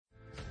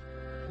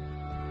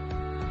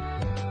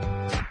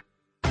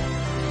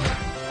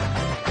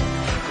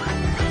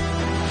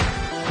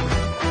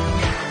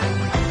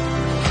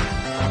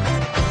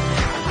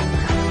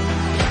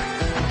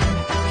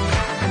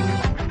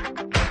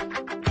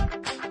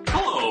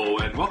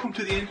and welcome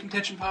to the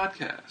Contention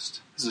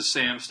podcast. This is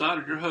Sam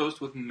Stoddard, your host,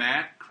 with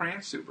Matt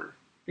Kranzuber.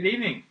 Good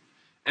evening.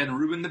 And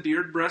Ruben the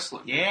Beard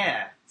Breslin.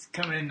 Yeah, it's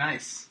coming in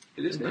nice.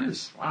 It is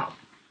nice. Wow.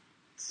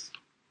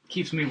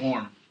 Keeps me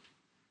warm.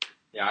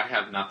 Yeah, I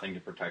have nothing to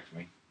protect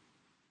me.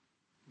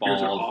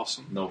 Beards are Bald,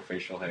 awesome. no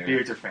facial hair.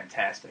 Beards are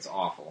fantastic. It's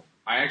awful.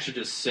 I actually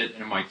just sit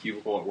in my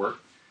cubicle at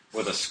work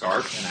with a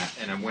scarf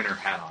and a winter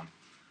hat on.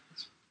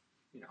 It's,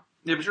 Yeah,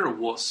 but you're a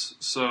wuss,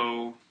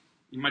 so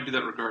you might do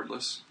that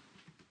regardless.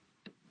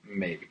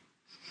 Maybe.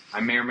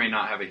 I may or may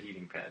not have a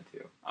heating pad,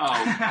 too. Oh.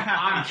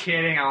 I'm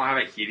kidding. I don't have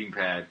a heating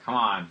pad. Come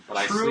on. But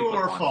I sleep True with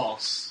or one.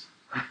 false?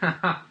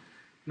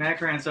 Matt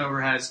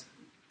Kranzover has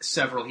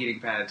several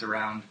heating pads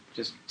around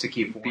just to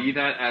keep warm. Be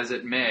that as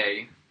it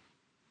may,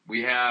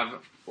 we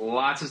have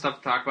lots of stuff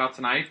to talk about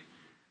tonight.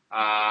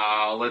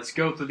 Let's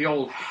go through the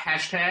old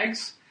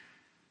hashtags.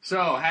 So,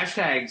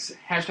 hashtag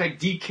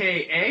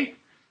DKA.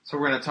 So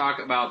we're going to talk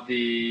about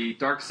the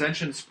Dark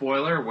Contention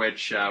spoiler,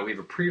 which we have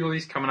a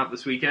pre-release coming up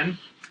this weekend.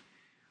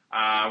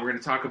 We're going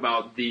to talk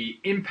about the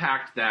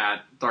impact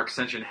that Dark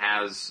Contention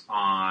has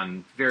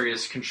on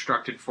various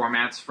constructed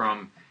formats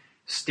from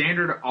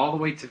standard all the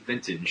way to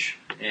vintage.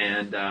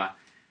 And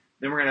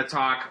then we're going to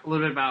talk a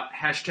little bit about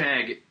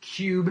hashtag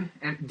Cube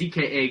and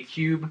DKA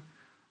Cube.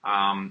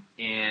 And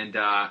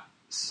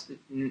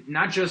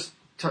not just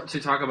to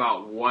talk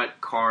about what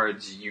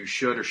cards you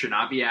should or should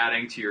not be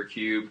adding to your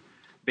cube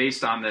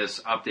based on this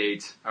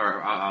update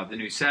or the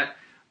new set,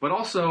 but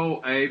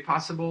also a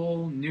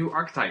possible new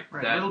archetype.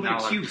 Right, a little bit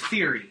of cube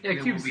theory. Yeah,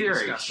 cube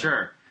theory,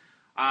 sure.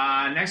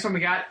 Next one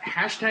we got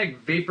hashtag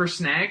Vapor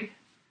Snag,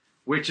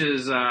 which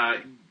is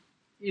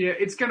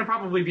it's going to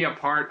probably be a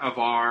part of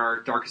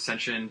our Dark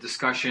Ascension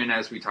discussion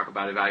as we talk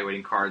about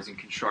evaluating cards in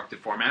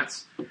constructed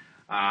formats.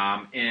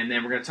 And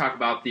then we're going to talk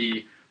about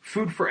the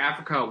Food for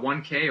Africa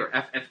 1K or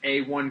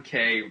FFA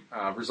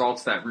 1K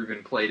results that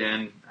Ruben played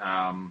in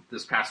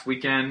this past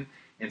weekend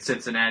in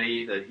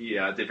Cincinnati that he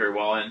did very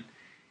well in.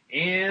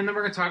 And then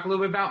we're going to talk a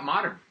little bit about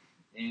Modern.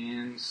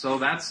 And so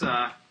that's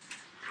a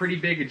pretty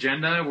big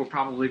agenda. We'll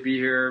probably be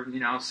here,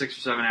 6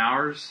 or 7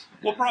 hours.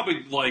 We'll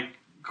probably,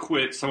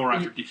 quit somewhere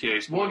after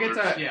DKA spoilers. We'll get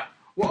to... Yeah.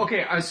 Well,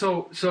 okay,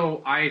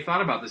 so I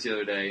thought about this the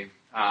other day.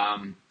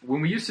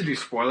 When we used to do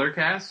spoiler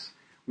casts,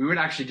 we would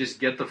actually just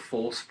get the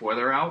full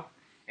spoiler out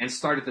and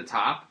start at the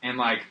top. And,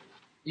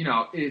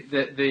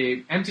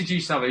 the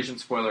MTG Salvation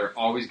spoiler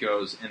always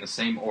goes in the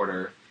same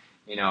order,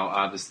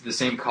 the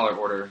same color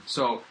order.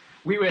 So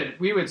we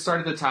would start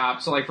at the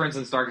top. So, for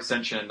instance, Dark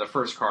Ascension, the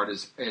first card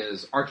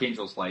is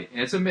Archangel's Light,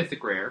 and it's a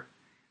mythic rare.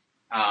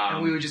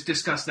 And we would just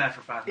discuss that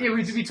for 5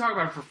 minutes. Yeah, we talk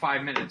about it for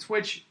 5 minutes,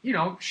 which,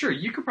 sure,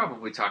 you could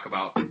probably talk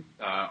about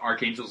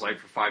Archangel's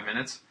Light for 5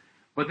 minutes.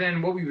 But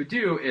then what we would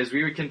do is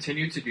we would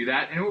continue to do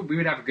that, and we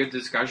would have a good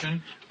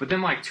discussion. But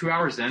then, 2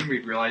 hours in,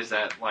 we'd realize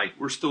that,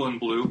 we're still in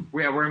blue.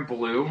 Yeah, we're in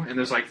blue, and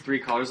there's, 3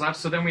 colors left.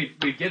 So then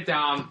we'd get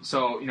down.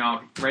 So,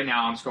 right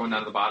now I'm scrolling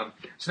down to the bottom.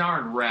 So now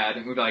we're in red,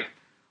 and we'd be like,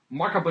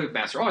 Mark up Blade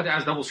Master. Oh, it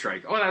has Double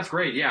Strike. Oh, that's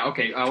great. Yeah,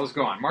 okay, let's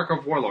go on. Mark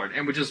up Warlord.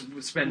 And we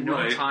just spend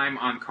no time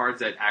on cards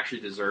that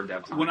actually deserve to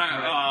have time. When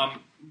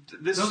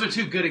those are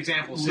two good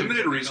examples.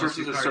 Limited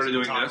Resources have started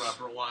doing this.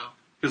 For a while.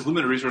 Because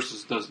Limited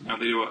Resources does they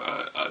do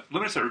a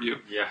limited set review,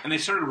 and they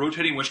started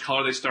rotating which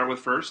color they start with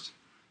first.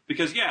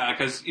 Because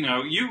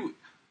you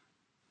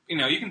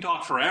can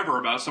talk forever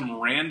about some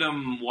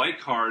random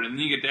white card, and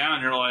then you get down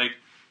and you're like,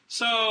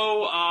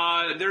 so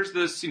there's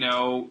this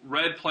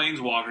red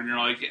Planeswalker, and you're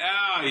like,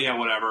 yeah,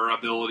 whatever,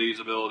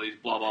 abilities,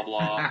 blah blah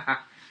blah.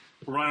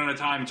 We're running out of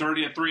time. It's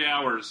already at 3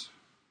 hours,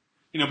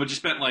 but you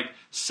spent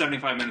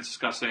 75 minutes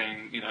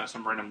discussing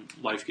some random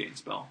life gain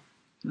spell.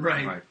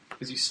 Right.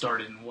 Because you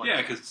started in what? Yeah,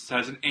 because it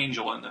has an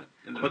angel in it.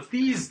 But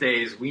these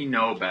days, we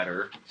know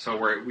better, so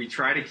we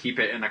try to keep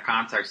it in the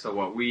context of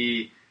what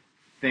we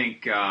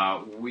think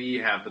we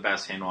have the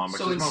best handle on.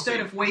 So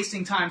instead of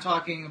wasting time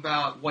talking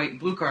about white and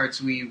blue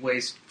cards, we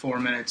waste 4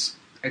 minutes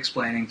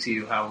explaining to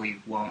you how we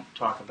won't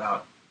talk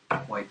about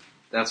white.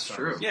 That's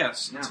true.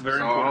 Yes, it's very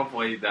so important.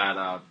 Hopefully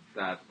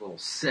that little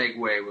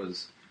segue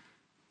was,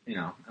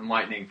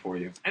 enlightening for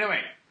you.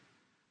 Anyway,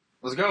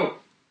 let's go.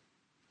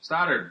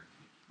 Stoddard.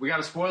 We got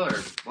a spoiler.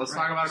 Let's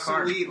talk about a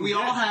card. So we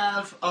all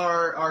have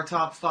our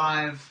top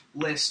 5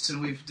 lists,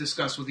 and we've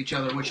discussed with each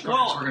other which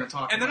cards we're going to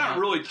talk about. And they're not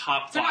really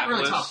top 5 They're not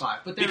really lists, top 5.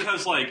 But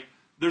because,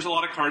 there's a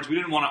lot of cards we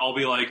didn't want to all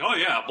be like, oh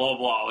yeah, blah,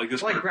 blah.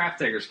 This like Graph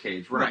Digger's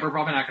Cage. We're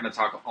probably not going to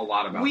talk a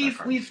lot about that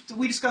card.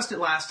 We discussed it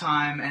last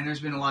time, and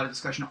there's been a lot of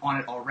discussion on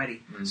it already.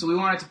 Mm-hmm. So we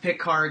wanted to pick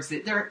cards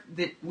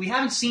that we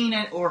haven't seen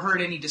it or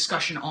heard any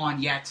discussion on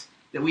yet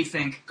that we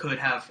think could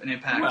have an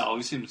impact. Well,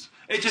 it seems...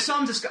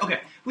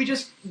 Okay, we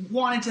just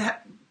wanted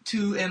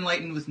to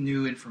enlighten with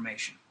new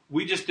information.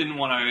 We just didn't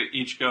want to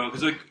each go...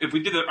 Because if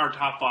we did our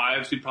top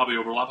 5s, we'd probably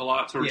overlap a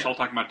lot, so we're just all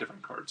talking about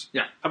different cards.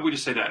 Yeah. How about we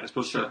just say that as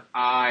opposed to...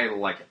 I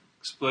like it.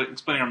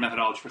 Explaining our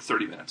methodology for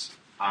 30 minutes.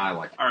 I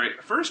like it. All right,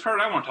 first card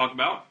I want to talk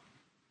about.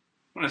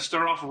 I'm going to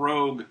start off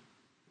Rogue.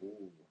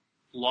 Ooh.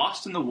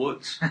 Lost in the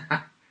Woods.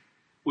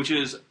 Which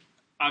is,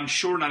 I'm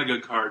sure, not a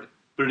good card,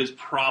 but it is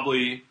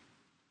probably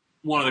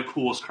one of the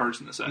coolest cards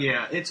in the set.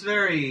 Yeah, it's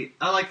very.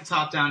 I like the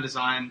top-down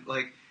design.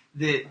 Like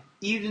that,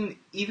 even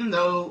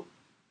though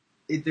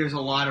there's a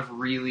lot of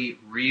really,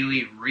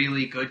 really,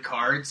 really good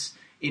cards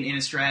in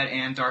Innistrad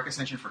and Dark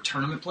Ascension for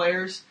tournament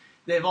players,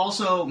 they've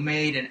also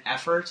made an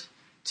effort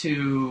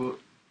to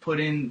put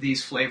in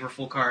these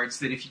flavorful cards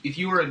that if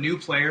you were a new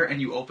player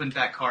and you opened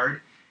that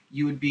card,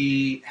 you would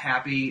be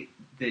happy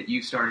that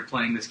you started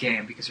playing this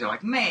game because you're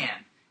like, man,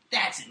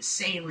 that's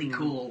insanely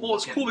cool. Well,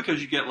 it's cool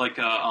because you get like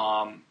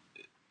a.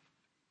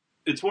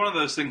 It's one of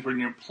those things when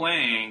you're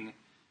playing,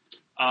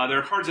 there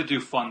are cards that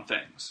do fun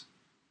things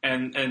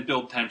and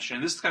build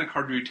tension. This is the kind of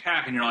card where you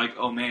attack and you're like,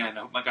 oh man,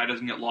 my guy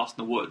doesn't get lost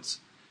in the woods.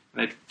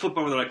 And they flip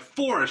over, they're like,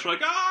 forest. You're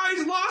like,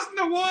 he's lost in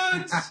the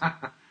woods.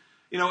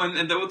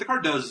 What the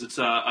card does is it's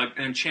an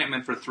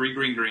enchantment for 3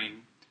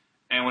 green.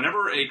 And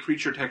whenever a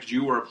creature attacks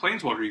you or a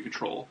planeswalker you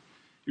control,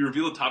 you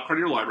reveal the top card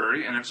of your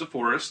library, and if it's a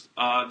forest,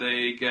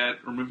 they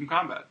get removed from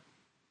combat.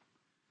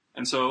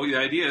 And so the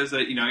idea is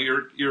that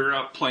you're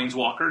a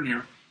planeswalker,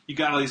 and you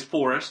got all these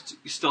forests.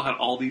 You still have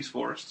all these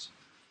forests,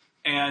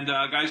 and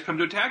guys come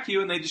to attack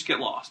you, and they just get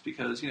lost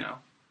because it's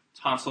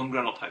Hansel and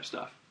Gretel type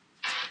stuff.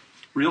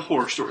 Real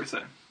horror story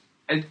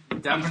thing.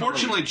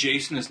 Unfortunately,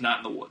 Jason is not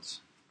in the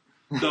woods.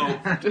 Though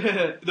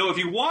if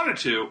you wanted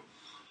to,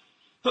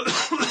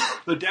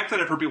 the deck that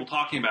I've heard people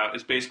talking about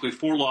is basically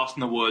 4 Lost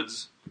in the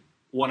Woods,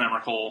 1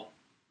 Emrakul,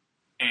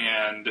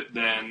 and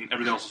then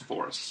everything else is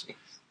forests.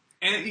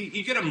 And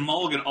you get a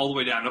mulligan all the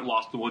way down to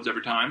Lost in the Woods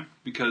every time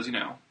because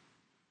you're going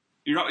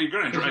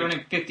to enjoy. You're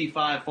running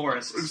 55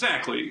 forests.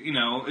 Exactly.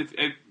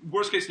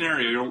 Worst case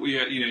scenario,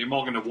 you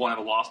mulligan to 1 have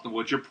a Lost in the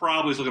Woods. You're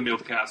probably still going to be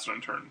able to cast it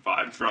on turn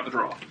 5 throughout the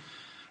draw.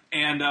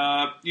 And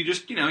you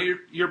just,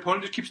 your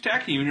opponent just keeps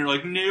attacking you, and you're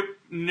like, nope,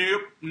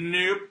 nope,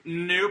 nope,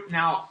 nope.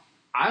 Now,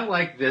 I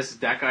like this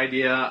deck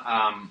idea.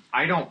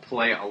 I don't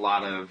play a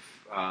lot of,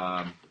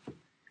 I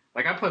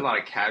play a lot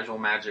of casual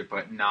Magic,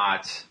 but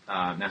not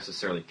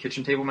necessarily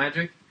kitchen table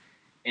Magic.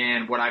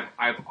 And what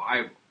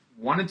I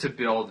wanted to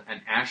build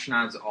an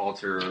Ashnod's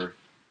Altar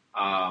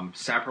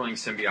Saproling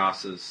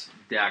Symbiosis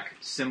deck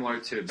similar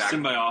to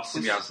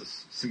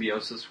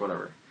Symbiosis,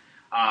 whatever,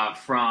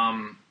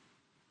 from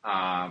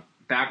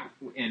back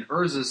in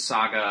Urza's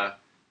Saga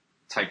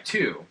Type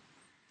 2.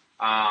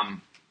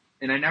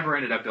 And I never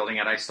ended up building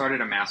it. I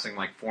started amassing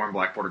 4 and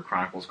Black Bordered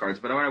Chronicles cards,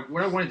 but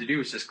what I wanted to do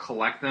was just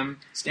collect them.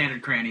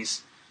 Standard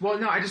crannies. Well,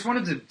 no, I just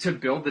wanted to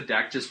build the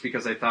deck just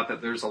because I thought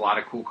that there's a lot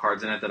of cool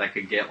cards in it that I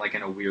could get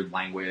in a weird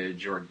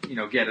language or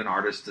get an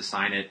artist to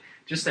sign it,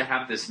 just to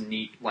have this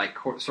neat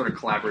sort of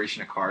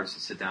collaboration of cards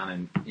to sit down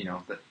and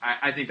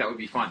I think that would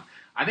be fun.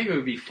 I think it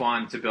would be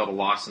fun to build a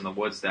Lost in the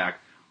Woods deck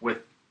with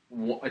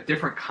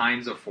different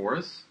kinds of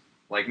forests.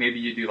 Maybe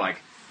you do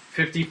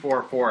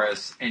 54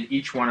 forests, and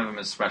each one of them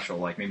is special.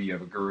 Maybe you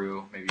have a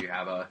Guru, maybe you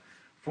have a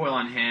Foil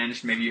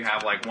Unhinged, maybe you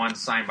have one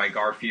signed by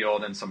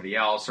Garfield and somebody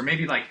else, or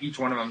maybe each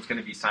one of them is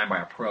going to be signed by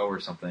a pro or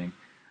something.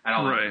 I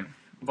don't know.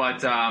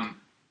 But now,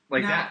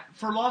 that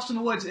for Lost in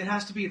the Woods, it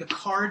has to be the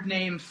card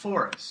name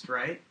forest,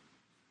 right?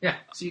 Yeah.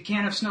 So you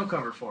can't have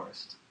snow-covered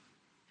forest.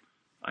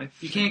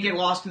 You can't get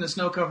lost in the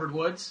snow-covered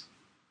woods.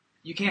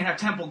 You can't have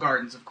temple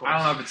gardens, of course. I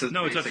don't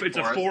know if it's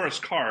a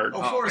forest card.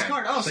 Oh, forest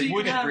card. Oh, so you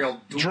can have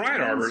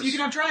Dryad Arbors. You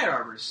can have Dryad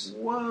Arbors.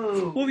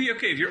 Whoa. Well,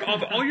 okay,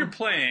 if all you're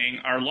playing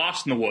are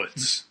Lost in the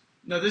Woods.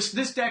 No,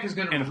 this deck is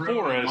going to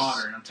ruin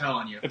Modern, I'm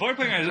telling you. If all you're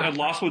playing is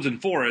Lost Woods and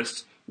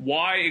Forests,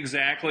 why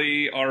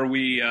exactly are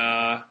we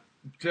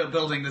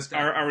building this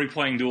deck? Are we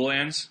playing dual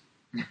lands?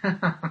 I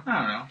don't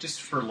know,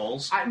 just for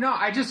lulz.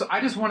 I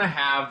just want to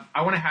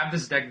have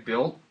this deck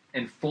built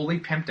and fully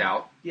pimped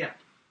out. Yeah.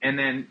 And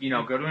then,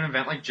 go to an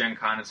event like Gen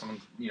Con and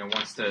someone,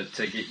 wants to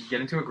get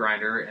into a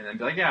grinder and then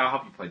be like, yeah, I'll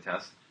help you play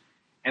test.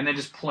 And then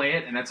just play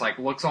it and it's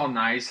looks all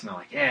nice and they're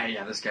like,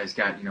 yeah, this guy's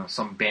got,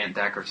 some Bant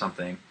deck or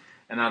something.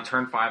 And then on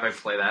turn 5 I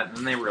play that and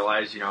then they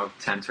realize,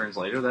 10 turns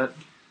later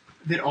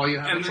that all you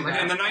have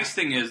and the nice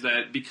thing is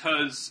that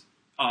because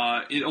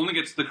it only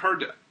gets the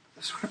card...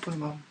 Should I put in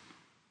the bottom?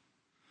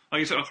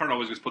 Like I said, a card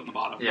always gets put in the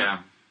bottom. Yeah. Right?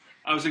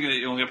 I was thinking that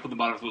you only got to put the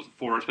bottom if it was a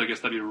forest, but I guess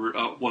that'd be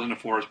wasn't a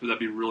forest, but that'd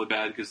be really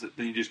bad because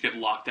then you just get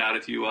locked out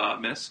if you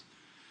miss.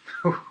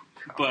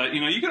 But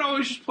you can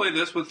always just play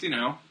this with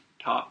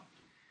top.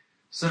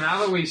 So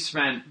now that we've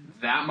spent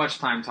that much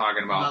time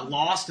talking about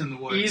Lost in the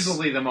Woods,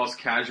 easily the most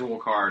casual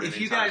card. If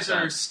you guys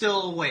are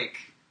still awake,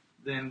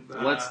 then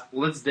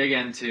let's dig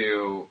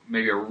into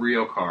maybe a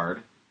real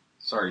card.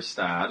 Sorry,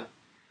 Stad.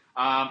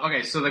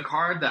 Okay, so the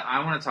card that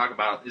I want to talk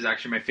about is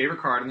actually my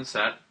favorite card in the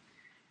set.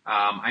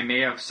 I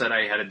may have said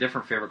I had a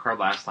different favorite card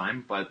last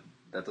time, but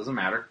that doesn't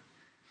matter.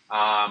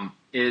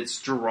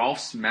 It's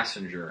Geralf's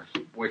Messenger,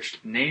 which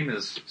name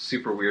is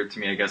super weird to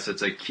me. I guess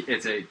it's a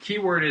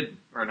keyworded,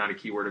 or not a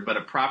keyworded, but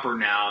a proper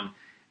noun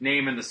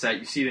name in the set.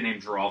 You see the name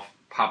Geralf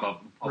pop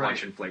up a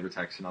bunch in flavor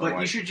text and otherwise.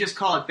 But you should just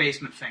call it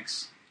Basement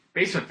Finks.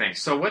 Basement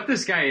Finks. So what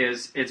this guy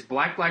is, it's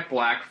black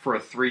for a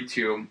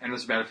 3/2, and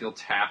this battlefield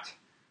tapped,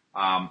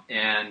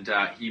 and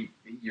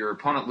your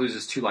opponent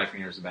loses 2 life when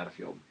he enters the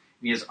battlefield.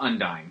 And he is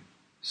Undying.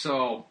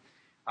 So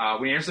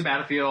when he enters the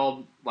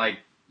battlefield,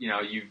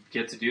 you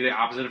get to do the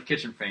opposite of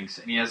Kitchen Finks,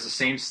 and he has the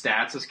same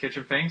stats as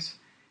Kitchen Finks,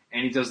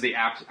 and he does the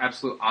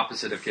absolute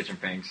opposite of Kitchen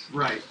Finks.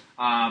 Right.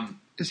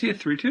 Is he a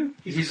 3/2?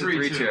 He's a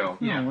 3/2.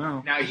 Yeah. Oh,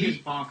 wow. Now He's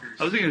bonkers.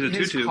 I was thinking it was a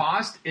 2/2. His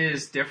cost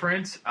is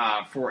different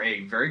for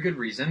a very good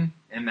reason,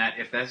 in that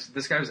if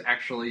this guy was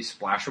actually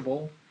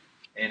splashable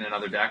in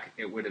another deck,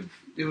 it would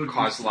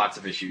cause lots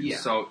of issues. Yeah.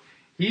 So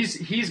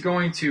he's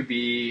going to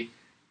be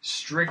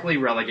strictly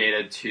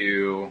relegated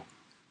to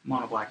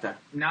Mono black deck.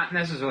 not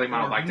necessarily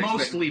mono black decks,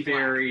 mostly but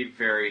very,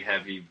 very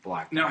heavy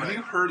black. Now, decks. have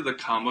you heard of the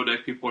combo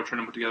deck people are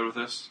trying to put together with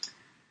this?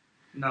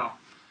 No.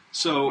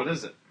 So, What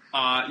is it?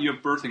 you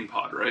have Birthing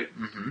Pod, right?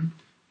 Mm-hmm.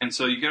 And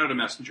so you get out a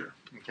messenger.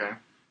 Okay.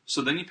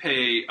 So then you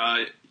pay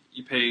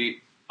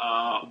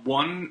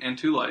 1 and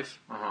 2 life,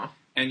 Uh-huh.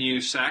 and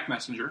you sack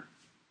messenger,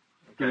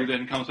 who Okay.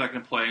 then comes back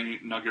into play and you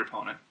nug your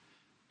opponent.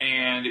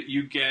 And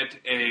you get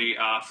a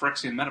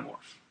Phyrexian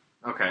Metamorph.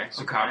 Okay.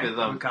 So Okay. copy We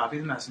the copy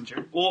the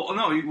messenger. Well,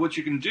 no, what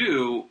you can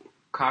do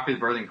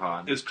birthing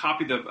pod. is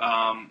copy the,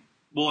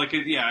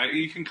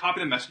 you can copy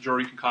the messenger or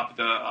you can copy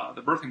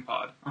the Birthing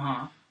Pod.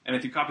 Uh-huh. And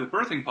if you copy the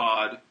Birthing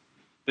Pod,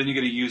 then you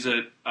get to use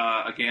it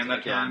again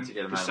that turn to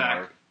get a to Metamorph.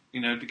 sack,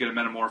 to get a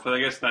Metamorph. But I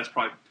guess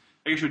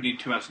you would need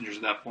 2 messengers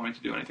at that point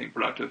to do anything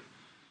productive.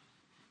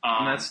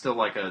 And that's still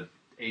like a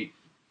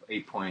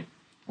 8-point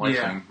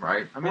lifespan,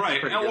 right? I mean, it's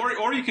right, pretty good.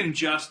 or you can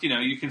just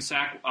you can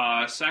sack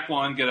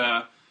 1, get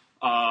a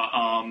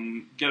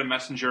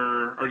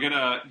messenger or get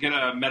a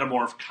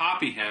Metamorph,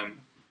 copy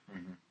him,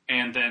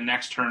 and then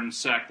next turn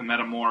sack the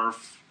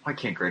Metamorph. Why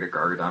can't Greater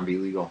Gargadon be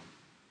legal?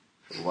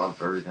 For the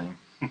love of everything.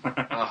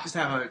 Just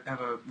have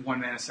a 1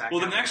 mana sack.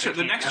 Well, the out next that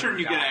turn can't you ever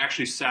get to die.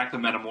 actually sack the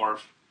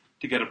Metamorph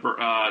to get a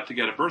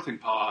Birthing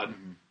Pod,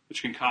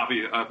 which can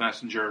copy a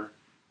messenger,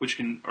 which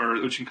can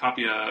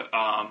copy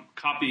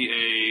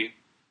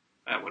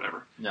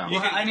whatever. Yeah.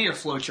 Well, I need a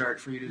flowchart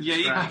for you to Yeah,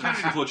 you describe. can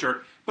do the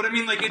flowchart, but I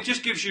mean, it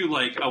just gives you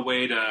a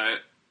way to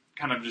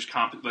kind of just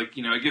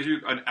it gives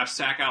you a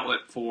sack outlet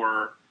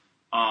for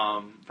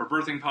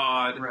Birthing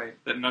Pod, Right.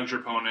 that nugs your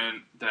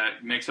opponent,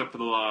 that makes up for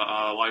the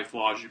life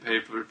loss you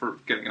pay for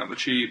getting on the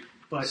cheap.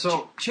 But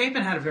So-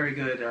 Chapin had a very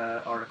good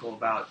article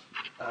about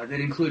that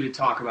included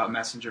talk about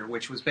Messenger,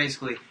 which was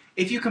basically,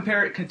 if you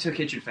compare it to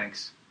Kitchen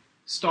Finks,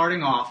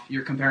 starting off,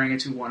 you're comparing it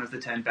to one of the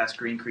 10 best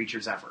green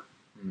creatures ever.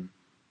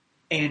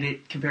 And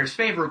it compares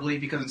favorably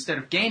because instead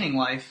of gaining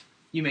life,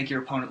 you make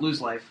your opponent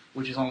lose life,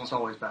 which is almost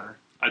always better.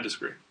 I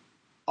disagree.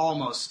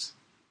 Almost.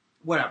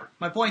 Whatever.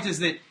 My point is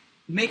that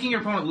making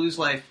your opponent lose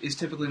life is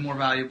typically more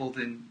valuable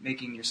than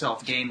making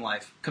yourself gain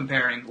life,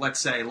 comparing, let's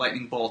say,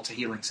 Lightning Bolt to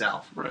Healing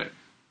Salve. Right.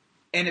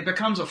 And it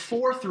becomes a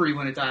 4/3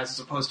 when it dies as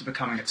opposed to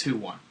becoming a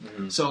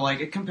 2/1. So,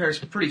 it compares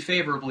pretty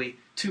favorably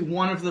to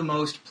one of the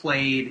most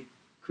played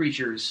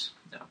creatures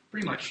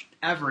pretty much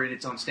ever in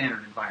its own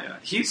standard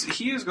environment. He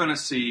is going to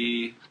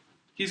see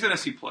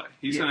play.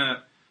 He's going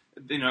to,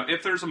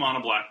 if there's a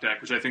mono black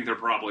deck, which I think there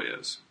probably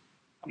is,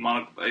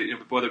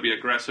 whether it be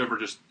aggressive or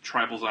just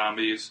tribal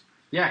zombies.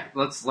 Yeah,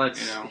 let's.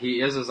 He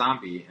is a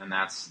zombie, and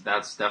that's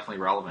definitely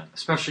relevant,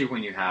 especially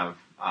when you have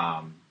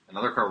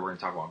another card we're going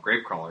to talk about,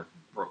 Gravecrawler,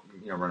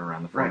 running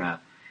around the format. Right.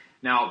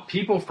 Now,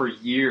 people for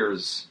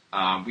years,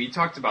 we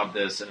talked about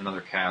this in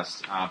another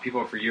cast.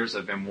 People for years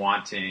have been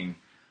wanting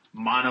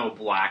mono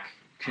black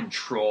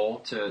control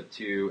to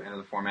enter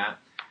the format.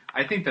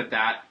 I think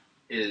that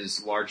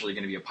is largely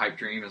going to be a pipe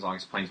dream as long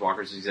as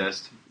Planeswalkers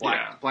exist.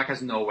 Black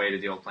has no way to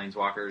deal with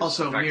Planeswalkers.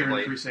 Also, effectively.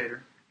 Mirror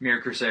Crusader.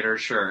 Mirror Crusader,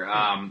 sure.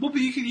 Well, but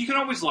you can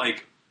always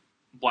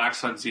Black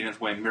Sun Zenith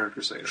Wing Mirror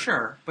Crusader.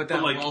 Sure, but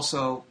that will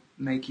also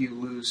make you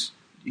lose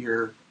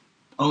your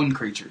own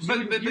creatures. But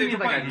You if mean you're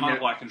playing mono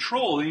black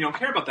control, then you don't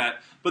care about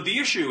that. But the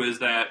issue is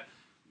that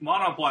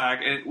mono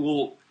black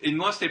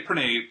unless they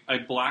print a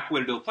black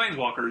way to deal with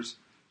Planeswalkers,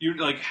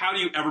 how do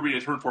you ever beat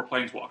a turn 4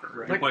 Planeswalker?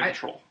 Right. You play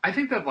control. I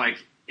think that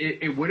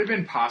it would have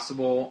been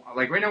possible.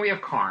 Right now we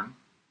have Karn,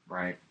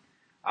 right?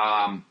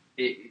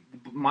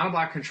 Mono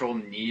black control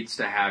needs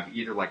to have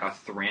either a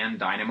Thran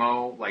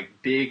Dynamo,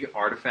 big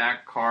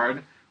artifact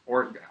card,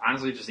 or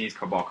honestly just needs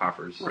Cabal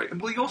Coffers. Right.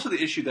 Well, also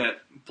the issue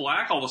that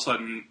black all of a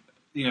sudden,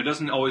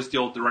 doesn't always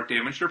deal direct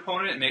damage to your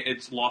opponent.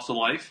 It's loss of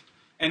life.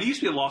 And it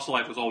used to be that loss of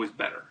life was always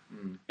better.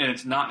 And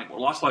it's not anymore.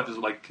 Loss of life is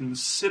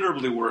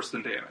considerably worse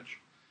than damage.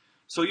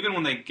 So even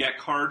when they get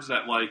cards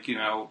that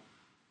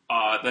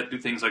that do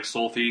things like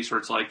Soul Feast, or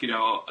it's a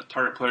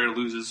target player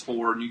loses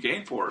 4 and you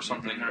gain 4 or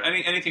something, or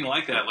anything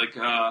like that,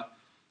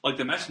 like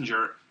the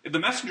Messenger.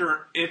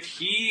 If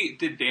he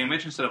did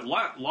damage instead of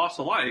loss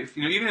of life,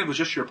 even if it was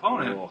just your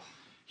opponent,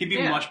 he'd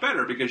be much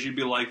better because you'd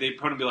be they'd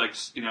probably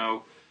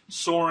be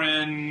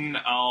Sorin,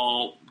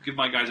 I'll give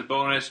my guys a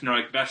bonus, and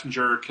they're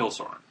Messenger, kill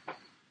Sorin.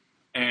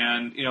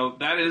 And,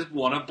 that is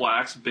one of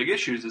Black's big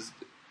issues is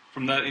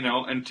from that,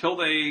 until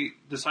they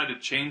decide to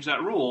change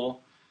that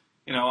rule,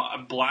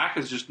 Black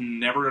is just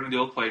never going to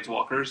deal with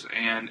Planeswalkers,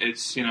 and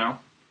it's, you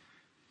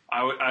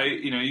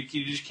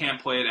just can't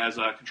play it as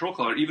a control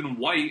color. Even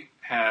White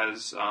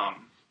has,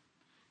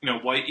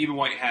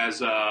 White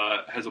has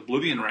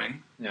Oblivion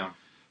Ring. Yeah.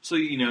 So,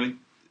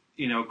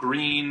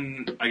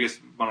 green, I guess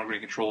mono green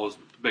control has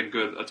been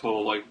good a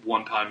total of like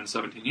one time in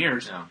 17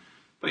 years. Yeah.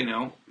 But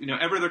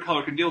every other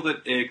color can deal with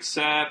it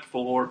except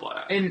for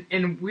black.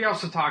 And we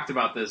also talked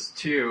about this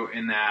too,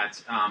 in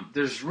that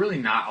there's really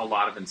not a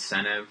lot of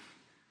incentive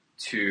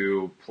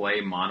to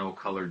play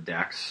monocolored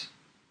decks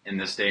in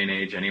this day and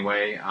age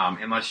anyway,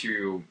 unless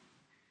you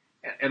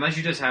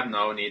just have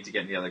no need to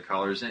get into the other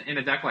colors. And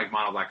a deck like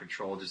Mono Black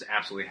Control just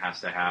absolutely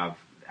has to have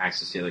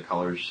access to the other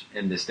colors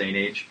in this day and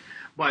age.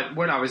 But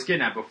what I was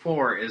getting at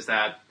before is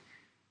that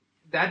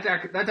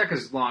deck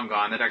is long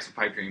gone. That deck's a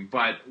pipe dream.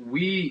 But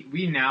we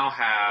now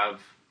have,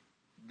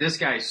 this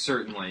guy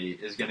certainly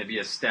is going to be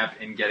a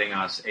step in getting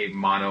us a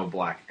mono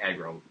black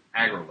aggro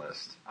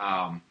list,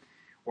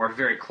 or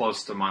very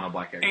close to mono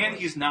black aggro. And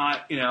he's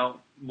not,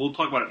 we'll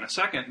talk about it in a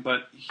second,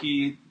 but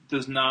he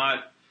is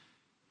not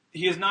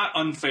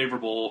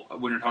unfavorable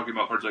when you're talking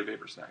about cards like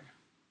Vapor Snag.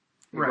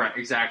 Right,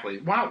 exactly.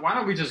 Why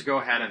don't we just go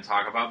ahead and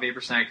talk about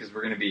Vapor Snag, because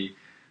we're going to be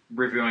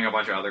reviewing a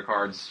bunch of other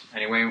cards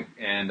anyway,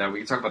 and we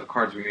can talk about the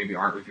cards we maybe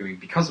aren't reviewing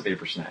because of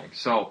Vapor Snag.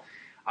 So,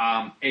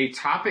 a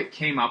topic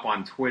came up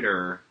on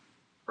Twitter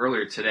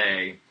earlier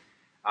today.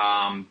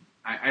 I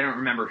don't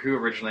remember who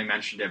originally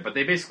mentioned it, but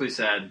they basically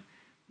said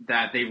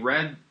that they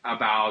read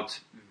about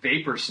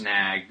Vapor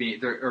Snag,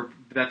 or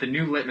that the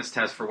new litmus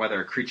test for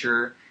whether a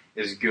creature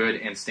is good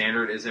and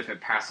standard is if it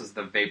passes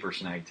the Vapor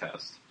Snag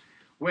test,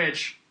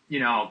 which,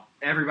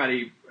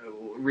 everybody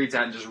reads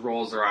that and just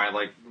rolls their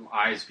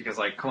eyes because,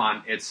 come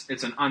on, it's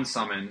an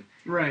unsummon.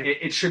 Right.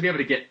 It should be able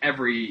to get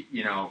every,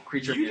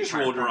 creature. You just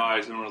rolled your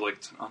eyes and were like,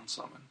 it's an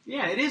unsummon.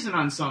 Yeah, it is an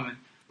unsummon.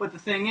 But the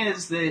thing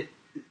is that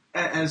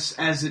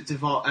as it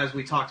devolved, as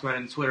we talked about it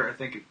in Twitter, I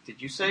think,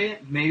 did you say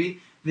it? Maybe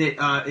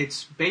that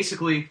it's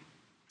basically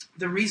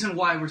the reason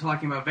why we're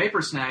talking about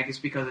Vapor Snag is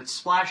because it's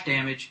splash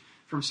damage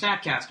from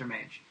Snapcaster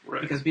Mage.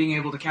 Right. Because being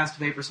able to cast a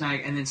Vapor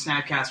Snag and then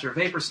Snapcaster a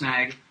Vapor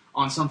Snag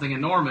on something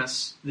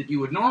enormous that you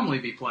would normally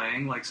be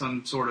playing, like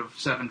some sort of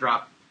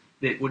 7-drop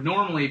that would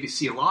normally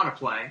see a lot of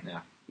play.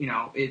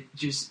 Yeah. It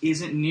just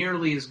isn't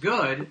nearly as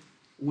good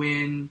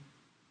when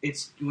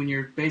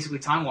you're basically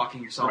time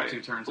walking yourself Right.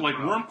 2 turns. Like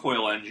in a row.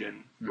 Wormcoil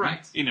Engine.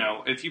 Right.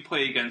 If you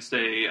play against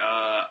like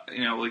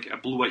a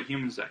blue-white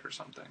humans deck or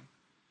something,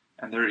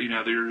 and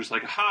they're just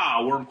like,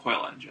 aha,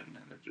 Wormcoil Engine,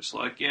 and they're just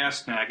like, yeah,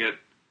 snag it,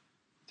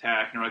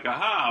 attack, and you're like,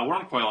 aha,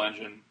 Wormcoil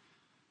Engine,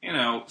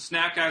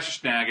 Snapcaster,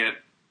 snag it,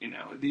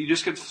 you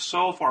just get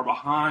so far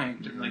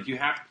behind, and like you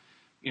have,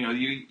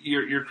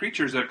 your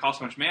creatures that cost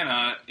so much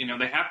mana,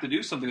 they have to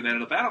do something with that in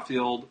the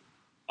battlefield,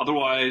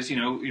 otherwise,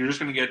 you're just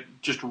going to get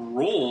just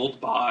rolled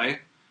by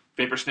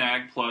Vapor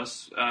Snag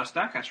plus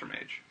Snapcaster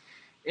Mage.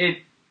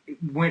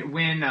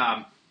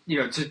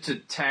 To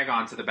tag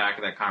on to the back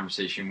of that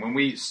conversation, when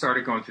we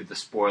started going through the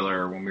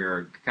spoiler, when we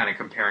were kind of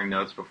comparing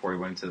notes before we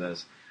went into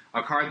this,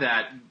 a card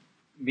that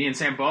me and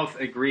Sam both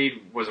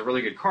agreed was a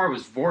really good card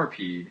was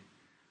Vorapede.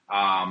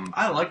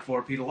 I like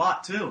Vorapede a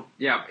lot too.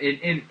 Yeah,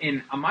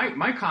 in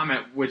my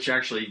comment, which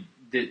actually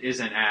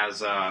isn't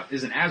as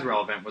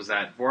relevant, was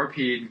that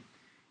Vorapede,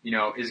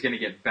 is going to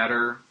get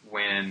better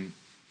when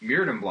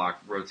Mirrodin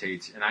block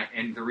rotates,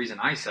 and the reason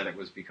I said it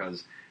was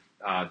because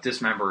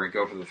Dismember and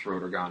Go for the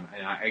Throat are gone,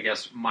 and I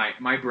guess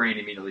my brain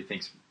immediately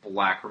thinks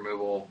black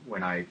removal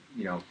when I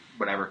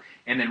whatever,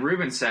 and then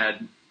Ruben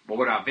said, well,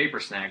 what about Vapor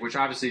Snag, which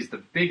obviously is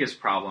the biggest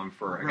problem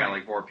for a guy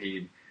like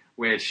Vorapede,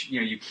 which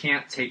you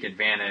can't take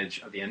advantage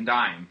of the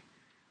Undying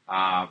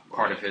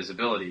part of his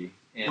ability.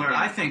 Where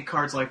I think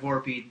cards like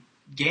Vorapede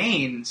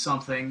gain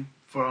something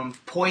from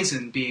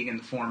Poison being in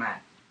the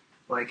format.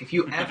 Like, if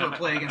you ever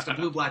play against a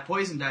blue-black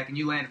Poison deck and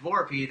you land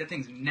Vorapede, that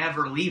thing's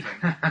never leaving.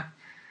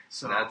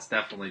 So that's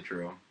definitely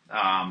true.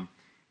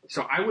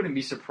 So I wouldn't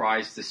be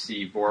surprised to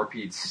see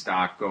Vorapede's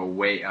stock go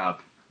way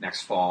up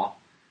next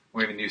fall.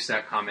 We have a new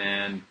set come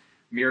in.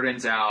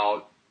 Mirrodin's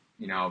out.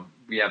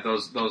 We have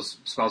those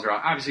spells are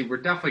out. Obviously, we're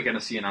definitely going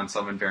to see an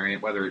unsummon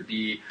variant, whether it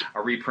be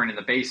a reprint in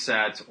the base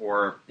set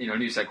or a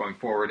new set going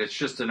forward. It's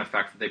just an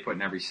effect that they put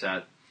in every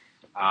set.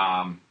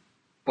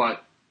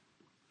 But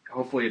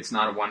hopefully, it's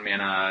not a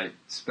 1-mana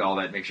spell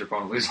that makes your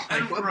opponent lose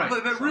life.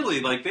 But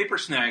really, like Vapor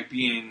Snag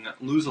being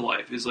lose a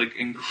life is like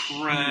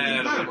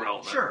incredibly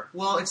relevant. Sure.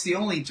 Well, it's the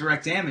only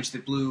direct damage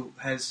that blue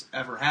has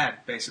ever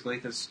had, basically,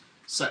 because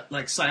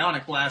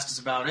Psionic Blast is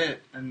about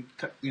it, and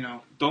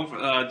don't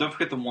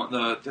forget the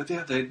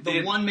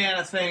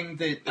 1-mana thing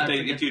that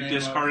if you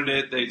discarded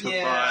it, they took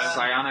 5.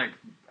 Psionic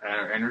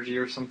Energy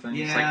or something.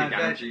 Yeah, Psychic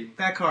Energy.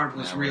 That card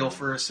was real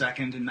for a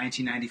second in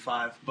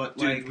 1995, but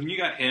dude, when you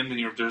got him, and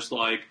you're just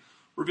like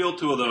reveal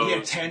 2 of those.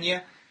 Yeah,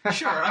 Tenya.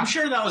 Sure, I'm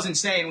sure that was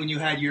insane when you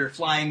had your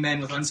flying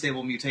men with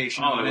unstable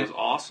mutation. Oh, it was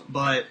awesome.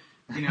 But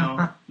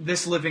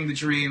this living the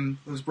dream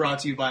was brought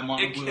to you by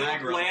Mono It Blue killed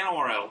Aggro.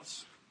 Llanowar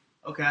Elves.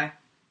 Okay.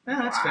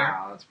 Yeah, that's fair.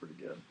 Wow, that's pretty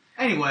good.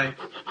 Anyway.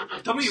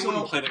 Tell me you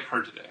wouldn't play that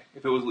card today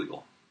if it was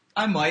legal.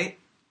 I might,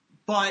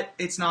 but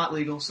it's not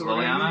legal, so we're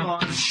going to move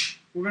on.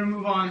 We're going to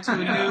move on to a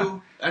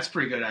new... That's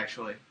pretty good,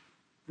 actually.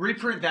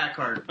 Reprint that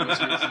card.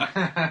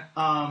 But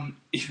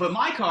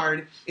my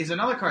card is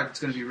another card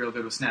that's going to be real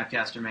good with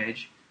Snapcaster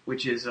Mage,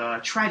 which is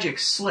Tragic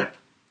Slip.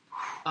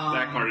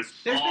 That card is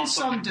There's awesome. been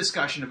some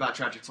discussion about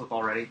Tragic Slip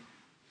already,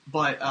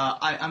 but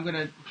I'm going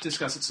to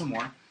discuss it some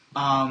more.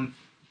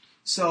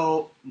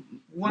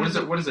 What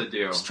does it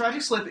do?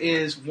 Tragic Slip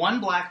is 1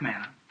 black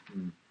mana.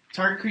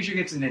 Target creature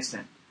gets an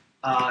instant.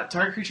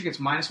 Target creature gets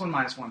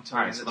 -1/-1.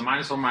 Alright, so the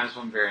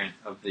 -1/-1 variant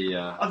of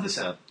the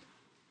set.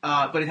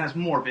 But it has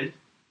Morbid.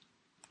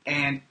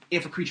 And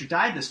if a creature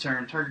died this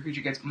turn, target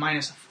creature gets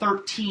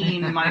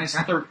 -13,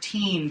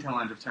 -13 till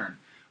end of turn.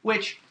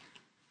 Which,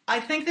 I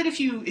think that if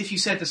you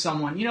said to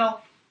someone,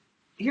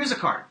 here's a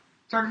card.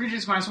 Target creature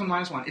gets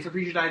 -1/-1. If a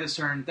creature died this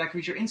turn, that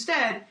creature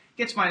instead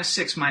gets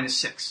 -6,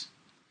 -6.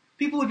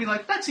 People would be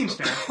like, that seems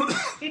fair.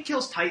 It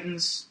kills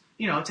Titans.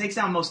 It takes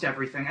down most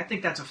everything. I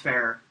think that's a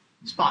fair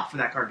spot for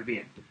that card to be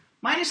in.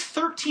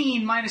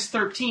 -13,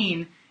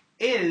 -13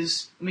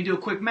 is, let me do a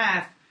quick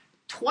math,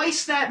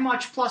 twice that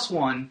much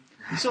 +1.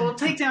 So it'll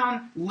take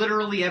down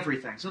literally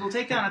everything. So it'll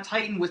take down a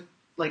Titan with,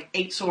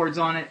 8 swords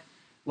on it.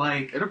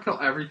 It'll kill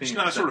everything. It's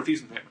not a Sword of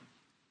Feast and Famine.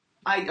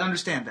 I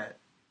understand that.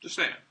 Just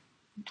saying.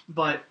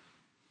 But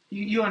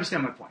you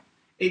understand my point.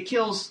 It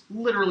kills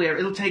literally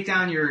it'll take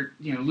down your,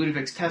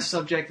 Ludovic's test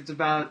subject. It's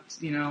about,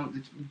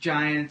 the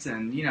giants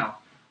and,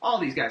 all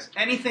these guys.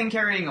 Anything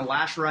carrying a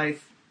Lash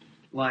Wraith,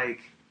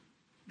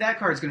 that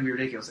card's going to be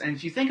ridiculous. And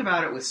if you think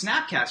about it with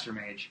Snapcaster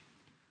Mage,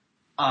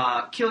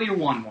 kill your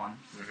 1/1.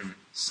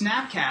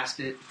 Snapcast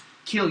it,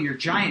 kill your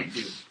giant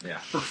dude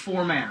for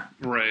 4 mana.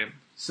 Right.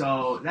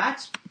 So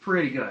that's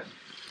pretty good.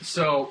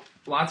 So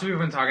lots of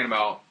people have been talking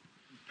about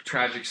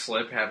Tragic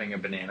Slip having a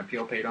banana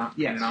peel painted on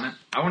it.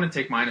 I want to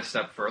take mine a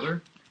step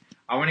further.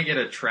 I want to get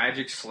a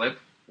Tragic Slip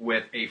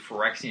with a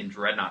Phyrexian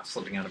Dreadnought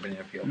slipping out of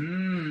banana peel.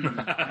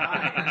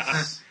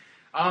 Nice.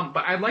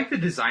 But I like the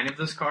design of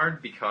this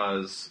card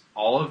because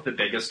all of the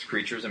biggest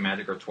creatures in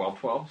Magic are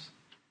 12/12s.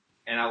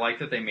 And I like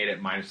that they made it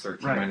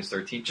 -13,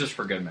 -13, just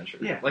for good measure.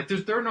 Yeah.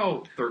 There are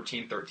no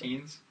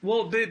 13/13s.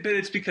 Well, but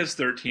it's because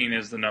 13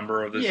 is the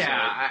number of this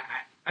set.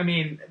 I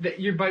mean, but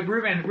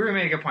Ruben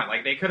made a good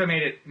point. They could have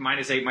made it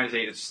 -8,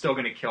 -8. It's still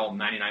going to kill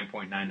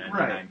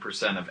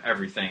 99.999% of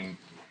everything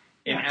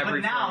in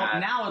every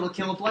format. Now it'll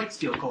kill a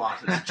Blightsteel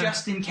Colossus,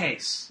 just in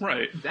case.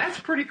 Right. That's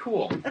pretty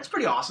cool. That's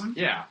pretty awesome.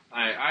 Yeah,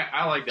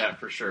 I like that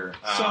for sure.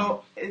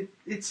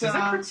 It's... Does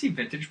that card see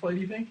Vintage play,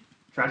 do you think?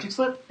 Tragic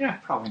Slip? Yeah.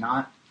 Probably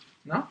not.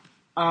 No?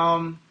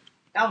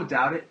 I would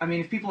doubt it. I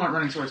mean, if people aren't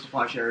running Swords to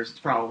Plowshares, it's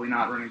probably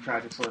not running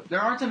Tragic Slip.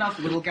 There aren't enough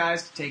little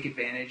guys to take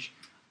advantage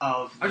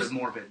of the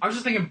Morbid. I was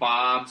just thinking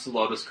Bobs,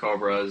 Lotus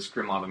Cobras,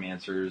 Grim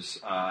Lavamancers,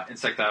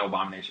 Insectile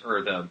Abomination,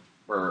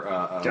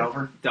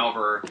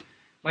 Delver.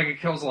 It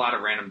kills a lot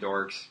of random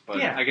dorks, but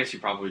I guess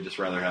you'd probably just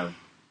rather have,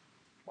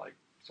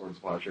 Swords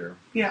to Plowshare.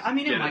 Yeah, I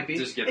mean, it might be.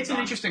 It's an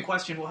interesting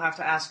question. We'll have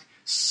to ask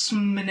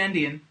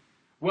Smenendian.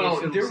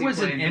 Well, there was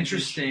an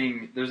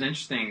interesting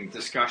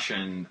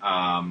discussion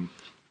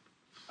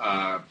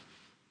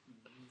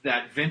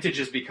that Vintage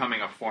is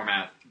becoming a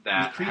format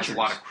that has a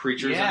lot of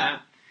creatures in it,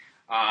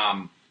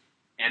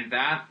 and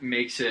that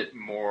makes it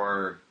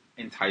more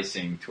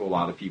enticing to a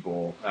lot of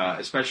people,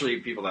 especially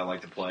people that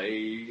like to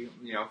play,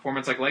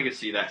 formats like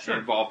Legacy that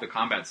involve the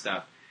combat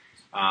stuff.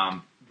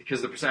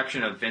 Because the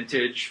perception of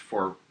Vintage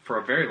for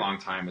a very long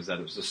time is that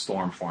it was a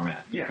Storm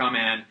format. You come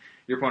in,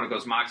 your opponent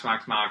goes Mox,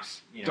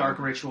 Dark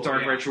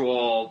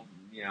Ritual,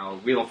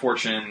 Wheel of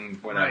Fortune,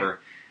 whatever.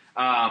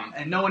 Right.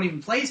 And no one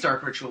even plays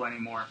Dark Ritual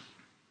anymore.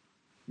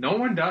 No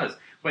one does.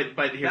 But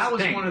here's that the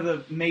was thing. one of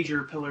the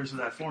major pillars of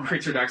that format.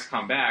 Creature decks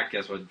come back.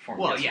 Guess what?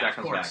 Deck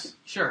comes back.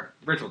 Sure.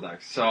 Ritual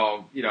decks.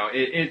 So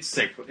it's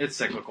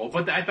cyclical.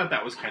 But I thought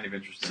that was kind of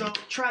interesting. So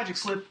Tragic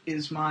Slip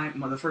is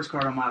the first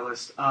card on my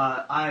list.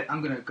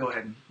 I'm going to go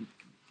ahead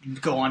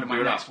and go on to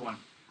my next one,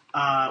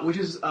 which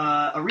is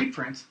a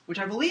reprint, which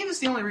I believe is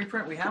the only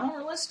reprint we have on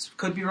our list.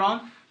 Could be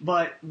wrong,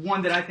 but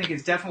one that I think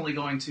is definitely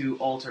going to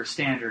alter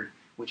Standard,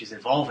 which is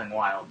Evolving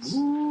Wilds,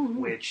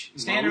 which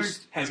Standard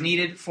has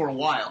needed for a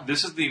while.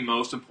 This is the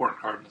most important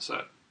card in the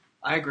set.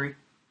 I agree.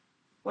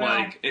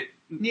 Well, it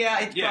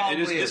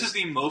probably is. This is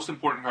the most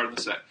important card in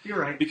the set. You're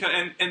right. Because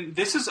and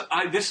this is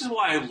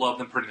why I love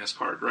them printing this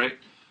card, right?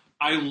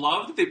 I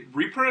love that they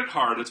reprinted a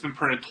card that's been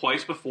printed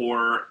twice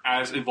before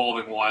as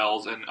Evolving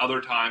Wilds and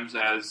other times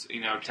as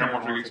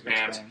Terramorphic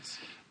Expanse.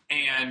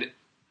 And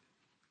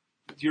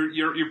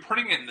you're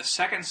printing it in the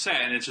second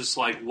set, and it's just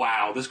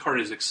wow, this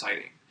card is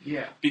exciting.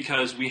 Yeah.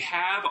 Because we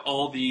have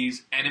all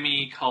these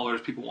enemy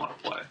colors people want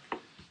to play.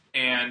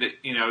 And,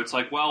 it's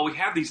we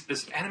have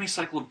this enemy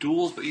cycle of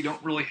duels, but you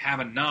don't really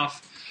have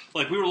enough.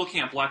 We were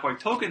looking at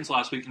black-white tokens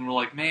last week, and we're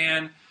like,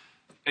 man,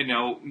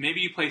 maybe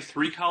you play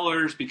 3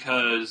 colors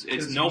because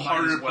it's no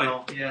harder to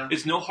play. Yeah.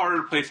 It's no harder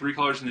to play 3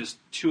 colors than just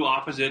 2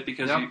 opposite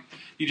because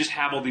you just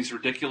have all these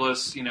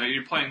ridiculous,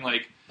 you're playing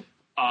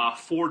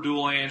 4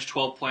 dual lands,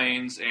 12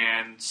 planes,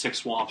 and 6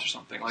 swamps or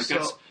something.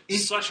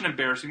 That's such an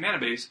embarrassing mana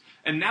base.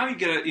 And now you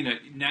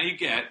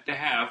get to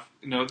have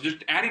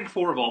just adding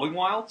 4 Evolving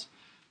Wilds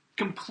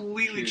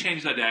completely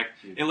changes that deck.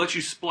 It lets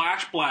you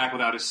splash black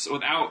without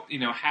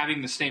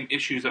having the same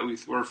issues that we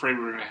were afraid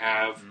we were going to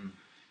have.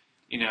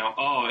 you got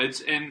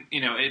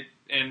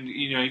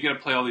to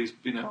play all these,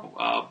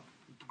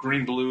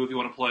 green blue if you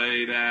want to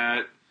play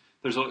that.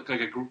 There's like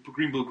a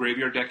green blue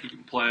graveyard deck you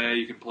can play.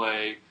 You can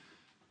play.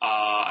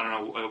 I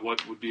don't know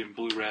what would be in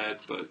blue red,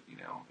 but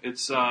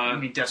it's. I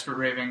mean, Desperate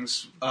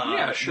Ravings.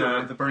 Yeah,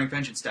 sure. The Burning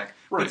Vengeance deck.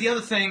 Right. But the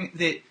other thing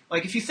that,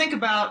 like, if you think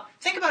about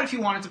if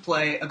you wanted to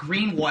play a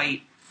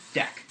green-white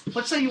deck.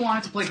 Let's say you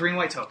wanted to play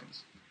green-white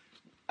tokens.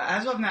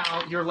 As of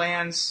now, your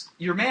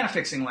mana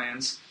fixing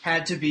lands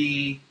had to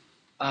be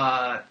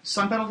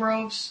Sunpetal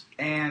Groves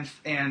and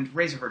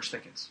Razorverge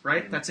Thickets,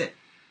 right? Mm-hmm. That's it.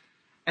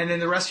 And then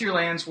the rest of your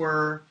lands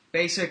were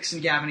basics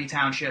and Gavany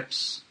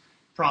Townships,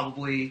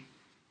 probably.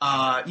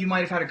 You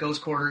might have had a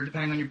Ghost Quarter,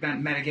 depending on your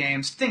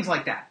metagames, things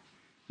like that.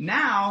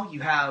 Now you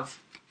have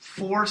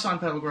 4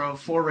 Sunpetal Grove,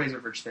 4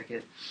 Razorverge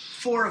Thicket,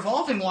 4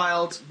 Evolving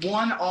Wilds,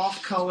 1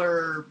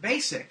 off-color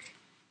basic,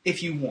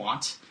 if you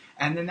want,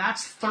 and then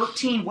that's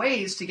 13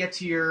 ways to get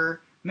to your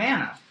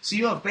mana. So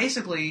you have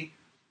basically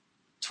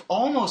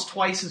almost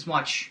twice as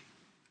much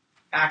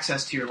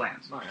access to your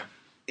lands. Oh, yeah.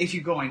 If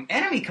you're going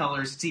enemy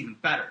colors, it's even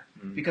better,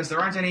 because there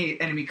aren't any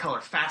enemy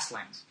color fast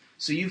lands.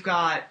 So you've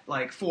got,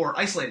 like, 4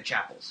 Isolated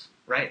Chapels,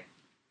 right?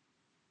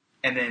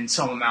 And then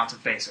some amount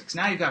of basics.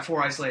 Now you've got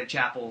 4 Isolated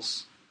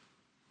Chapels,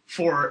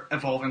 4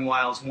 Evolving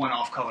Wilds, 1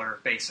 off-color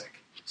basic.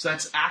 So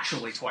that's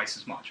actually twice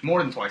as much,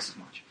 more than twice as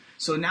much.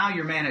 So now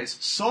your mana is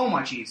so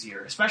much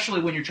easier,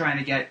 especially when you're trying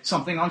to get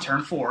something on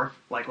turn 4,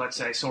 like, let's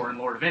say, Sorin,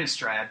 Lord of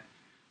Innistrad,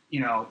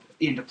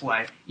 into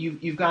play.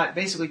 You've got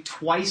basically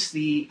twice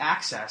the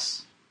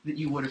access that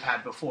you would have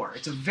had before.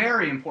 It's a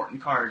very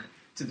important card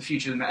to the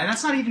future of the meta. And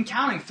that's not even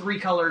counting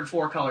 3-color and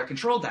 4-color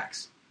control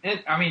decks.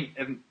 And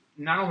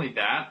not only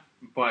that,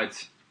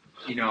 but,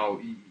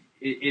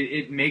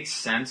 it makes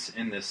sense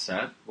in this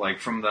set. Like,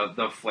 from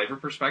the flavor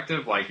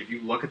perspective, like, if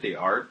you look at the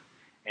art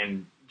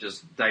and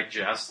just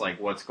digest, like,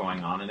 what's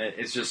going on in it,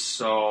 it's just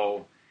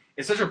so...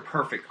 It's such a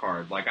perfect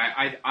card. Like,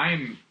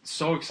 I'm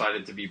so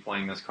excited to be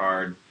playing this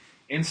card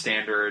in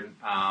Standard.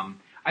 I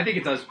think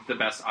it does the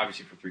best,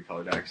 obviously, for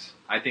 3-color decks.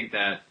 I think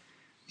that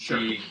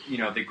the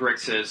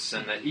Grixis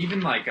and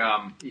even, like,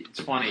 it's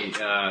funny,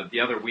 the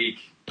other week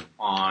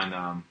on,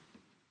 I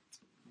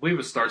believe it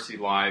was Starseed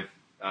Live,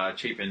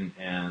 Chapin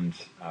and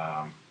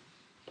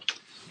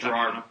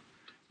Gerard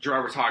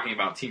were talking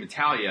about Team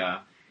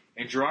Italia,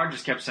 and Gerard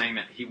just kept saying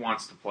that he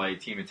wants to play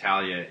Team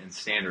Italia in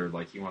Standard,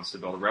 like he wants to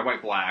build a red,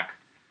 white, black,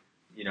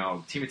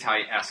 Team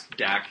Italia-esque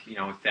deck,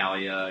 with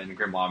Thalia and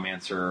Grim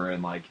Lawmancer,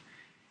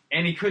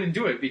 and he couldn't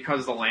do it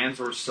because the lands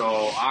were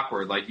so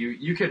awkward. Like,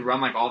 you could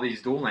run, like, all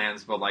these dual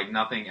lands, but, like,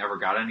 nothing ever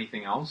got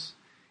anything else.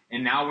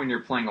 And now when you're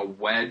playing a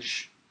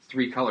wedge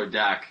 3-color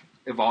deck,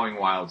 Evolving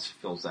Wilds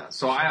fills that.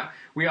 So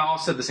we all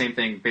said the same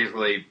thing,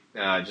 basically,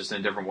 just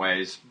in different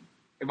ways.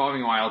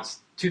 Evolving Wilds,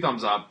 2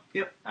 thumbs up.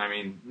 Yep. I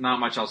mean, not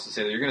much else to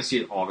say there. You're going to see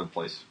it all over the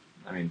place.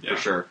 I mean, for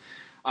sure.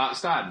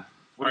 Stod,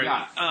 what do you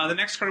got? The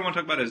next card I want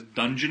to talk about is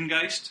Dungeon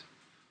Geist,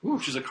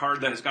 which is a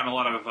card that has gotten a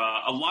lot of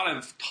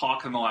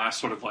talk in the last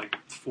sort of like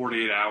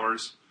 48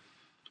 hours.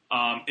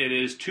 It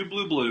is 2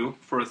 blue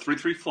for a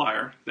 3/3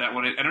 flyer that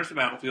when it enters the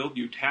battlefield,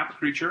 you tap a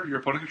creature your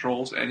opponent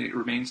controls, and it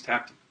remains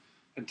tapped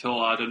until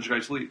Dungeon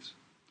Geist leaves.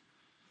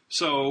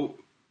 So,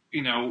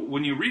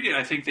 when you read it,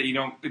 I think that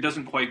it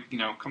doesn't quite,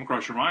 come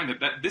across your mind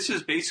that this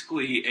is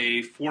basically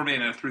a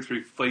 4-mana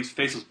 3/3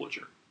 Faceless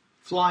Butcher.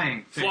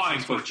 Flying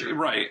Butcher,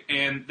 right?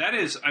 And that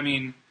is, I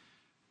mean,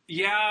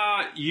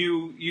 yeah,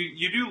 you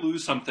do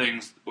lose some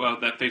things. Well,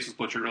 that Faceless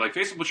Butcher, like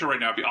Faceless Butcher right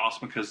now would be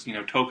awesome because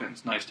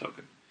tokens, nice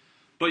token.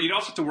 But you'd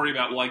also have to worry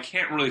about, I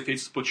can't really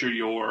Faceless Butcher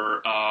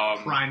your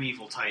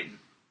Primeval Titan,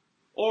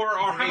 or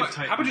how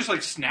about just like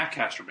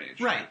Snapcaster Mage,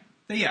 right?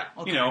 Yeah,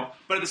 okay.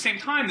 But at the same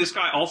time, this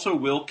guy also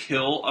will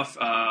kill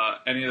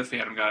any of the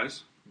Phantom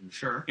guys.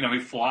 Sure. He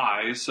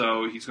flies,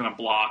 so he's going to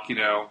block.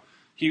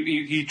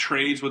 He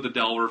trades with the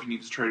Delver if he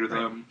needs to trade with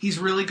him. He's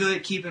really good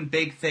at keeping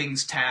big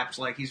things tapped.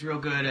 Like, he's real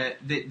good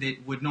at that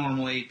would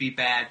normally be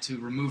bad to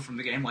remove from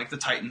the game, like the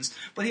Titans.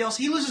 But he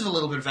loses a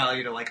little bit of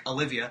value to, like,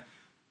 Olivia.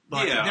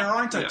 But there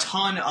aren't a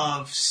ton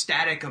of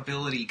static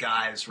ability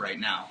guys right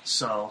now,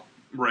 so...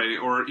 Right,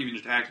 or even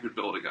just active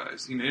ability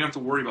guys. You don't have to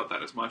worry about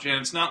that as much. And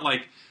it's not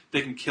like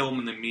they can kill him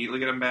and then immediately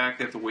get him back.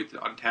 They have to wait to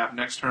untap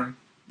next turn.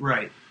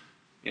 Right.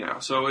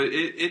 So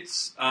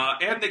it's...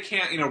 and they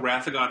can't,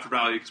 Wrath of God for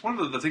value. Because one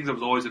of the things that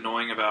was always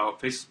annoying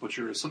about Faceless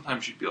Butcher is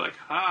sometimes you'd be like,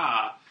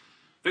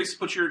 Faceless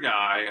Butcher your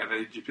guy, and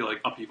then you'd be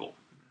like, upheaval.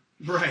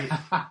 Right.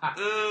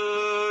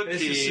 Okay,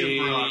 this is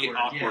super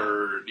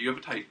awkward. Yeah. You have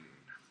a Titan.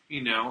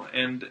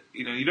 And,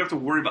 you don't have to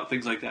worry about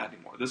things like that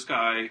anymore. This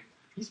guy...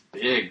 He's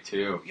big,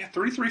 too. Yeah,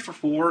 33 for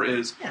 4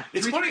 is... Yeah,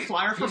 it's funny.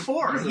 Flyer for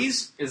 4.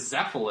 He's a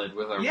Zeppelin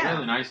with a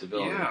really nice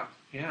ability.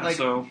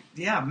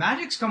 Yeah,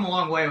 Magic's come a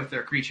long way with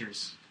their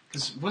creatures.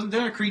 Because wasn't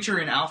there a creature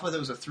in Alpha that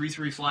was a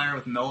 3/3 flyer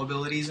with no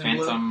abilities in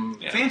Phantom,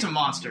 blue? Phantom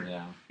Monster.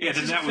 Yeah,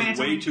 then that was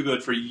way too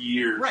good for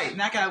years. Right,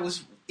 and that guy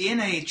was in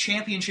a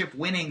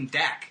championship-winning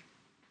deck.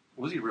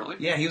 Was he really?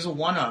 Yeah, he was a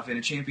one-of in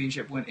a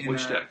championship win.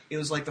 Which deck? It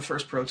was like the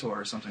first Pro Tour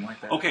or something like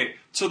that. Okay,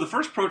 so the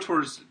first Pro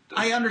Tours...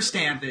 I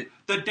understand that...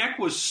 The deck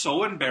was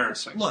so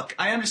embarrassing. Look,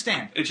 I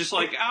understand. It's just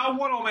like,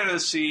 one Old Man of the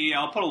Sea,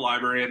 I'll put a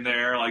library in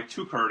there, like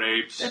 2 Curt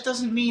Apes. That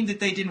doesn't mean that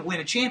they didn't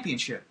win a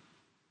championship.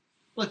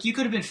 Look, you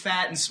could have been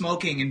fat and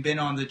smoking and been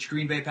on the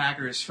Green Bay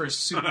Packers'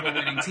 first Super Bowl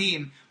winning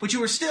team, but you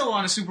were still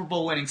on a Super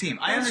Bowl winning team.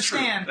 I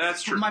understand.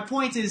 That's true. My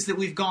point is that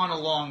we've gone a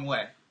long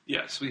way.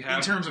 Yes, we have.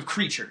 In terms of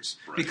creatures.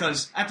 Right.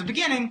 Because at the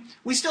beginning,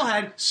 we still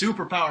had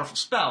super powerful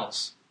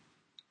spells.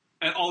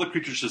 And all the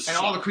creatures just And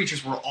suck. all the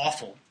creatures were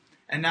awful.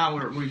 And now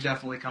we've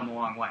definitely come a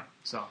long way.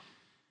 So,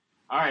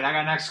 All right, I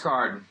got next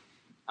card.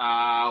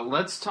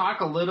 Let's talk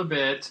a little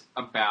bit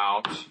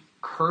about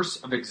Curse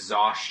of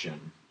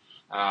Exhaustion.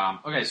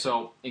 Okay,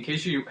 so in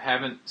case you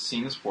haven't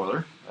seen the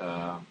spoiler,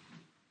 you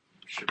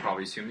should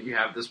probably assume that you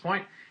have at this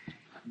point.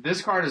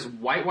 This card is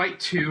white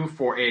 2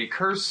 for a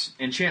curse,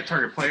 enchant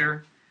target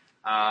player.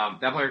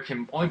 That player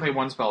can only play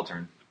 1 spell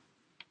turn.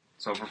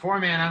 So for 4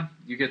 mana,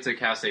 you get to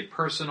cast a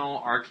personal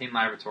Arcane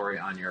Laboratory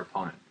on your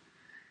opponent.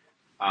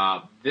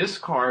 This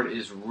card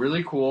is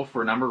really cool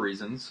for a number of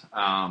reasons.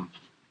 I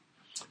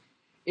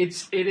don't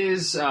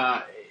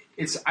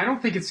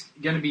think it's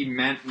going to be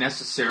meant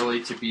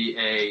necessarily to be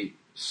a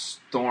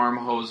Storm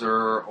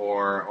Hoser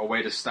or a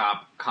way to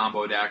stop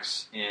combo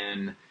decks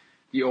in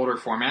the older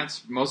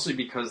formats, mostly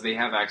because they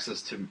have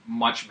access to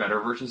much better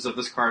versions of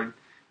this card.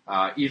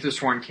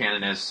 Aethersworn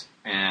Canonist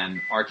and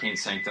Arcane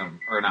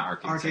Sanctum, or not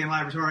Arcane Sanctum.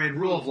 Laboratory and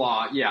Rule of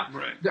Law, yeah.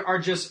 Right. There are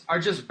just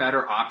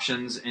better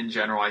options in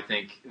general, I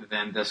think,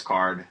 than this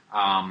card.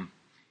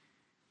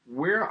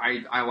 Where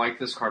I like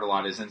this card a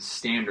lot is in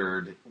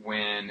Standard,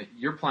 when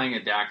you're playing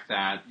a deck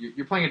that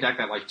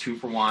like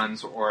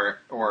 2-for-1s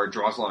or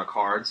draws a lot of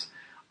cards.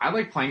 I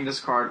like playing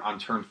this card on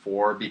turn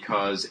 4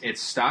 because it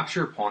stops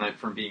your opponent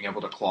from being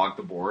able to clog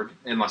the board,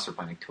 unless they're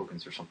playing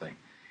tokens or something.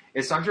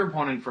 It stops your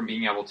opponent from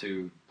being able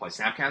to play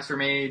Snapcaster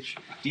Mage.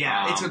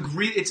 yeah,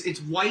 it's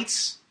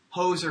White's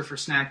Hoser for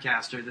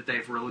Snapcaster that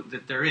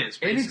there is.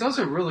 Basically. And it does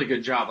a really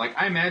good job. Like,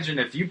 I imagine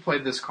if you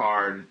played this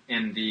card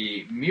in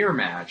the mirror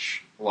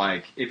match,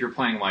 like if you're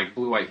playing like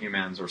Blue-White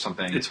Humans or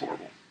something. It's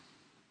horrible.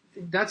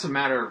 That's a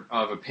matter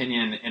of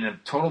opinion in a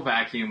total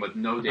vacuum with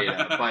no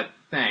data, but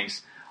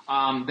thanks.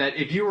 That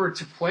if you were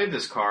to play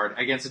this card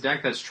against a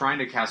deck that's trying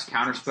to cast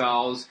counter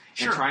spells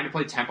and trying to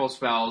play tempo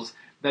spells,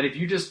 that if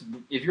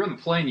you're on the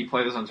play and you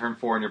play this on turn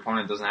 4 and your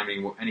opponent doesn't have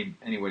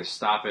any way to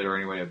stop it or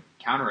any way to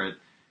counter it,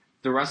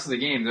 the rest of the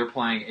game they're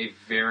playing a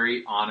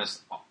very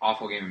honest,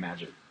 awful game of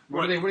Magic.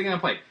 What are they going to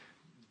play?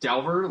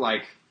 Delver,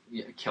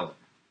 kill it.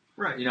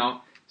 Right.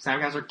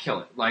 Snapcaster, kill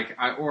it.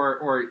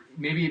 Or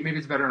maybe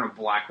it's better in a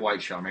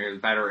black-white shell. Maybe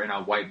it's better in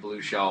a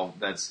white-blue shell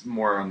that's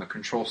more on the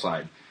control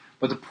side.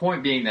 But the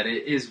point being that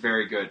it is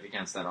very good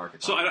against that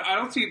archetype. So I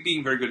don't see it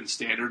being very good in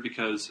Standard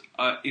because,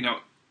 any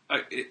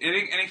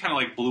kind of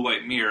like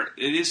Blue-White Mirror,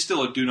 it is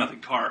still a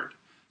do-nothing card.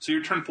 So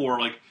your turn 4,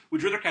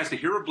 would you rather cast a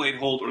Hero Blade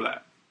Hold or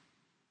that?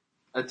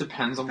 It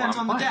depends on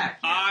the deck.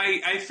 Yeah.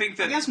 I think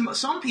that... I guess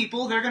some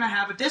people, they're going to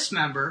have a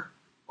Dismember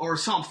or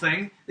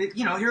something. That,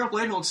 Hero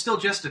Blade Hold's still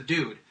just a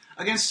dude.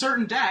 Against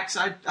certain decks,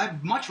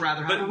 I'd much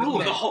rather have a rule.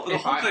 The whole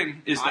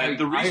thing is that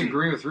the reason... I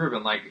agree with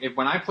Ruben.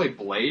 When I play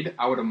Blade,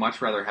 I would have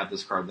much rather had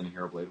this card than a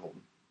Hero Blade Hold.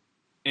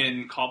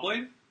 In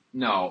Callblade?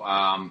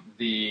 No,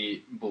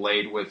 the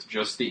Blade with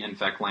just the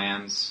Infect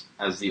lands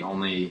as the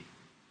only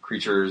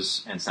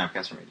creatures and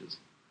Snapcaster Mages.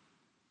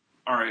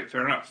 Alright,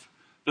 fair enough.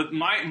 But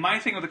my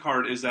thing with the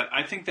card is that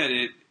I think that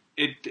it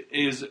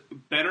is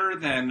better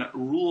than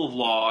Rule of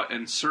Law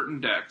in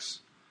certain decks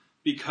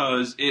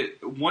because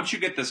once you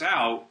get this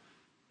out,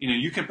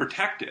 you can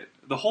protect it.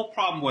 The whole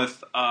problem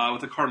with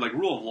a card like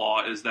Rule of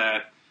Law is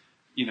that,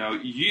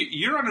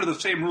 you're under the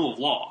same Rule of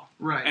Law.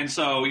 Right. And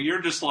so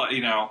you're just like,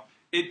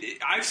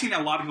 I've seen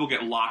a lot of people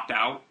get locked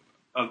out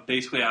of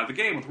basically out of the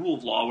game with Rule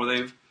of Law where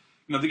they've,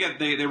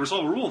 they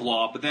resolve a Rule of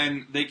Law, but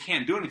then they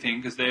can't do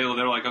anything because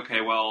they're like,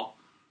 okay, well,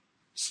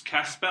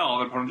 cast a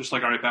spell, and I'm just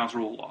like, all right, bounce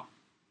Rule of Law.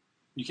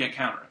 You can't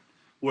counter it.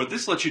 What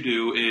this lets you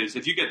do is,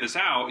 if you get this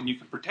out and you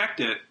can protect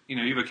it, you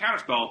have a counter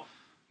spell,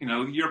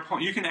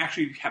 you can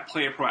actually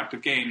play a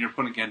proactive game, and your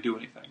opponent can't do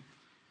anything.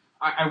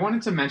 I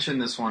wanted to mention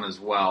this one as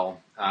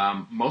well,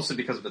 mostly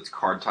because of its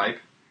card type.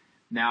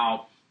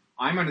 Now,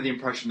 I'm under the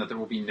impression that there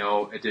will be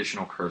no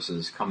additional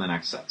curses come the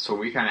next set, so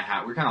we're kind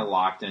of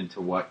locked into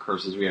what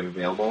curses we have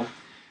available.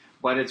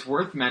 But it's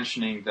worth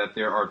mentioning that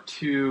there are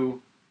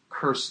 2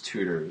 curse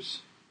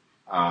tutors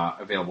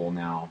available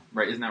now,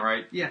 right? Isn't that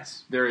right?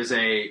 Yes. There is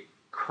a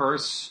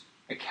Curse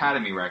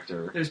Academy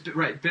Rector. There's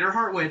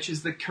Bitterheart Witch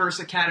is the Curse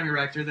Academy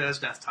Rector that has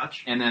Death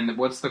Touch. And then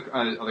what's the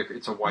other?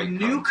 It's a white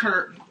new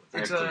curse.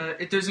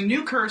 There's a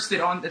new curse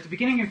that at the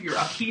beginning of your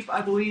upkeep,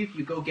 I believe,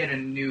 you go get a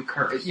new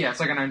curse. Yeah, it's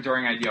like an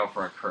enduring ideal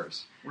for a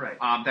curse. Right.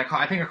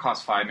 I think it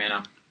costs 5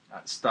 mana.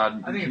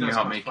 Stud, I think can you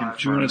help me confirm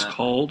Do you know what it's that?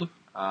 called?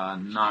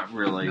 Not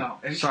really. No.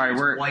 Sorry,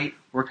 it's white.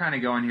 We're kind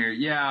of going here.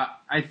 Yeah,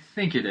 I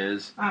think it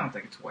is. I don't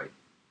think it's white.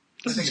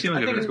 Doesn't seem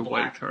like a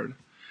white card.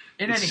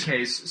 In any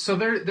case, so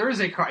there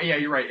is a card. Yeah,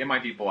 you're right. It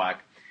might be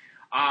black.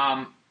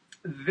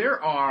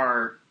 There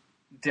are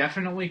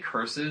definitely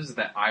curses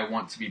that I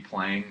want to be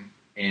playing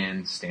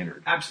in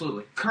Standard.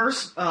 Absolutely.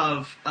 Curse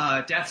of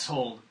Death's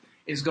Hold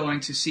is going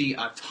to see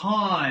a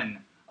ton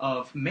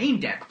of main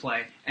deck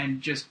play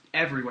and just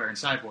everywhere in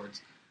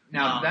sideboards.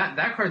 Now,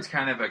 that card's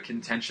kind of a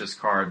contentious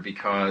card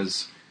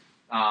because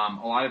a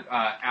lot of,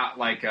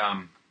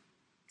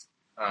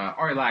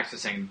 Ari Lax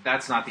is saying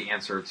that's not the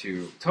answer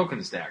to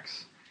tokens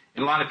decks.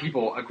 And a lot of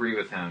people agree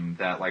with him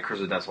that, like,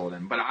 Curse of Death's Hold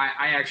in. But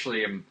I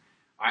actually am,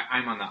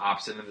 I'm on the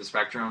opposite end of the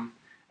spectrum,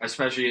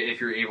 especially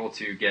if you're able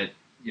to get,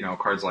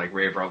 cards like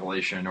Ray of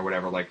Revelation or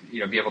whatever, like,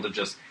 be able to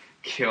just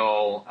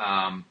kill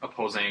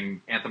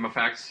opposing Anthem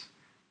effects.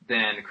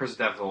 Then Curse of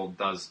Death's Hold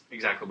does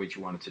exactly what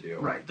you want it to do.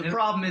 Right. The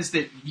problem is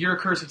that your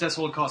Curse of Death's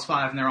Hold costs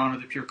 5 and their Honor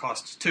of the Pure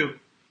costs 2.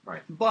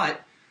 Right.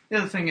 But the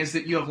other thing is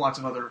that you have lots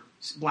of other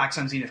Black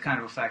Sun Zenith kind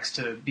of effects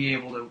to be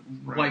able to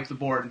wipe the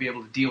board and be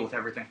able to deal with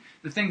everything.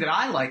 The thing that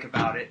I like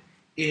about it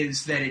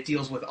is that it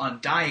deals with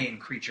undying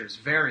creatures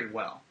very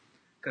well.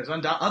 Because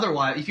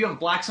otherwise, if you have a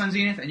Black Sun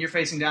Zenith and you're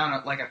facing down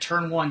a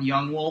turn 1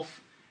 Young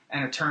Wolf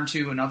and a turn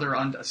 2 another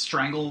a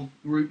Strangle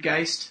Root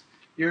Geist,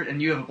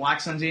 and you have a Black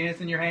Sun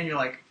Zenith in your hand, you're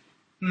like,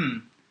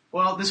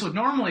 well, this would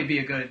normally be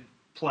a good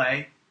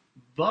play,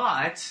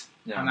 but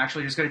I'm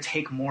actually just going to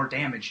take more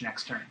damage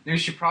next turn. We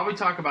should probably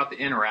talk about the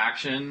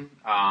interaction.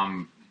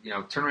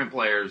 Tournament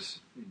players,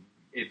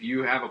 if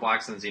you have a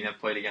Black Sun Zenith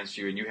played against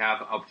you and you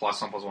have a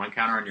 +1/+1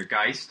 counter on your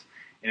Geist,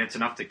 and it's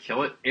enough to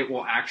kill it, it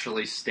will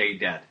actually stay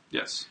dead.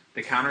 Yes.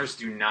 The counters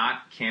do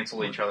not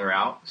cancel each other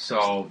out,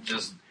 so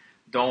just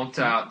don't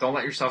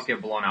let yourself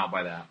get blown out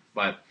by that.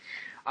 But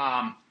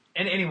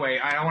and anyway,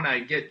 I don't want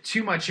to get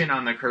too much in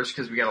on the curse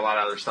because we got a lot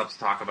of other stuff to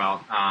talk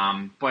about.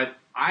 But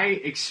I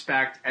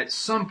expect at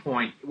some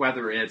point,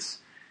 whether it's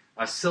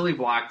a silly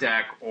block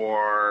deck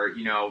or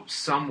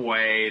some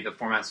way the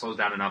format slows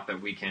down enough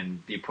that we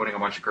can be putting a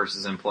bunch of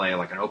curses in play,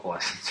 like an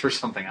Opalescence or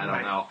something. I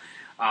don't know.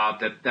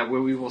 That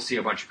we will see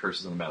a bunch of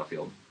curses on the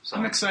battlefield. So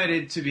I'm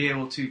excited to be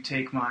able to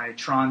take my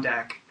Tron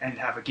deck and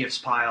have a gifts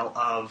pile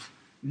of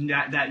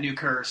that new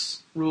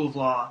curse, Rule of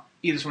Law,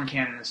 Aethersworn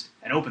Canonist,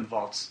 and Open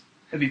Vaults.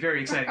 It'd be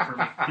very exciting for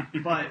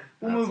me. But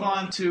we'll move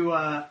on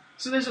to...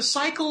 so there's a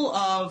cycle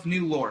of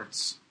new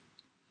lords.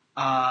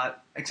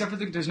 Except for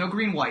there's no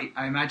green-white.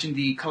 I imagine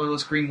the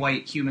colorless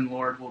green-white human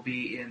lord will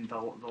be in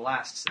the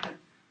last set.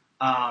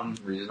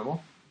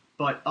 Reasonable.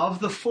 But of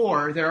the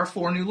 4, there are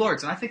 4 new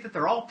lords, and I think that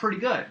they're all pretty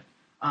good.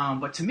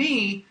 But to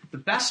me, the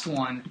best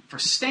one for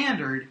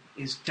Standard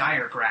is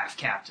Diregraph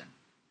Captain.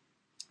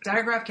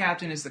 Diregraph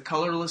Captain is the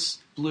colorless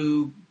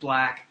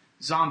blue-black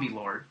zombie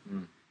lord.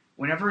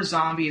 Whenever a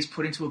zombie is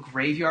put into a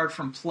graveyard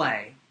from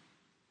play,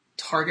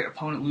 target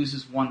opponent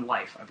loses 1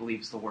 life, I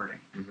believe is the wording.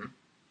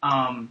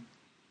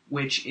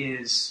 Which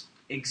is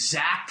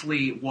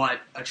exactly what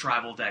a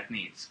tribal deck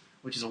needs,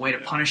 which is a way to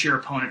punish your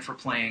opponent for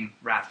playing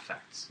wrath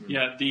effects.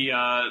 Yeah,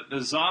 the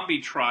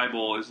zombie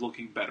tribal is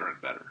looking better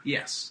and better.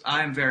 Yes,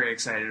 I'm very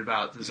excited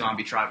about the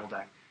zombie tribal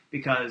deck,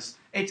 because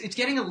it's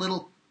getting a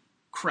little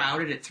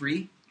crowded at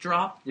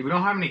 3-drop. Yeah, we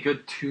don't have any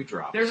good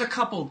 2-drops. There's a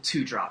couple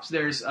 2-drops.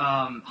 There's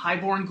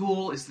Highborn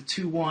Ghoul is the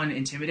 2/1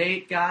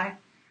 Intimidate guy.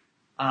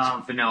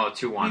 Vanilla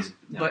 2/1.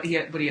 But he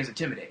has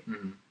Intimidate.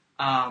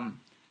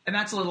 And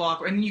that's a little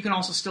awkward. And you can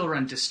also still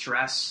run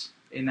Distress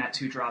in that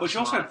 2-drop. But you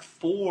also have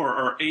 4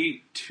 or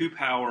 8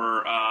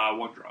 2-power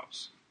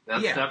 1-drops.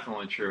 That's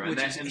definitely true. And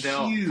is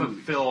they'll huge.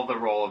 fulfill the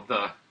role of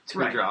the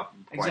 2-drop.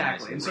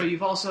 Exactly. And so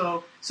you've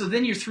also... So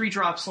then your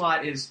 3-drop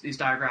slot is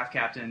Diregraph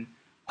Captain.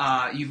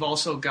 You've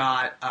also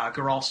got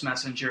Geralf's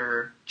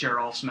Messenger,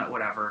 Geralf's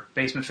whatever,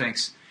 Basement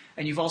Finks.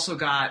 And you've also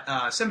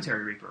got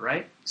Cemetery Reaper,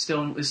 right?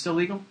 Is still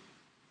legal?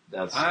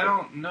 I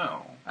don't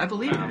know. I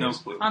believe it is.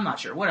 Clue. I'm not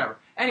sure. Whatever.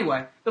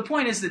 Anyway, the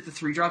point is that the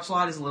 3-drop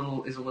slot is a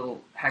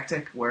little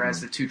hectic,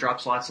 whereas the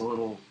 2-drop slot's a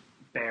little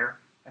bare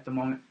at the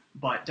moment.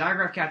 But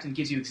Diregraph Captain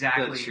gives you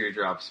exactly... The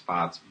 2-drop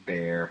spot's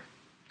bare.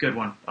 Good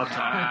one. Up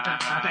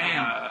top.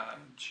 Bam!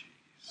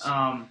 Jeez.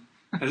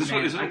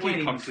 I can't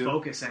even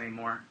focus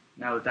anymore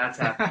now that that's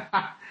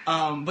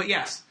happened. But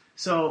yes,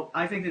 so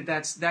I think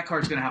that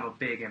card's going to have a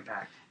big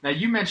impact. Now,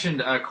 you mentioned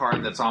a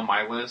card that's on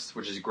my list,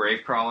 which is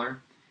Gravecrawler.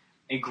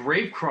 And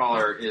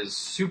Gravecrawler is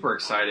super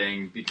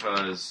exciting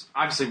because,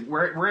 obviously,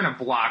 we're in a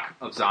block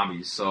of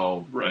zombies,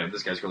 so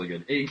this guy's really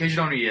good. In case you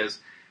don't know who he is,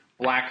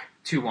 black,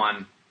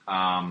 2/1,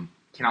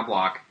 cannot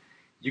block.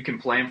 You can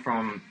play him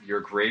from your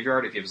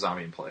graveyard if you have a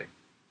zombie in play.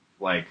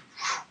 Like,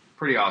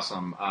 pretty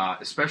awesome,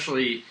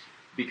 especially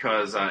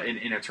because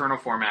in Eternal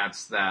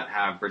formats that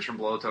have Bridge from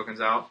Below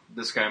tokens out,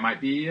 this guy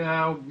might be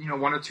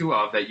 1 or 2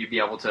 of that you'd be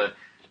able to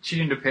cheat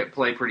into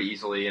play pretty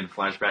easily and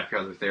flashback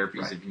your other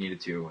therapies if you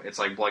needed to. It's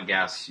like Blood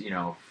Gas,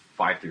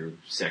 5 through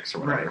 6 or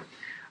whatever.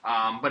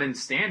 But in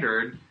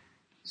Standard,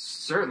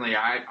 certainly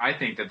I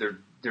think that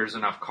there's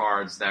enough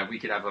cards that we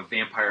could have a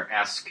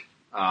vampire-esque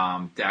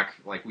deck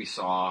like we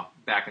saw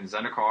back in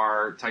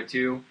Zendikar Type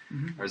 2,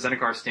 or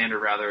Zendikar Standard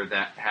rather,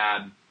 that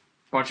had a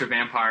bunch of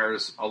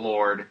vampires, a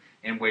lord,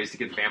 and ways to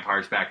get the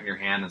vampires back in your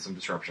hand and some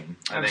disruption.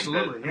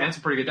 Absolutely, I think that's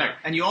a pretty good deck.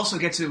 And you also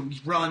get to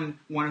run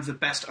one of the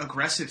best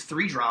aggressive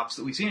 3-drops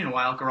that we've seen in a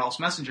while, Geralt's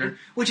Messenger,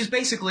 which is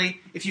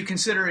basically, if you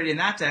consider it in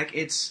that deck,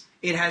 it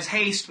has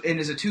haste and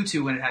is a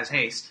 2/2 when it has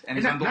haste.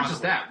 And not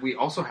just that, we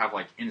also have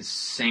like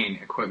insane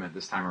equipment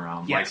this time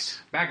around. Yes.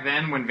 Like, back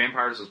then when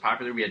Vampires was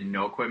popular, we had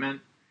no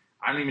equipment.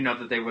 I don't even know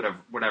that they would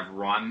have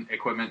run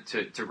equipment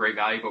to great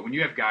value, but when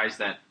you have guys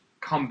that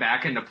come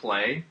back into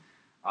play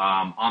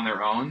on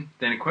their own,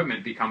 then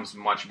equipment becomes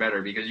much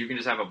better because you can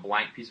just have a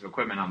blank piece of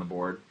equipment on the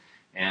board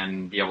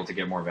and be able to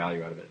get more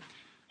value out of it.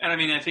 And I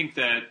mean, I think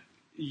that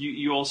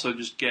you also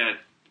just get,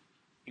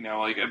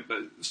 like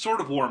a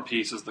sort of War and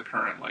Peace is the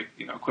current,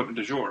 equipment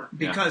du jour.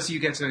 Because you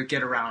get to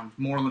get around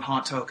Moorland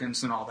Haunt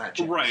tokens and all that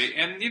jazz. Right,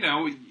 and,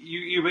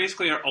 you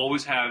basically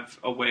always have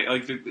a way,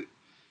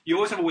 you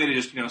always have a way to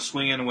just,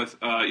 swing in with,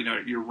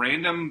 your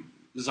random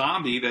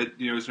zombie that,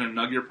 is going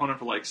to nug your opponent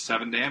for,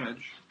 7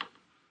 damage.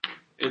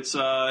 It's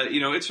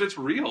it's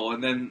real,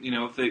 and then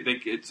if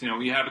it's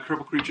you have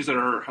cripple creatures that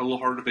are a little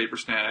harder to vapor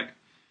snag.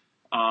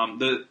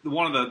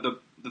 One of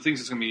the things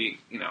that's going to be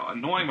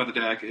annoying about the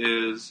deck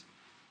is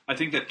I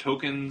think that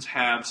tokens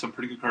have some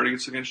pretty good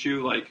cards against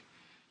you. Like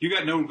you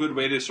got no good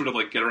way to sort of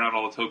get around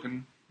all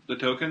the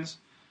tokens,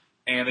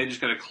 and they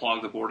just got to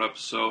clog the board up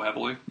so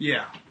heavily.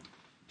 Yeah.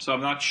 So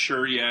I'm not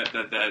sure yet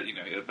that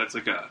that's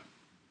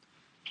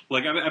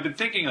I've been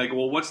thinking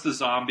well, what's the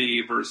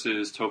zombie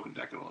versus token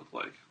deck going to look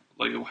like?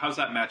 How's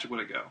that matchup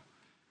going to go?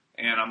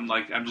 And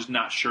I'm just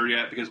not sure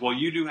yet because while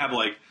you do have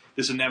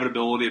this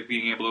inevitability of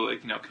being able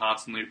to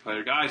constantly play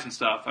your guys and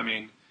stuff. I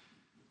mean,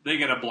 they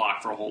get a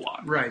block for a whole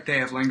lot. Right. They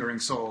have Lingering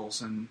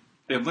Souls and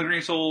they have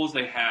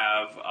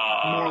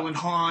Moorland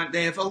Haunt.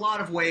 They have a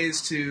lot of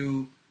ways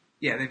to.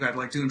 Yeah, they've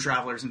got Doom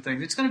Travelers and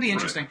things. It's going to be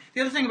interesting. Right.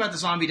 The other thing about the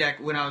zombie deck,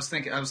 when I was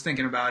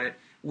thinking about it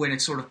when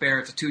it's sort of bare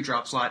at the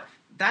 2-drop slot.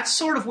 That's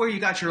sort of where you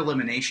got your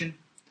elimination.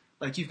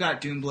 You've got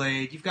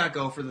Doomblade, you've got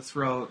Go for the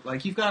Throat.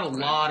 You've got a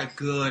lot of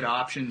good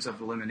options of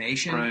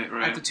elimination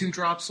at the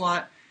 2-drop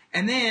slot.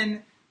 And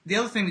then the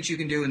other thing that you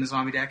can do in the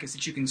zombie deck is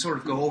that you can sort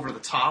of go over the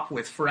top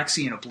with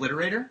Phyrexian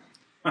Obliterator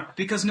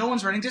because no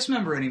one's running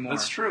Dismember anymore.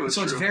 That's true. It's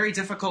very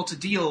difficult to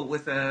deal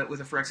with a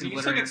Phyrexian Obliterator. You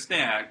can still get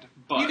snagged,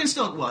 but... You can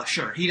still... Well,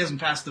 sure. He doesn't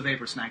pass the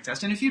Vapor Snag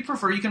test. And if you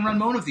prefer, you can run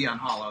Moan of the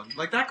Unhallowed.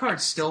 That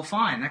card's still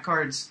fine. That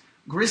card's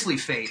Grisly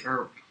Fate.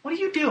 Or... What are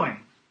you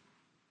doing?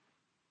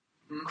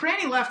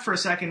 Cranny left for a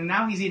second, and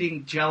now he's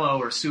eating Jell-O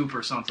or soup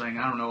or something.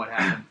 I don't know what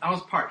happened. I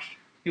was parched.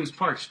 He was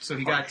parched, so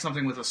he got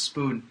something with a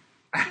spoon.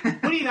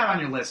 What do you got on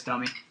your list,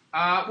 dummy?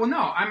 Well,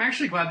 no, I'm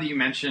actually glad that you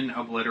mentioned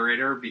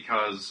Obliterator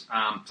because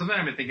something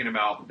I've been thinking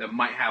about that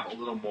might have a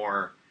little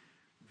more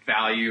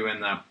value in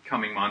the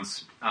coming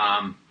months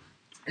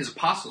is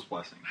Apostle's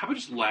Blessing. How about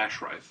just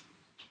Lash Writhe?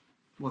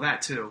 Well,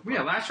 that too. Well,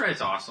 yeah, Lash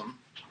Writhe's awesome.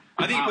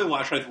 I think you play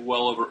Lash Writhe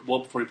well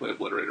before you play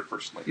Obliterator,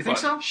 personally. You think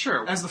so?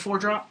 Sure. As the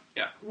 4-drop?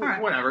 Yeah. Right.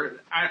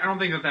 Whatever. I don't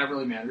think that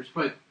really matters,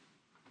 but...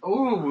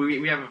 Oh,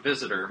 we have a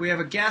visitor. We have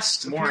a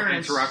guest More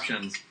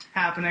interruptions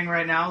happening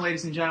right now,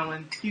 ladies and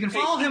gentlemen. You can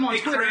follow him on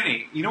Twitter.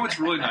 Cranny, you know what's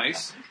really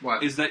nice?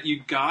 What? Is that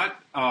you got...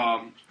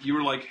 you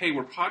were like, hey,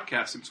 we're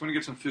podcasting, so we're going to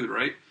get some food,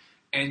 right?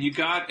 And you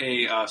got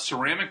a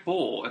ceramic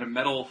bowl and a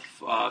metal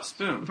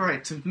spoon.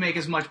 Right, to make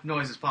as much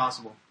noise as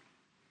possible.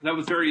 That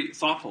was very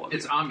thoughtful of you.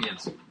 It's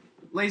ambience.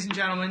 Ladies and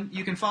gentlemen,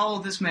 you can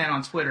follow this man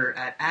on Twitter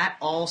at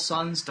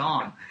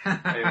AllSunsDawn.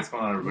 Hey, what's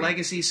going on, everybody?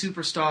 Legacy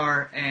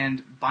Superstar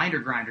and Binder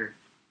Grinder,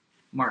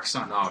 Mark's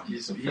son. No,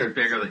 he's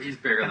bigger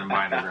than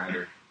Binder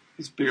Grinder.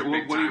 He's bigger.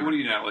 What do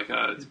you know? Like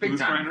a booth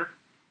grinder?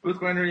 Booth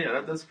grinder,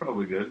 yeah, that's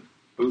probably good.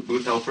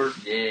 Booth helper.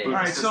 Yeah. All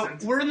right, so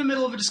we're in the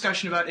middle of a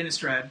discussion about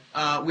Innistrad.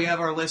 We have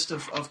our list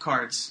of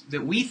cards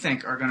that we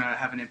think are going to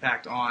have an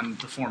impact on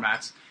the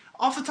formats.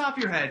 Off the top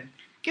of your head,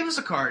 give us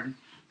a card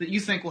that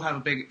you think will have a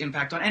big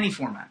impact on any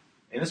format.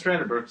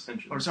 Innistrad or Dark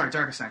Ascension? Or, sorry,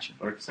 Dark Ascension.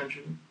 Dark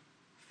Ascension.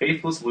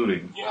 Faithless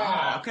Looting.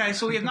 Yeah. Okay,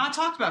 so we have not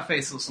talked about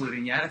Faithless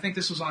Looting yet. I think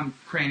this was on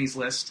Cranny's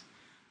list.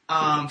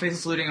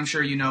 Faithless Looting, I'm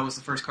sure you know, was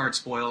the first card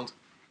spoiled.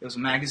 It was a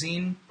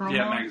magazine promo?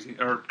 Yeah, magazine.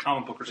 Or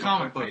comic book or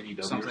something. Comic book,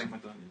 AEW something. or something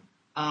like that,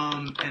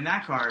 yeah. And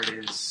that card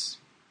is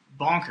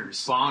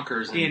bonkers.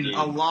 Bonkers in indeed.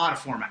 a lot of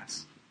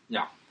formats.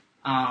 Yeah.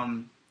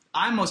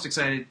 I'm most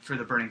excited for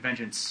the Burning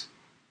Vengeance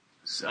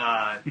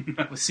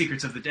with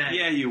Secrets of the Dead.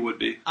 Yeah, you would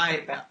be.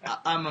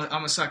 I'm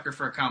a sucker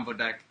for a combo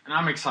deck. And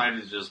I'm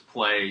excited to just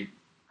play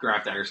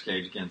Graph Dagger's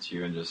Cage against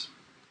you and just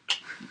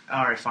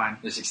Fine.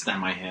 Just extend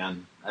my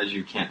hand as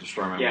you can't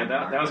destroy my Yeah, one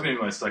that card. was maybe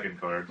my second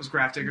card. Was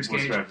Graph Digger's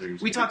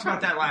Cage. We talked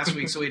about that last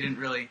week, so we didn't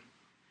really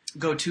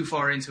go too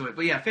far into it.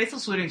 But yeah,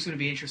 Faithless Looting is going to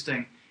be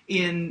interesting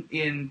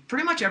in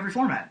pretty much every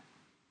format.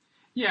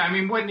 Yeah, I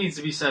mean, what needs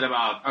to be said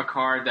about a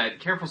card that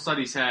Careful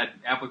Studies had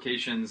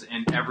applications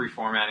in every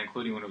format,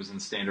 including when it was in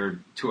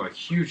Standard, to a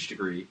huge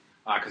degree,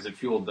 because it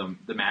fueled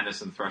the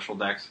Madness and Threshold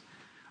decks.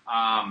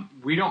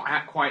 We don't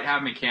quite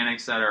have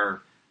mechanics that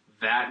are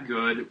that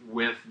good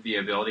with the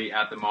ability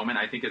at the moment.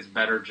 I think it's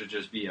better to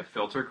just be a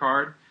filter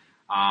card.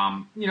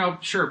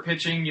 Sure,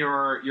 pitching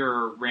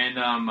your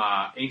random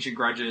Ancient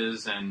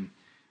Grudges and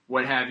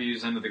what have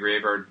yous into the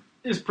graveyard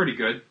is pretty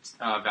good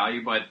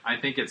value, but I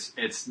think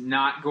it's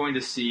not going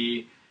to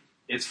see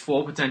its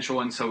full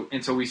potential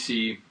until we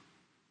see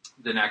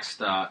the next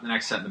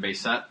set in the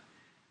base set.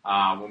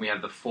 When we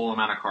have the full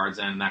amount of cards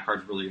in, that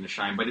card's really going to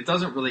shine. But it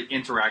doesn't really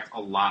interact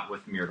a lot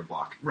with Mirror to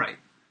Block. Right.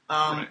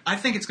 Right. I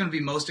think it's going to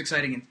be most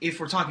exciting, and if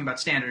we're talking about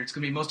standard, it's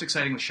going to be most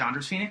exciting with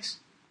Chandra's Phoenix.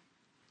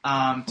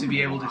 To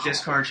be able to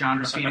discard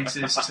Chandra's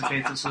Phoenixes to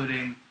Faithless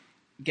Looting,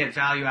 get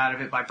value out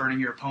of it by burning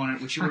your opponent,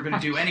 which you were going to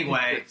do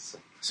anyway.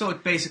 So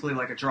it's basically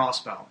like a draw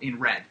spell in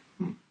red.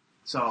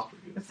 So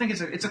I think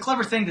it's a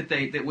clever thing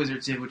that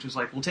Wizards did, which was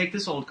like, we'll take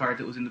this old card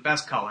that was in the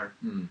best color,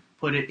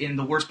 put it in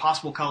the worst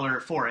possible color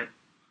for it,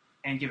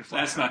 and give it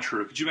flash. That's not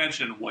true. Could you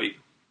imagine in white?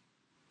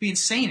 Be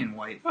insane in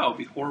white. Oh, it'd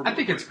be horrible. I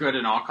think it's good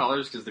in all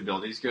colors because the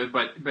ability's good.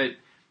 But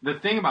the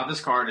thing about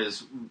this card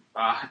is,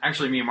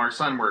 actually, me and Mark's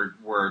son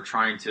were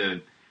trying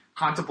to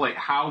contemplate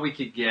how we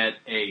could get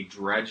a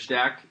dredge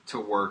deck to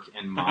work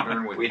in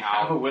Modern without... We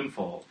have a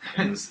Windfall.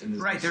 In this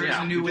Right, there is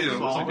yeah, a new we do.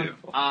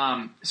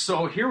 Windfall.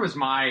 So here was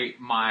my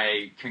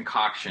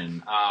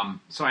concoction.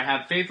 So I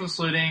had Faithless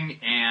Looting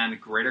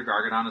and Greater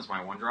Gargadon as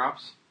my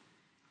 1-drops.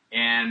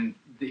 And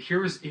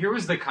here was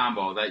the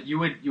combo that you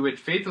would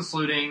Faithless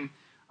Looting.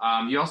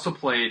 You also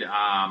played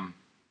some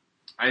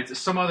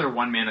other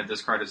 1-mana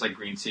discard. It's like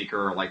Green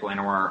Seeker or like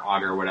Llanowar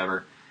Augur or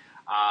whatever.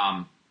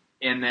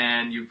 And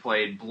then you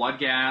played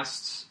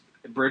Bloodghast,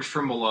 Bridge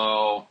from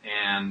Below,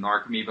 and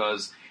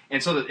Archimedes,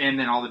 and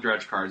then all the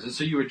dredge cards. And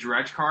so you would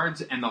dredge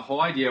cards, and the whole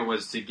idea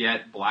was to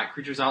get black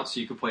creatures out so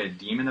you could play a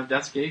Demon of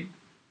Death's Gate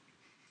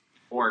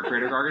or a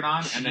Greater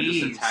Gargadon, and then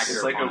just attack your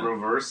It's like opponent. a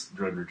reverse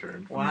Dread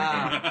Return.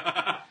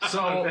 Wow.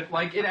 So,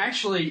 like, it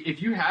actually,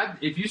 if you had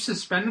Greater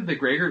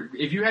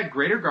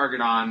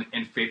Gargadon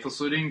and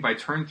Faithless Looting, by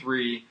turn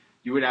 3,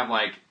 you would have,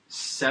 like,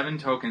 7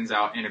 tokens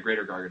out in a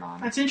Greater Gargadon.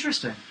 That's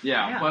interesting.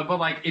 Yeah. But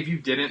like, if you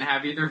didn't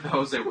have either of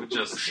those, it would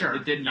just, Sure.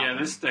 it did nothing. Yeah,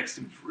 this deck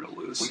seems real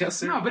loose. We got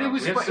Serum No, but it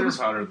was- we have it Serum was-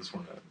 Powder this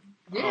one.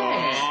 Yeah.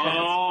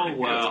 Oh,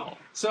 well.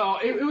 So,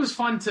 it was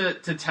fun to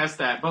test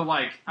that, but,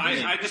 like,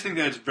 I just think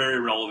that it's very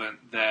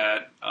relevant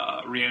that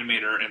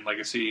Reanimator and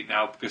Legacy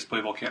now just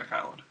play Volcanic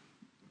Island.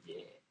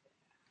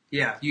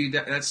 Yeah,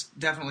 that's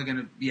definitely going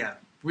to... Yeah,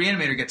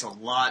 Reanimator gets a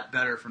lot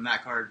better from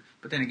that card,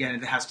 but then again,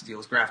 it has to deal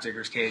with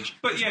Grafdigger's Cage.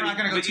 But which yeah, we're not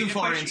going to go but too you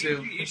far play-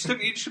 into.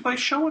 You should play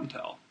Show and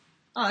Tell.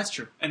 Oh, that's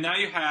true. And now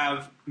you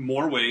have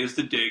more ways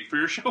to dig for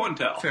your Show and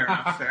Tell. Fair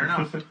enough, fair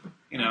enough.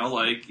 You know,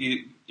 like,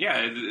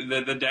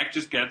 the deck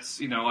just gets,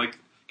 like,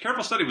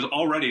 Careful Study was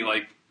already,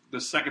 like,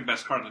 the second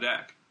best card in the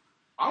deck.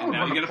 I And would now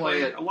want you to get to play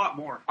play it. a lot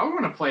more. I would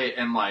want to play it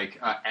in,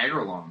 like,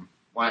 Agraloam,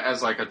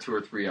 as, like, a 2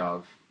 or 3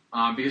 of.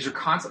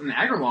 Because in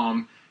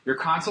Agraloam, you're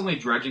constantly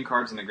dredging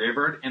cards in the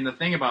graveyard, and the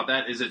thing about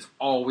that is it's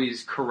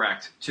always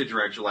correct to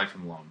dredge your Life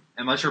from the Loam.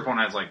 Unless your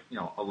opponent has, like,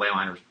 a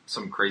Leyline or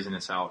some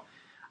craziness out.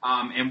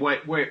 And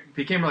what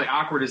became really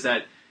awkward is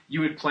that you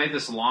would play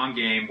this long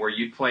game where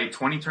you'd play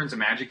 20 turns of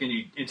Magic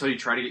until you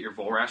try to get your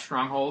Volrash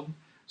Stronghold,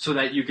 so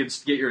that you could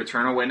get your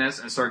Eternal Witness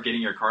and start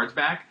getting your cards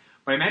back.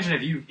 But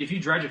imagine if you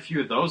dredge a few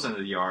of those into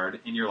the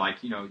yard, and you're like,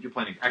 you're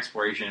playing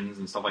Explorations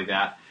and stuff like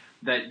that,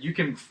 that you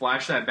can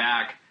flash that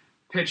back,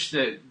 pitch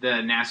the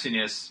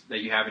nastiness that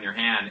you have in your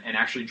hand, and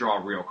actually draw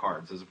real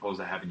cards, as opposed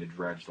to having to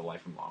dredge the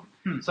Life from the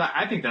Loam. So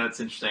I think that's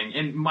interesting,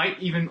 and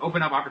might even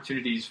open up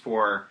opportunities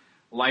for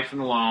Life from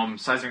the Loam,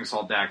 Seismic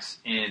Assault decks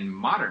in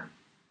Modern.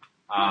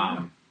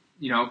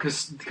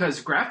 Because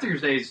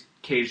Grafdigger's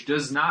Cage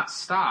does not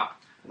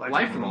stop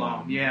Life from the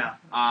Loam. Yeah.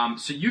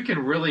 So you can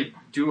really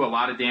do a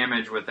lot of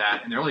damage with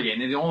that in the early game.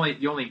 And the only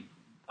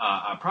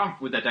problem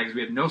with that deck is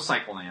we have no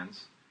Cycle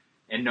Lands,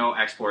 and no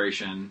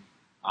Exploration,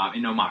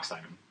 and no Mox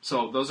Diamond.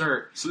 So those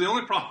are... So the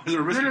only problem is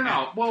we're missing...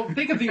 No. Well,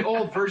 think of the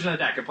old version of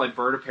the deck. It played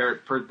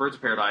Birds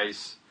of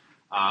Paradise,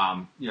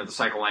 the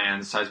Cycle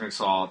Lands, Seismic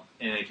Assault,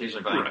 and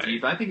occasionally play Right.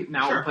 Deep. But I think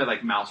now we'll play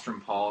like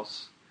Maelstrom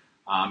Pulse.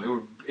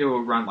 It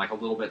would run like a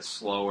little bit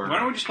slower. Why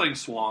aren't we just playing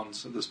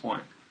Swans at this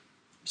point?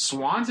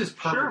 Swans is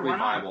perfectly why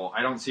not? viable.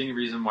 I don't see any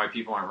reason why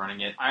people aren't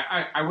running it.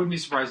 I wouldn't be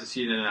surprised to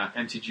see it in an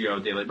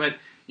MTGO daily. But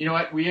you know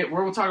what?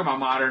 We'll talk about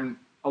Modern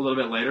a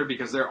little bit later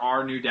because there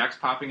are new decks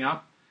popping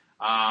up,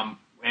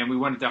 and we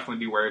want to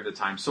definitely be wary of the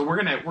time. So we're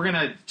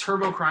gonna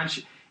Turbo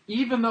Crunch.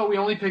 Even though we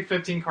only picked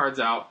 15 cards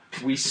out,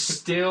 we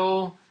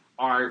still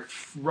are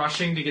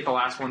rushing to get the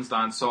last ones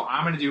done. So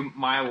I'm going to do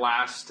my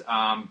last,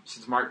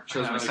 since Mark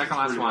chose my second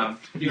last one.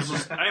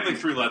 I have like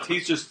 3 left.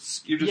 You're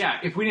just... Yeah,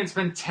 if we didn't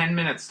spend 10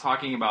 minutes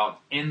talking about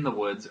In the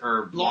Woods,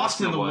 or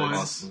Lost in the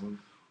Woods.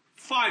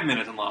 5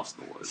 minutes and Lost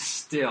in the Woods.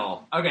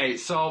 Still. Okay,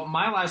 so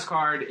my last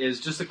card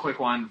is just a quick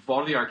one,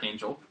 Vault of the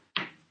Archangel.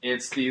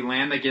 It's the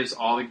land that gives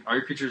all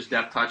your creatures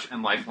Death Touch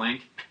and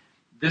Lifelink.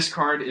 This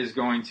card is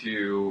going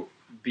to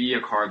be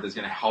a card that's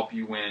going to help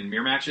you win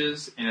mirror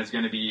matches, and it's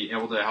going to be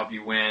able to help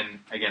you win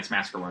against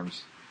Massacre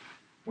Worms.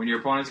 When your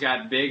opponent's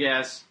got big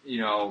ass,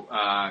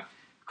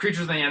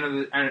 creatures at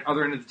the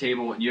other end of the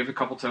table, and you have a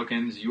couple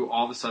tokens, you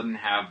all of a sudden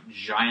have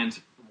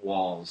giant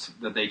walls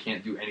that they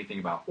can't do anything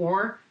about,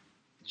 or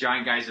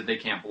giant guys that they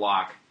can't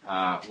block,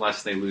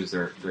 lest they lose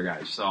their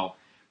guys. So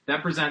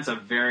that presents a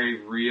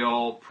very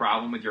real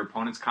problem with your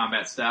opponent's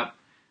combat step.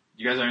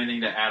 Do you guys have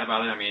anything to add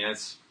about it? I mean,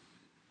 it's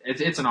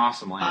an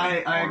awesome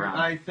land all around.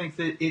 I think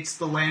that it's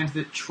the land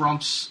that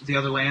trumps the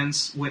other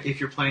lands if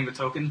you're playing the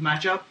token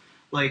matchup.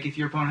 Like, if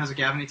your opponent has a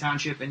Gavany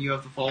Township and you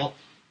have the Vault,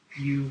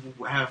 you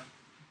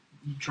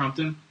trumped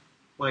him.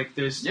 Like,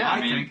 there's...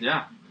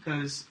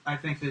 Because I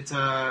think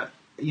that,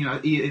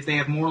 if they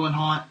have Moorland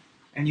Haunt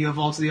and you have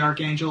Vault of the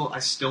Archangel, I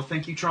still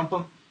think you trump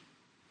them.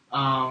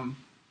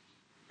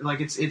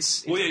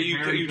 It's well, yeah,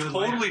 you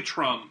totally land.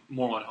 trump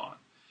Moorland Haunt.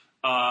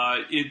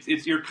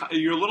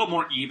 You're a little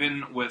more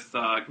even with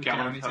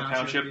Gavany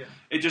Township. Yeah.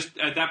 It just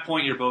at that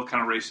point you're both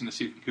kind of racing to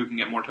see who can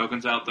get more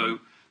tokens out. Though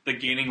the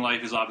gaining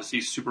life is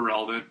obviously super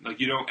relevant. Like,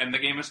 you don't end the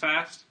game as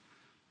fast,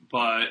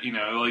 but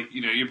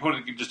your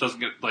opponent just doesn't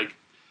get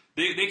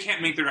they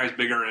can't make their guys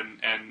bigger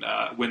and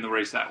win the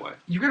race that way.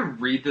 You got to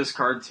read this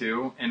card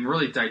too and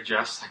really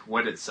digest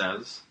what it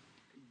says.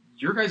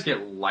 Your guys get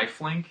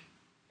lifelink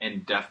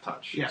and death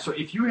touch. Yeah. So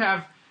if you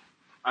have,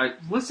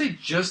 let's say,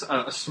 just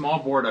a small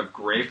board of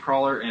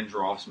Gravecrawler and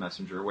Drawf's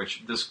Messenger,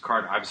 which this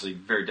card obviously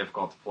very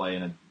difficult to play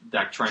in a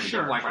deck trying to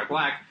get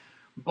black.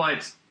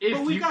 But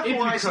we got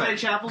 4 Isolated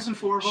Chapels and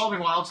 4 Evolving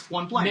Wilds with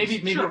 1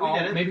 Plains.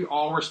 Maybe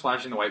all we're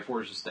splashing the white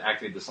for is just to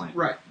activate this land.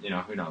 Right.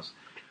 Who knows?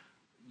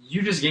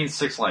 You just gain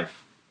 6 life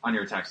on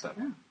your attack step.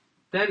 Yeah.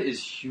 That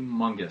is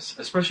humongous,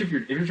 especially if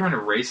you're trying to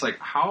race. Like,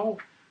 how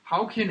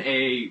can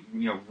a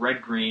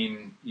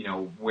red-green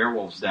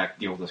werewolves deck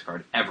deal with this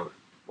card ever?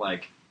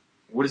 Like,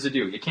 what does it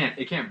do? It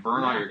can't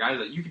burn all your guys.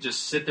 Like, you could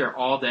just sit there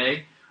all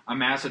day,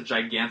 amass a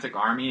gigantic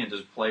army, and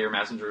just play your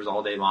messengers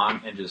all day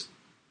long and just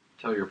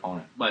kill your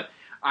opponent. But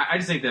I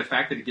just think the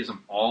fact that it gives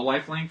them all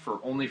lifelink for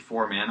only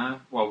 4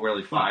 mana, well,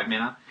 really 5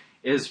 mana,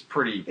 is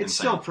pretty insane. It's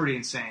still pretty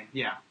insane,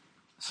 yeah.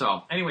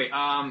 So, anyway,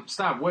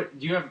 Stav,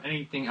 do you have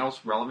anything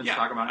else relevant to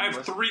talk about? I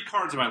have 3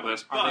 cards on my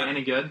list. Are they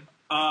any good?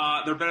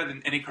 They're better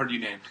than any card you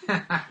name.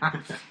 Well,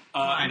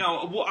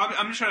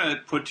 I'm just trying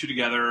to put 2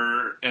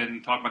 together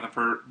and talk about them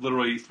for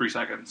literally 3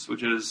 seconds,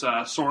 which is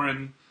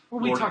Sorin,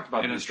 we talked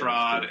about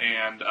Innistrad,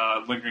 and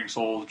Lingering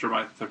Souls, which are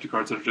my 2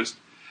 cards that are just...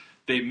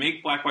 They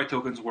make black-white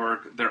tokens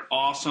work. They're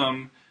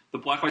awesome. The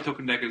black-white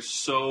token deck is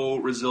so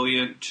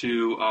resilient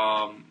to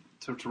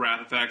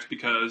wrath effects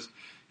because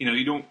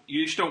you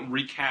just don't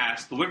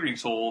recast the Lingering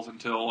Souls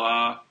until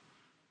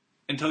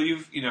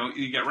you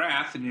get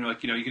Wrath, and you're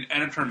like, you can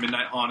end of turn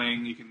Midnight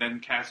Haunting, you can then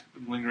cast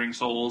Lingering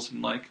Souls,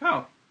 and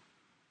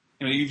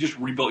you just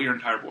rebuilt your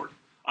entire board.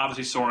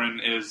 Obviously, Sorin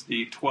is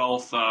the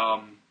 12th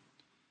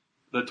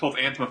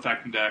Anthem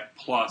effect deck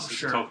plus its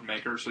token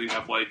maker, so you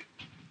have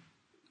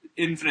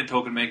infinite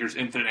token makers,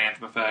 infinite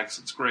Anthem effects.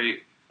 It's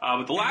great.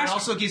 But the last it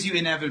also gives you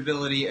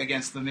inevitability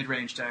against the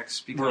mid-range decks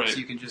because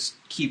you can just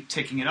keep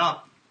ticking it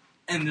up,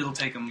 and it'll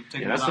take them.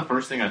 That's the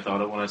first thing I thought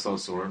of when I saw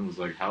Sorin was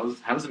like, how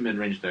does a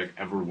mid-range deck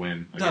ever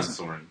win against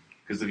Sorin?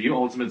 Because if you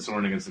ultimate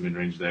Sorin against a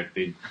mid-range deck,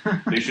 they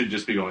should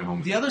just be going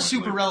home. The other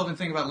super relevant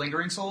thing about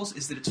Lingering Souls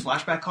is that its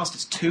flashback cost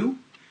is 2.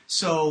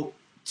 So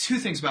 2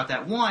 things about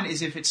that. One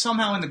is if it's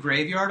somehow in the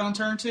graveyard on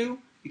turn 2,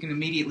 you can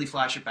immediately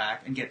flash it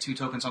back and get 2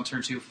 tokens on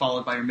turn 2,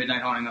 followed by your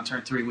Midnight Haunting on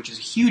turn 3, which is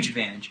a huge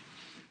advantage.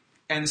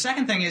 And the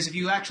second thing is if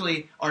you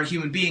actually are a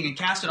human being and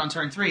cast it on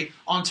turn 3,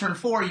 on turn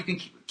 4 you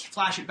can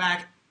flash it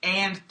back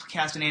and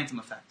cast an Anthem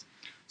effect.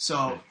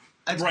 So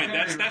that's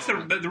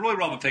the really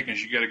relevant thing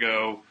is you got to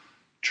go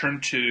turn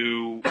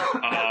 2.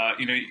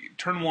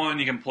 Turn 1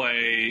 you can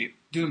play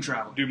Doom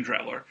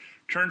Traveler.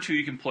 Turn 2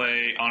 you can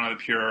play Honor the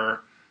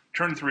Pure.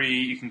 Turn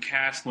 3 you can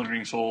cast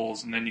Lingering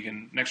Souls, and then you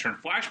can next turn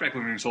flashback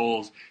Lingering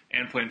Souls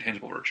and play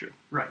Intangible Virtue.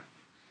 Right,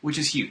 which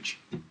is huge.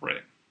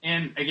 Right.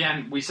 And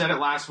again, we said it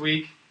last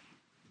week.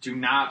 Do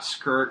not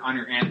skirt on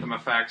your Anthem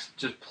effects.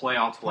 Just play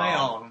all 12. Play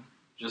all of them.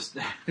 Just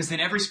because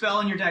then every spell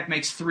in your deck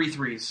makes 3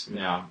 3s.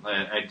 Yeah,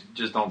 I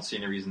just don't see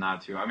any reason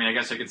not to. I mean, I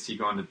guess I could see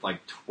going to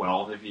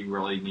 12 if you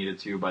really needed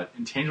to, but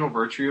Intangible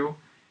Virtue,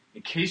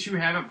 in case you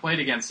haven't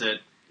played against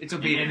it, it's a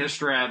beat.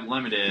 Innistrad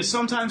Limited.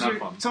 Sometimes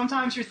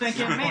you're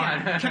thinking,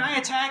 man, can I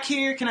attack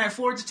here? Can I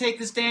afford to take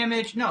this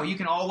damage? No, you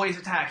can always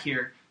attack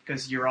here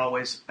because you're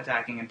always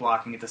attacking and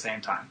blocking at the same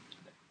time.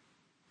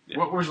 Yeah.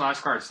 What was your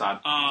last card,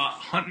 Stod?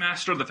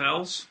 Huntmaster of the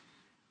Fells.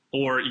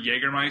 Or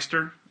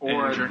Jägermeister.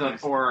 Or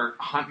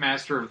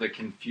Huntmaster of the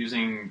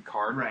confusing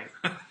card. Right.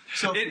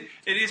 So it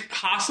is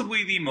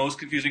possibly the most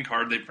confusing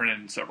card they've printed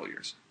in several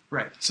years.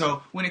 Right.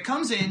 So when it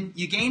comes in,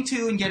 you gain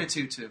 2 and get a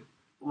 2/2.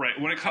 Right.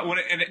 When it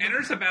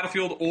enters the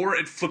battlefield, or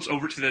it flips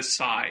over to this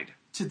side.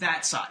 To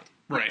that side.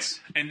 Right. Yes.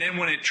 And then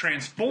when it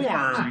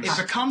transforms, it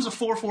becomes a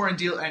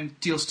 4/4 and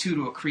deals 2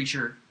 to a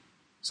creature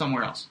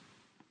somewhere else.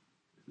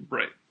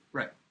 Right.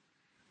 Right.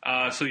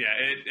 So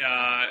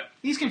yeah,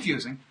 he's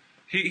confusing.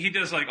 He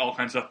does all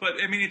kinds of stuff,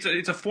 but I mean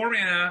it's a 4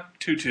 mana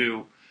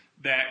 2/2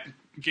 that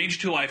gains you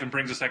 2 life and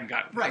brings a second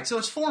guy. Right. So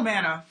it's 4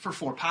 mana for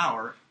 4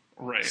 power.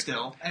 Right.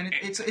 Still, and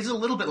it's a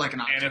little bit like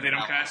an option. And if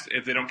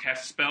they don't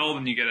cast a spell,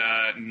 then you get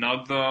a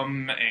nug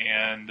them,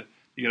 and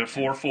you get a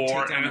 4/4.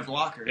 Take down and the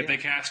blocker. If they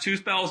cast 2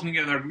 spells, then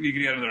you get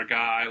another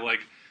guy.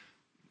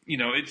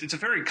 it's a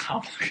very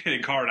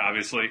complicated card,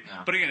 obviously.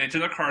 Yeah. But again, it's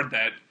another card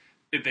that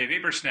if they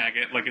vapor snag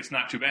it, like, it's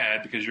not too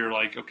bad because you're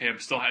like, okay, I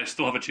still have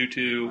a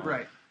 2/2.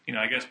 Right.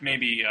 I guess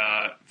maybe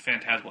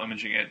Phantasmal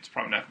Imaging it's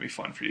probably not going to be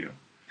fun for you.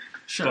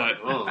 Sure. But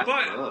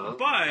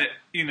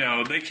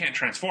they can't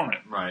transform it.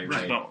 Right.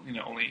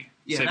 Only.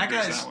 Yeah,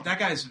 that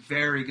guy's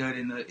very good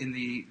in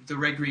the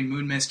red green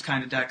moon mist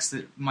kind of decks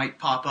that might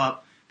pop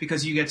up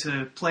because you get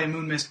to play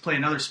moon mist, play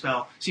another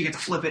spell, so you get to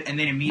flip it and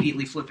then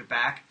immediately flip it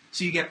back,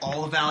 so you get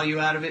all the value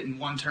out of it in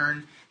one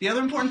turn. The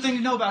other important thing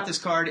to know about this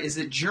card is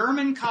that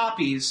German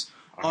copies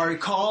are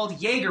called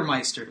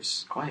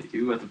Jägermeisters. Quiet,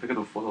 you have to pick up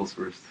the foils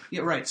first.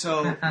 Yeah, right.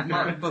 So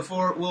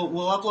before we'll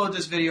upload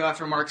this video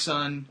after Mark's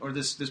son, or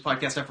this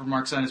podcast after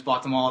Mark's son has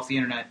bought them all off the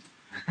internet.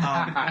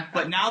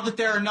 But now that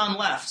there are none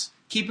left,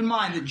 keep in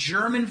mind that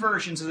German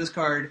versions of this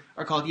card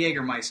are called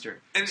Jägermeister.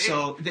 And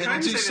so they'll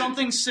do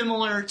something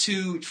similar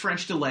to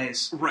French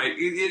delays. Right.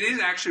 It is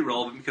actually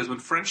relevant because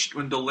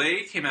when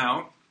delay came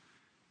out,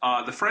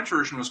 the French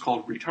version was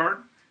called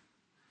Retard.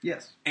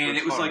 Yes. And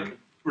it was like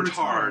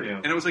Retard, yeah.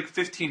 and it was like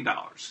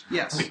 $15.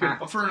 Yes,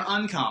 for an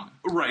uncommon.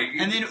 Right.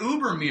 And then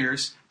Uber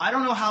Mirrors, I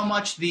don't know how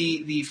much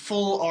the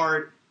full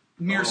art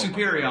Mirror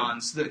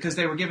Superions, because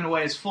they were given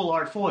away as full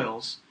art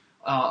foils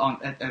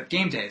at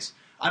game days.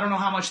 I don't know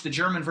how much the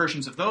German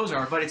versions of those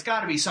are, but it's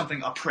got to be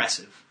something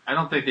oppressive. I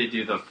don't think they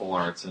do the full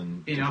arts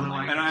in other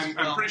languages. And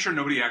I'm pretty sure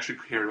nobody actually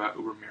cared about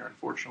Uber Mirror,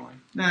 unfortunately.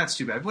 Nah, that's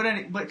too bad.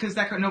 But because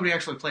nobody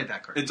actually played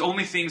that card. It's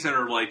only things that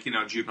are like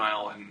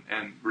juvenile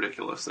and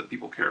ridiculous that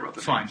people care about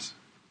the names.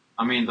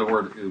 I mean, the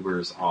word Uber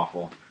is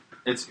awful.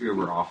 It's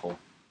Uber awful.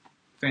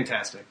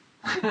 Fantastic.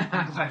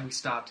 I'm glad we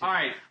stopped here. All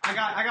right. I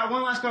got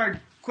one last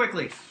card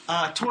quickly.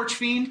 Torch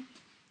Fiend.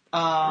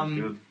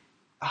 Good.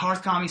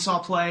 Hearth Kami saw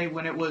play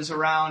when it was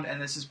around,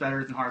 and this is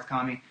better than Hearth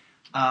Kami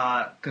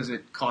because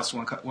it costs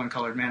one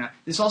colored mana.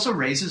 This also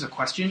raises a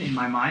question in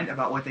my mind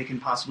about what they can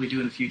possibly do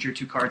in the future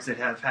to cards that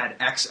have had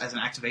X as an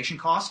activation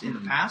cost in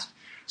the past.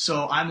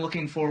 So I'm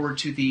looking forward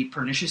to the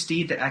Pernicious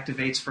Deed that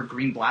activates for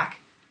green-black.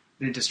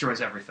 It destroys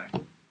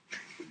everything.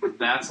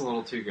 That's a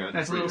little too good.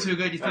 That's a little too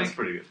good, you think? That's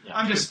pretty good. Yeah.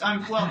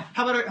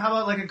 How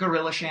about like a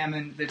Gorilla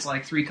Shaman that's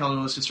like 3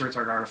 colorless, destroys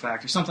target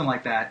artifact, or something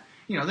like that?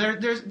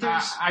 There's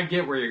I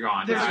get where you're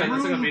going. There's This is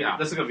room-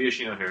 gonna be a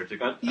Shino Heretic.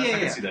 I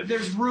can see that.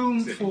 There's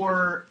room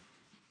for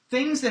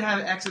things that have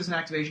X as an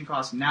activation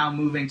cost now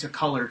moving to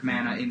colored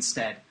mana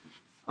instead.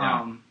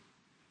 Yeah.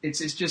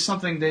 It's just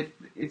something that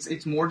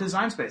it's more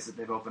design space that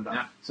they've opened up.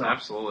 Yeah, so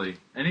absolutely.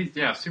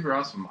 Super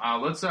awesome.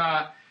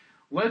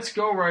 Let's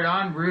go right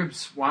on,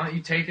 Rubes. Why don't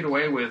you take it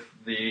away with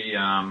the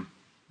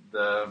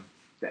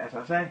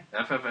FFA.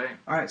 FFA?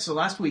 All right. So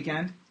last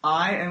weekend,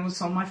 I and with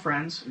some of my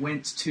friends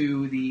went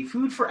to the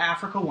Food for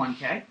Africa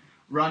 1K,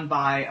 run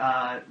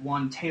by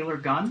one Taylor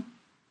Gunn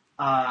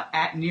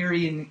at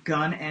Nirian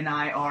Gunn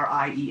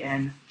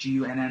NIRIENGUNN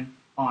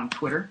on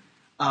Twitter.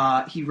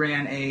 He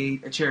ran a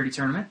charity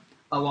tournament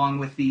along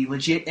with the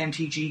legit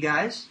MTG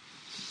guys.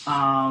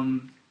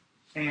 And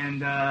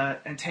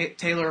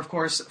Taylor, of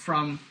course,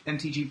 from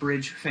MTG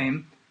Bridge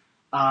fame,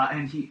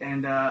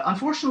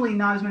 unfortunately,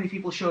 not as many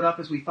people showed up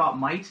as we thought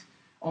might.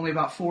 Only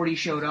about 40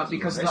 showed up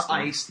because of the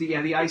ice.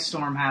 The ice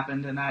storm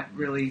happened, and that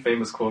really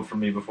Famous quote from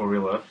me before we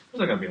left. There's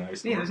not gonna be an ice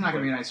storm. there's not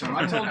going to be an ice storm.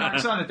 I told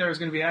Mark's son that there was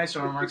going to be an ice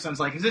storm. Mark's son's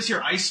like, "Is this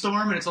your ice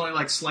storm?" And it's only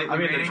like slightly. I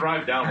mean, the raining.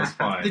 drive down was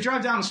fine. The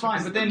drive down was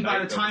fine, but then by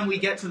the night, time we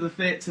get to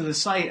the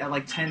site at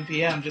like 10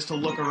 p.m. just to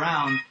look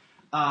around,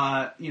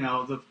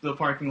 the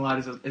parking lot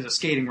is a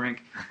skating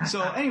rink.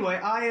 So anyway,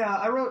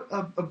 I wrote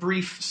a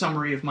brief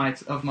summary of my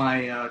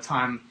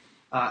time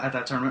at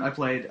that tournament. I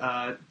played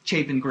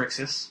Chapin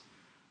Grixis,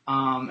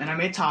 and I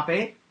made top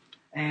 8.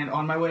 And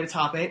on my way to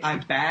top 8, I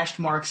bashed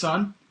Mark's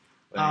son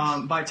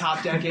by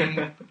top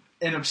decking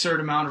an absurd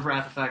amount of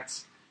Wrath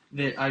effects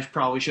that I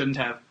probably shouldn't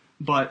have,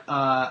 but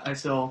I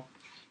still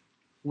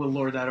will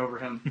lord that over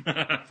him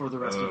for the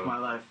rest of my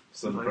life.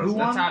 So Like, impressive. who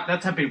won?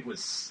 That top 8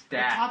 was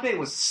stacked. Top 8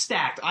 was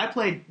stacked. I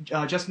played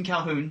Justin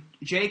Calhoun,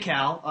 J.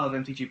 Cal of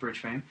MTG Bridge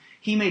fame.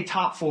 He made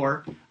top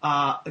 4.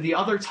 The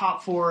other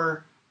top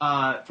 4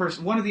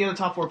 one of the other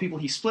top 4 people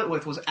he split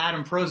with was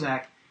Adam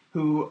Prozac,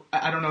 who,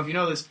 I don't know if you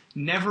know this,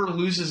 never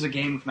loses a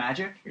game of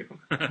Magic.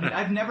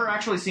 I've never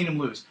actually seen him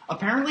lose.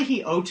 Apparently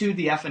he 0-2'd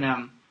the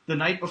F&M the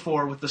night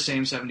before with the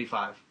same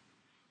 75.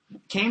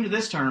 Came to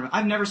this tournament,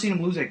 I've never seen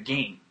him lose a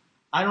game.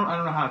 I don't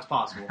know how it's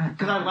possible,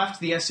 because I left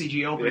the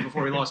SCG Open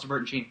before he lost to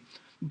Burton Sheen.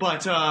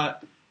 But,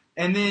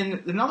 and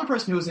then another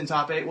person who was in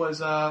top 8 was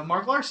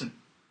Mark Larson,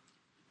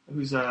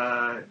 who's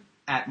at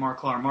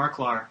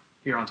Marklar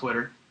here on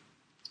Twitter.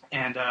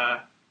 And,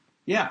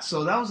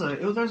 so there was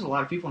a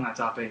lot of people in that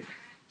top 8.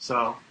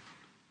 So,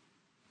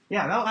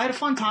 yeah, I had a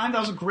fun time.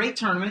 That was a great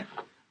tournament.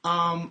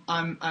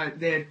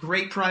 They had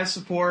great prize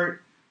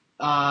support.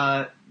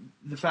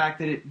 The fact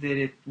that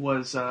it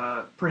was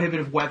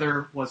prohibitive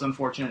weather was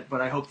unfortunate, but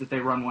I hope that they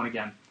run one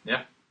again.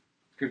 Yeah.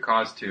 Good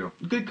cause, too.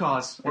 Good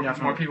cause.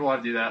 More people ought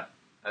to do that.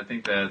 I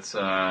think that's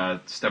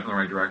a step in the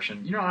right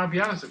direction. I'll be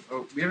honest,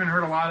 we haven't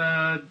heard a lot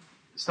of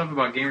stuff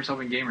about gamers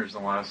helping gamers in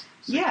the last.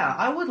 Yeah,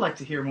 I would like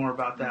to hear more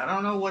about that. I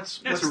don't know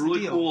what's it's a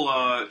really cool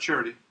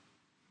charity.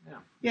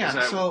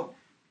 Yeah, so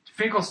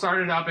Finkel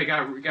started up, it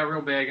got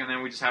real big, and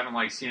then we just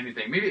haven't seen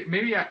anything.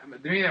 Maybe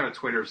they have a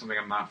Twitter or something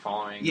I'm not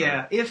following.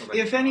 Yeah,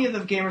 if any of the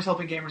Gamers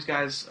Helping Gamers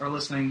guys are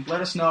listening,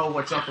 let us know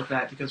what's up with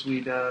that because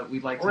we'd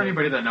like to. Or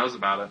anybody that knows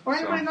about it. Or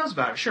anybody knows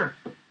about it, sure.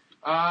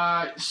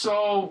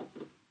 So,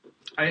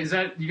 is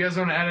that you guys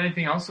want to add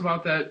anything else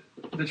about the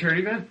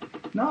charity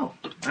event? No,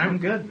 I'm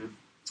good.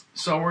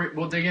 So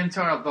we'll dig into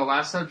the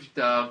last subject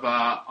of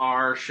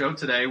our show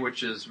today,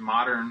 which is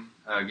modern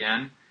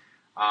again.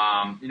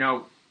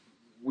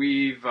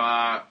 We've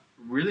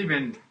really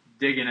been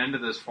digging into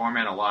this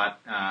format a lot,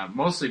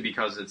 mostly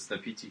because it's the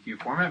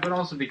PTQ format, but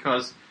also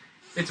because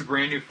it's a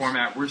brand new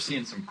format. We're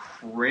seeing some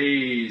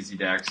crazy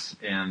decks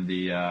in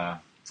the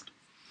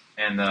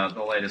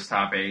latest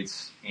top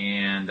 8s,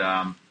 and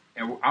I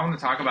want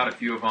to talk about a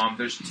few of them.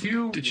 There's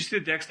two. Did you see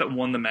the decks that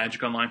won the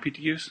Magic Online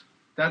PTQs?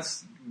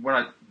 That's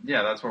what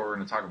we're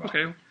going to talk about.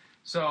 Okay.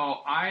 So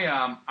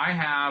I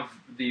have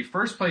the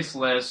first place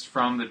list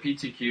from the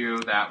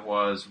PTQ that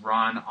was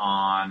run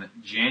on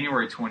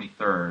January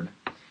 23rd,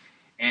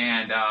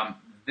 and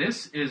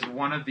this is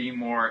one of the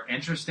more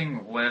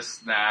interesting lists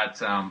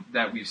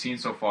that we've seen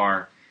so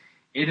far.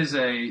 It is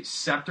a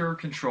Scepter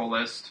control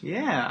list.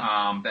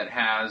 Yeah. That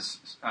has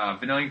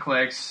Vanillion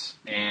Clicks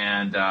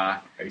and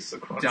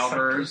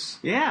Delvers.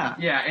 Yeah.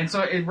 Yeah, and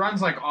so it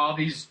runs all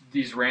these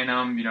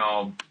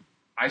random,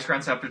 Ice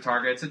Crown Scepter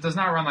targets. It does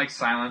not run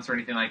Silence or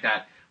anything like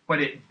that, but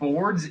it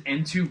boards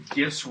into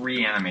Gifts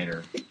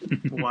Reanimator.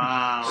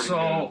 Wow.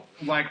 So,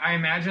 I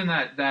imagine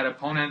that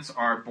opponents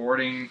are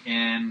boarding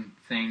in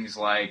things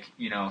like,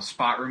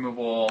 spot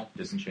removal,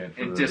 Disenchant,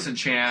 Ancient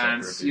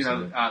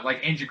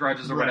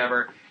Grudges or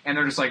whatever, and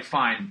they're just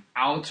fine,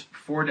 out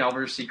 4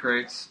 Delver's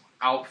Secrets,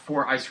 out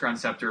 4 Ice Crown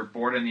Scepter,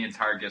 board in the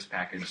entire Gifts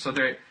package. So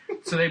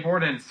they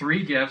board in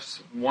 3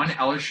 Gifts, 1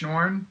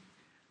 Elishnorn,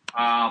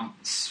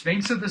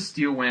 Sphinx of the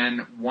Steel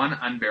Wind, 1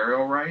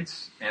 Unburial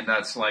Rites, and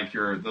that's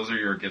those are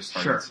your Gifts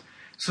targets. Sure.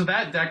 So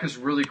that deck is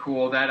really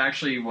cool. That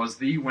actually was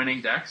the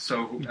winning deck.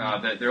 So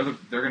that they're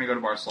going to go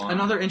to Barcelona.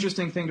 Another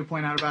interesting thing to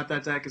point out about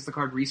that deck is the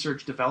card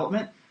Research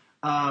Development,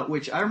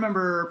 which I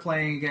remember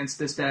playing against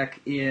this deck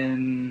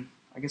in,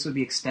 I guess it would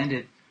be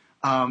Extended,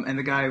 and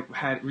the guy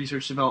had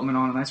Research Development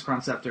on an Ice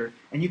Crown Scepter,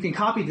 and you can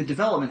copy the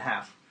Development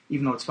half,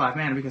 even though it's 5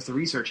 mana, because the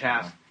Research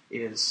half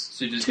is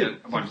so you just 2.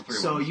 get a bunch of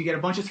 3/1s. So you get a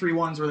bunch of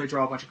 3/1s where they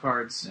draw a bunch of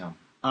cards. Yeah.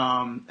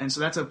 And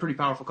so that's a pretty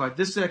powerful card.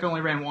 This deck only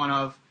ran 1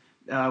 of,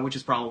 which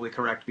is probably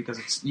correct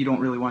because you don't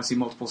really want to see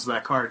multiples of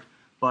that card.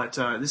 But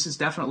this is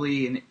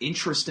definitely an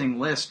interesting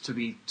list to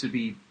be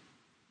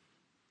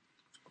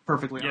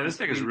perfectly honest. Yeah, this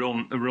deck is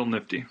real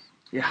nifty.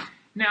 Yeah.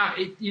 Now,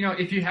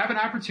 if you have an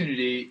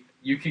opportunity,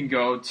 you can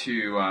go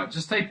to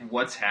just type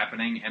 "What's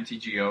Happening"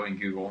 MTGO in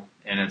Google,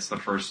 and it's the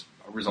first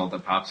result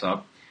that pops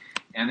up.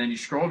 And then you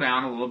scroll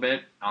down a little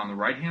bit. On the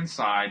right-hand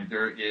side,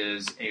 there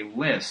is a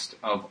list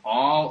of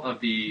all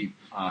of the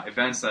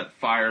events that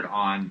fired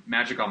on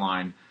Magic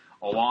Online,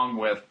 along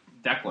with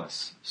deck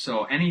lists.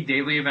 So any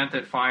daily event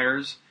that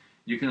fires,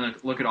 you can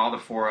look at all the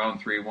 4-0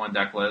 and 3-1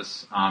 deck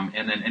lists,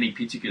 and then any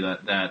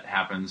PTQ that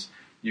happens,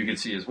 you can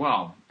see as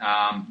well.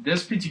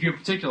 This PTQ in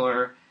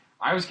particular,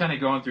 I was kind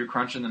of going through,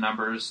 crunching the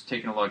numbers,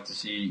 taking a look to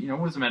see,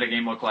 what does the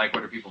metagame look like,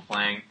 what are people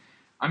playing.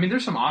 I mean,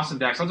 there's some awesome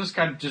decks. I'll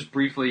just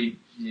briefly,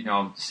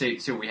 say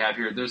what we have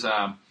here. There's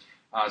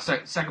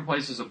second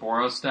place is a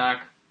Boros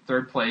deck.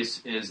 Third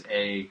place is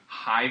a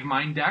Hive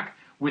Mind deck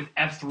with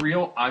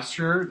Ethereal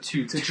Usher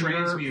to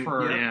trigger transmute,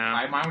 for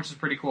Hive Mind, which is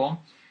pretty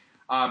cool.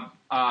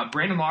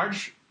 Brandon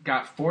Large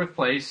got 4th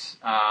place.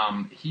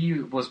 He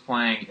was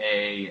playing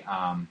a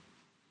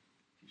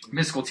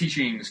Mystical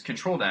Teachings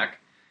control deck,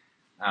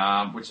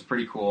 which is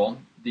pretty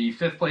cool. The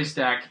 5th place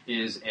deck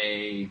is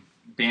a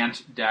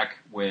Bant deck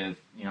with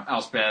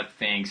Elspeth,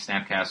 Finks,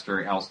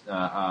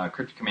 Snapcaster,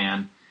 Cryptic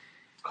Command.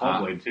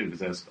 Callblade too,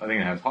 because I think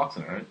it has Hawks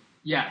in it, right?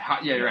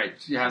 Yeah, you're right.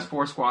 It has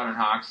 4 Squadron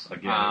Hawks.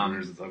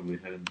 Where's its ugly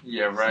head?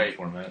 Yeah, right.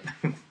 Format.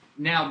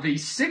 Now, the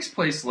 6th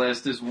place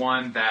list is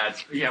one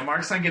that,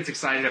 Mark's son gets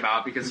excited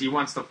about because he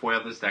wants to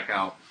foil this deck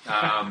out.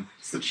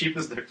 It's the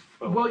cheapest deck to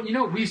foil.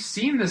 Well, we've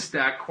seen this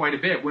deck quite a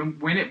bit.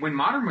 When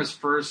Modern was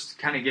first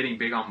kind of getting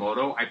big on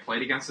Moto, I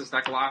played against this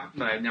deck a lot,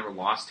 but I've never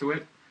lost to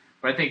it.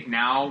 But I think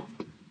now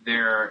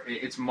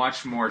it's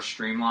much more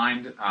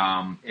streamlined.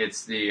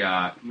 It's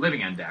the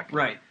Living End deck.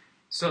 Right.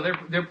 So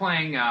they're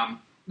playing.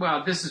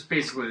 This is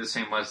basically the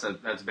same list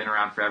that's been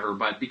around forever.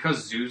 But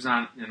because Zoo's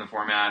not in the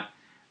format,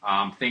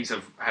 things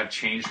have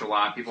changed a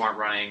lot. People aren't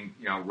running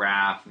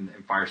Wrath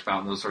and Fire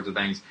Spout and those sorts of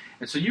things.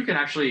 And so you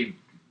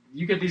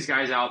get these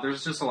guys out.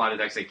 There's just a lot of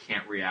decks that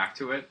can't react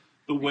to it.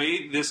 The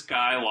way this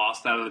guy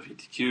lost out of the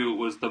PTQ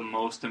was the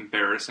most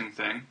embarrassing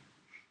thing.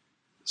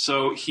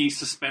 So he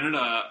suspended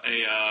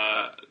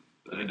a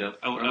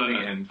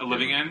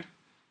living end,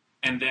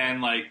 and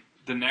then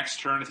the next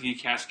turn I think he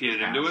cascaded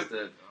into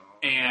it.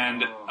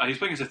 And he's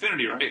playing his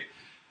Affinity, right?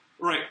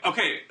 Right.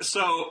 Okay.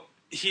 So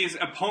his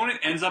opponent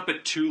ends up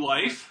at 2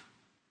 life,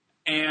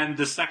 and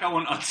the second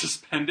one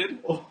unsuspended.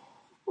 Oh.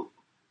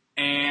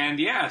 And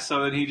yeah,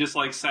 so then he just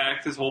like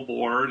sacked his whole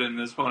board, and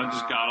his opponent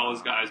just got all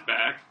his guys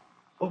back.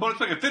 Opponent's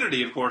playing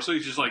Affinity, of course, so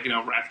he's just like,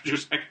 Rapture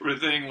sack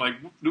everything, like,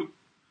 whoop.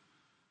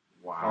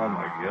 Wow. Oh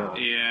my god.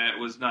 Yeah, it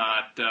was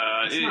not.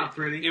 It's not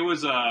pretty. It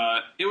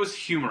was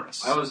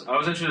humorous. I was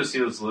interested to see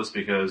this list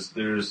because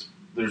there's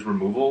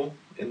removal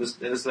in this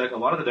deck. A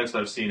lot of the decks that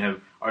I've seen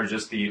are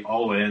just the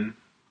all in.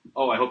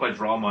 Oh, I hope I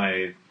draw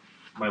my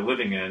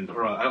living end,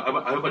 or I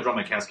hope I draw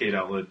my Cascade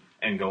outlet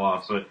and go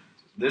off. But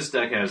this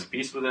deck has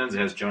Beast Withins, it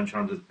has Jund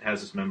Charms, it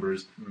has its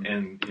members,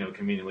 and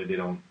conveniently they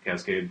don't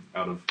cascade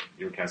out of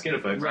your Cascade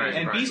effects. Right,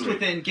 and Beast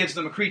Within gives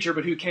them a creature,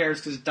 but who cares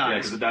because it dies. Yeah,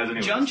 because it dies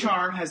anyway. Jund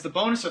Charm has the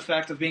bonus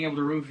effect of being able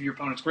to remove your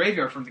opponent's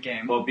graveyard from the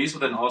game. Well, Beast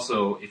Within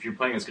also, if you're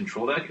playing as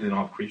control deck and they don't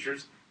have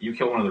creatures, you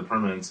kill one of their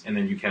permanents and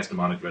then you cast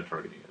Demonic Dread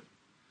targeting it.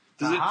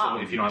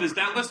 Does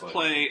that list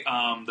play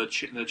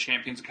the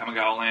Champions of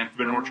Kamigawa Land,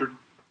 Forbidden Orchard?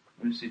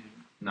 Let me see.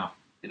 No.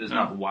 It does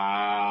not.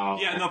 Wow.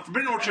 Yeah, no,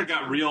 Forbidden Orchard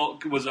got real,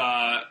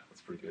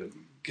 That's pretty good.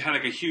 had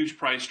like a huge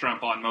price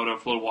jump on Moto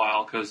for a little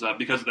while because of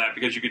that,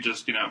 because you could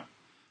just, you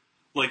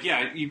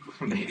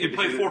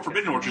play 4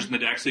 Forbidden Orchards in the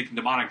deck so you can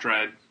Demonic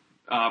Dread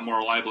more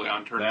reliably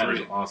on turn 3. That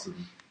is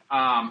awesome.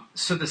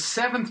 So the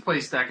 7th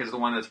place deck is the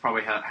one that's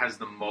probably has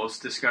the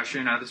most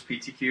discussion out of this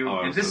PTQ.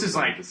 Oh, and this is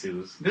like to see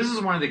this. This is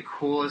one of the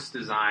coolest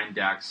design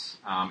decks.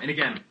 And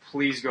again,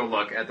 please go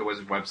look at the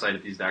Wizards website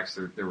at these decks.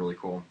 They're really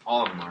cool.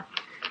 All of them are.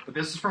 But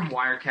this is from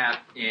Wirecat,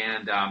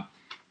 and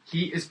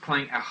he is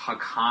playing a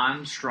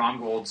Hakan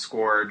Stronghold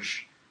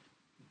Scourge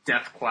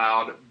Death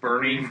Cloud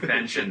Burning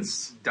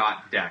Vengeance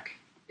deck.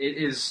 It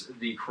is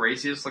the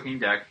craziest looking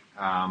deck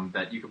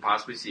that you could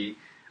possibly see.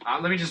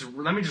 Let me just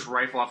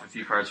rifle off a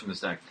few cards from this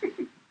deck.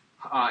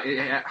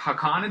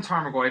 Hakan and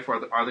Tarmogoyf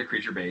are the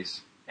creature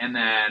base, and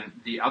then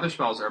the other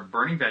spells are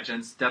Burning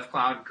Vengeance, Death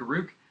Cloud,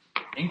 Garruk,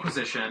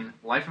 Inquisition,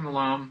 Life in the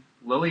Loam,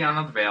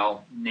 Liliana the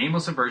Veil,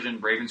 Nameless Aversion,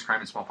 Raven's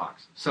Crime, and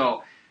Smallpox.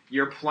 So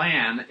your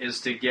plan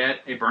is to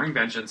get a Burning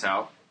Vengeance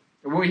out.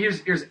 Well,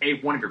 here's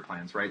one of your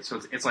plans, right?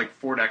 So it's like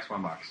 4 decks,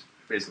 $1,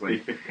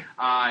 basically.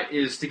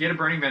 Is to get a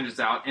Burning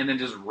Vengeance out and then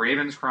just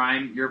Raven's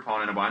Crime your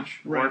opponent a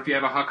bunch. Right. Or if you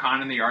have a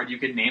Hakan in the yard, you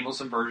could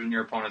Nameless Aversion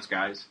your opponent's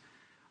guys.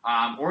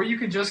 Or you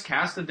could just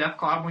cast a Death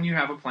Cloud when you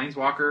have a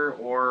Planeswalker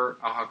or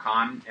a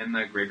Hakan in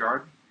the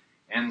graveyard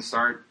and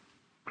start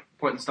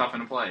putting stuff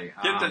into play.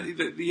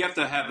 You have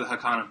to have the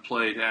Hakan in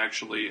play to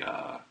actually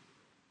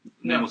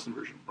Nameless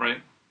Inversion, right?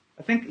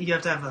 I think you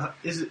have to have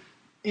is it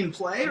in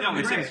play? Or No,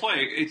 it's in grave?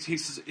 play.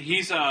 He's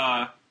he's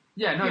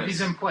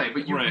Yes. in play,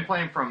 but you can play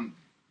him from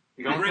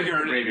You don't play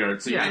Graveyard. the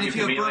graveyard. So Yeah, And if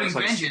you have Burning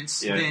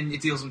Vengeance, yeah. then it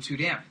deals them 2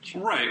 damage.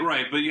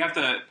 right, but you have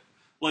to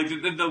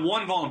the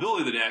one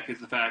vulnerability of the deck is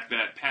the fact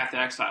that Path to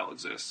Exile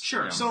exists.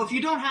 Sure. Yeah. So if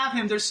you don't have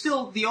him, there's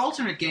still the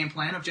alternate game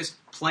plan of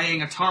just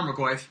playing a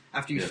Tarmogoyf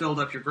after you Yeah. filled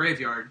up your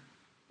graveyard,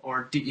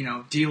 or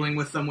dealing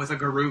with them with a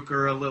Garruk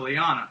or a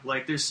Liliana.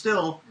 Like there's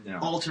still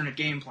alternate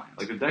game plans.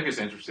 Like the deck is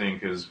interesting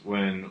because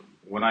when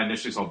I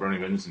initially saw Burning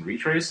Vengeance and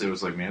Retrace, it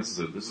was like, man, this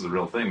is a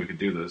real thing. We could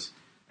do this.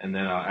 And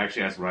then I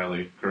actually asked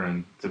Riley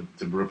Curran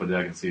to brew up a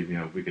deck and see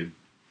if we could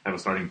have a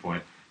starting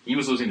point. He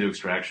was losing to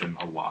Extraction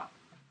a lot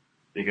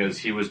because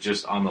he was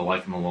just on the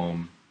Life in the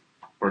Loam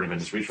Burning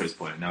Vengeance Retrace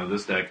play. Now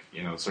this deck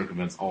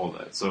circumvents all of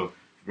that. So if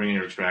you bring in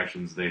your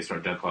Extractions, they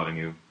start death clouding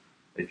you.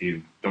 If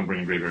you don't bring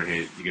in Graveyard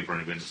Hate, you get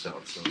Burning Vengeance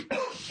out. So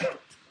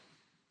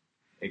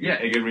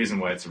a good reason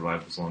why it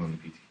survived this long in the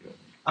PTQ.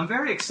 I'm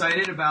very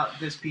excited about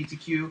this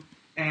PTQ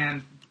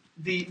and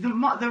the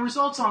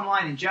results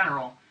online in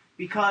general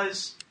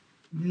because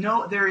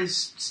there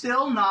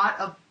still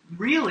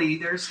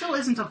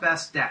isn't a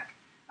best deck.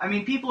 I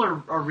mean, people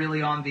are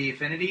really on the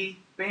Affinity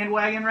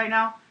bandwagon right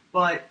now,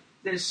 but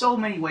there's so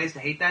many ways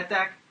to hate that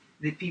deck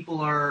that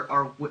people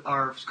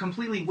are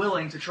completely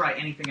willing to try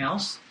anything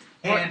else,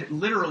 and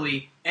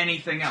literally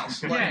anything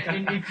else. Yeah,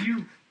 and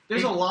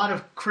there's a lot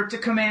of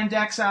Cryptic Command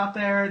decks out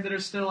there that are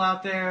still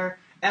out there.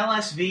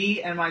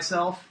 LSV and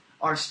myself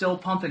are still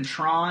pumping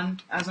Tron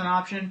as an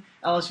option.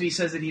 LSV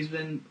says that he's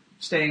been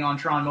staying on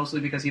Tron mostly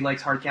because he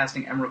likes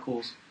hardcasting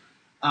Emrakul's,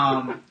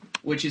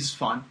 which is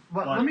fun.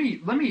 But let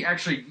me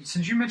actually,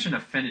 since you mentioned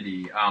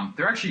Affinity,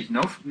 there actually is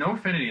no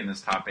Affinity in this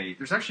top 8.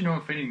 There's actually no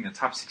Affinity in the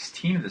top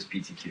 16 of this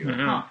PTQ.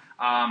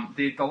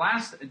 Mm-hmm. The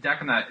last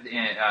deck in at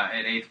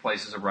 8th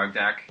place is a Rug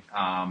deck.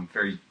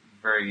 Very,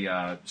 very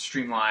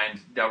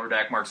streamlined Delver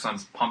deck. Mark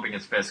Sun's pumping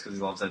his fist because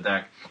he loves that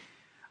deck.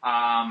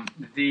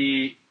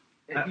 The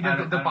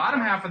bottom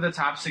half of the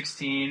top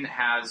 16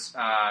 has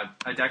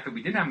a deck that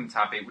we didn't have in the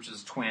top 8, which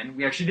is Twin.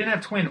 We actually didn't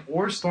have Twin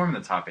or Storm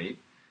in the top 8,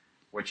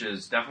 which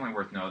is definitely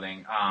worth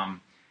noting.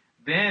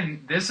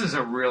 Then this is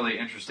a really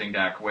interesting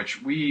deck,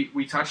 which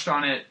we touched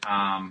on it.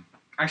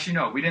 Actually,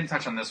 no, we didn't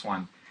touch on this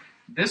one.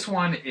 This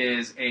one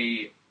is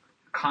a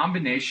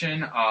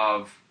combination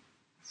of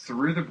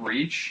Through the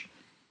Breach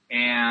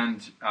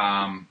and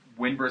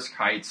Windbrisk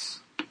Heights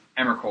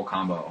Emrakul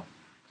combo.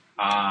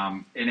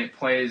 And it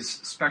plays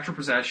Spectral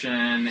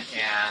Possession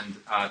and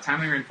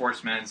Timely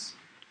Reinforcements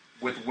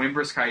with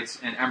Windbrisk Heights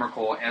and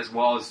Emrakul as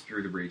well as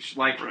Through the Breach.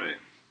 Right.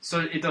 So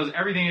it does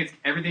everything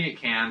it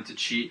can to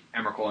cheat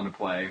Emrakul into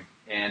play.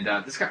 And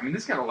this got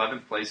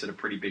 11th place at a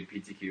pretty big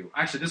PTQ.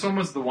 Actually, this one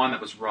was the one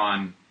that was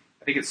run.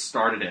 I think it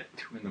started at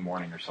 2 in the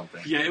morning or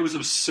something. Yeah, it was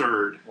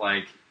absurd.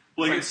 Like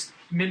it's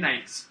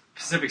midnight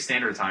Pacific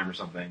Standard Time or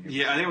something.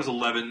 Yeah, I think it was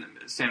 11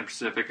 Standard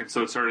Pacific, and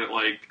so it started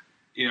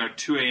at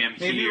 2 a.m.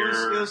 Maybe here. it was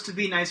supposed to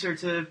be nicer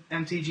to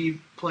MTG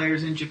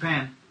players in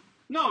Japan.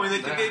 No, I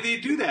mean, they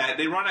do that.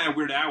 They run it at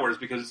weird hours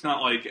because it's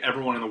not like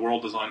everyone in the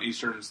world is on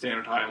Eastern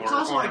Standard Time. It's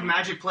also like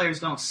Magic players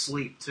don't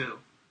sleep, too.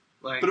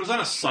 But it was on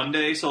a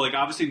Sunday, so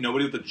obviously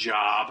nobody with a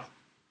job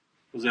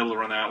was able to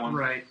run that one.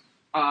 Right.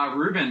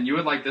 Ruben, you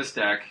would like this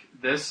deck.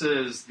 This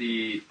is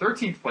the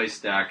 13th place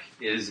deck,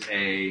 is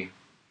a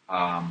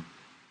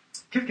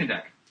Kifkin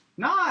deck.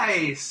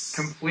 Nice!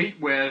 Complete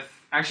with,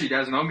 actually it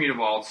has no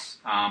Mutavaults,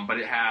 but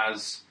it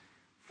has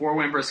 4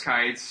 Windbrisk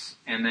Kites,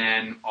 and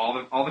then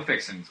all the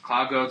fixings.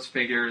 Cloud Goats,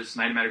 Figures,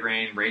 Knight of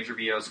Metagrain, Ranger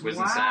Vios,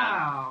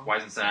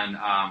 Wizensen,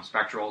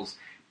 Spectrals.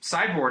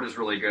 Sideboard is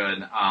really good.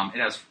 It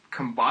has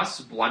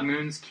Combust, Blood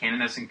Moons,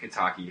 Canoness, and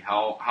Kataki.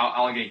 How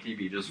elegant can you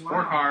be? Just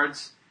 4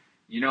 cards.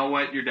 You know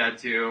what you're dead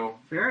to.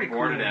 Very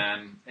board cool.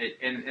 it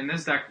in. And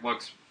this deck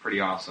looks pretty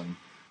awesome.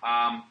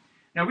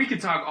 Now, we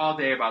could talk all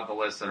day about the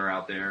lists that are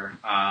out there.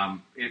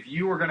 If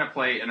you were going to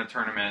play in a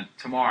tournament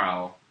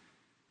tomorrow,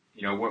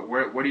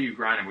 what are you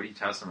grinding? What are you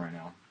testing right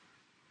now?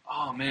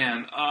 Oh,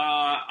 man.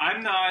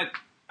 I'm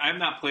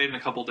not played in a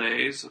couple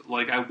days.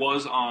 I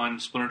was on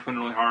Splinter Twin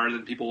really hard,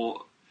 and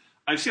people...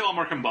 I've seen a lot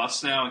more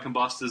Combust now, and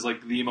Combust is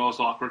the most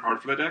awkward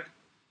card for the deck.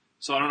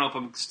 So I don't know if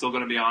I'm still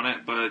going to be on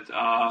it, but... It's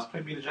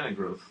probably mutagenic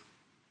growth.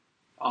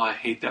 Oh, I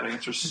hate that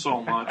answer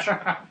so much.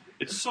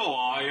 It's so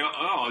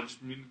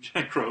just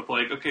mutagenic growth.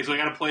 Okay, so I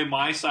got to play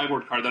my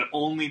sideboard card that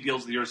only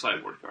deals with your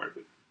sideboard card.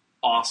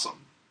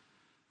 Awesome.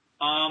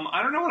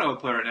 I don't know what I would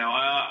play right now.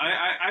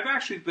 I've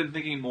actually been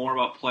thinking more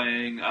about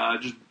playing,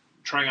 just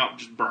trying out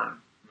just Burn.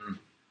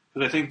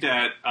 Because I think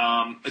that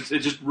it's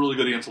just really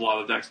good against a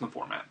lot of the decks in the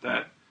format.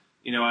 That,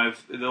 a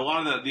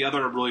lot of the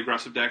other really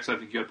aggressive decks I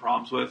think you had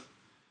problems with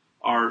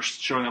are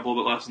showing up a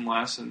little bit less and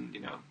less. And,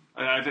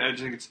 I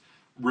just think it's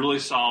really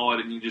solid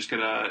and you just got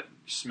to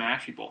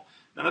smash people.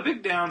 Now, the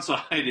big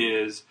downside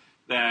is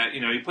that,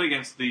 you play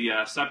against the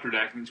Scepter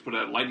deck and you just put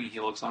a Lightning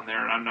Helix on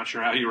there, and I'm not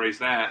sure how you raise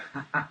that.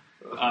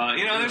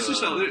 There's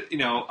just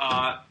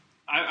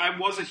I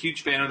was a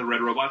huge fan of the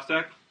Red Robots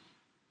deck,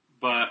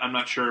 but I'm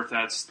not sure if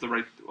that's the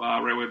right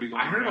way to be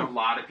going. I heard a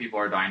lot of people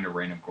are dying to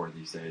Reign of Gore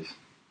these days.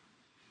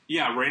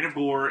 Yeah, Reign of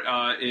Gore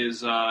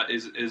is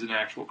an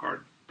actual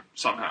card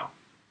somehow.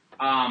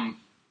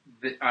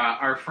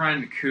 Our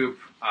friend Coop,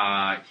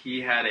 he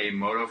had a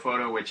moto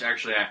photo, which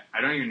actually I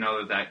don't even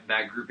know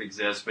that group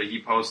exists, but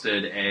he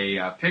posted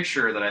a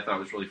picture that I thought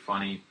was really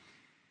funny.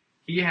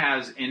 He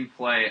has in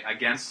play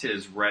against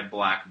his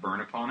red-black burn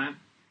opponent.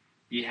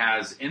 He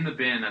has in the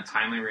bin a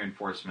Timely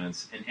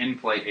Reinforcements, and in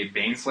play a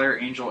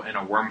Baneslayer Angel and a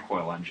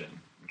Wormcoil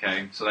Engine.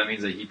 Okay, so that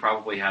means that he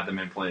probably had them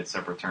in play at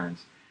separate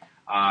turns.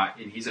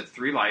 And he's at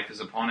 3 life. His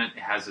opponent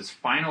has his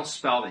final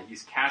spell that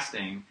he's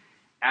casting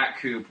at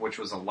Coop, which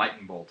was a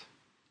Lightning Bolt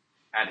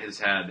at his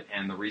head,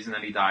 and the reason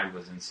that he died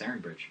was Ensnaring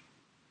Bridge.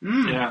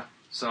 Yeah.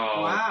 So,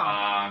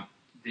 wow.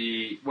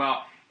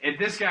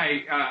 This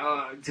guy,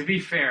 to be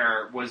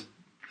fair, was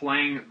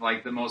playing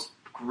the most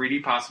greedy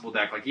possible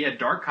deck. He had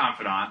Dark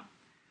Confidant,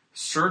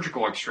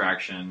 Surgical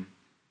Extraction,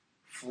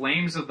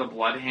 Flames of the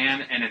Blood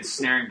Hand, and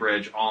Ensnaring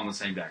Bridge all in the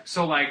same deck.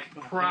 So,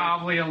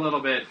 probably a little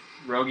bit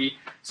roguey.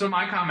 So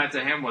my comment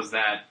to him was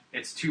that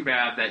it's too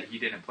bad that he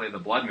didn't play the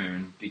Blood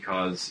Moon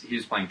because he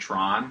was playing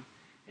Tron,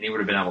 and he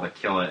would have been able to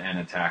kill it and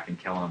attack and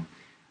kill him.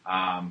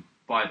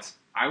 But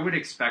I would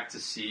expect to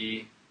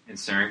see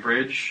Ensnaring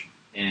Bridge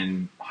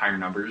in higher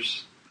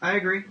numbers. I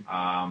agree.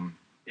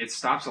 It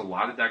stops a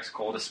lot of decks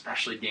cold,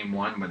 especially game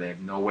 1 where they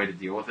have no way to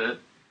deal with it.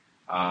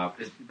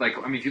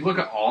 If you look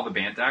at all the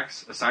Bant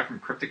decks, aside from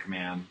Cryptic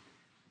Command,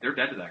 they're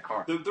dead to that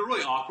card. The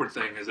really awkward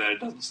thing is that it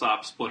doesn't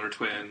stop Splinter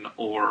Twin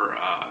or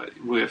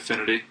really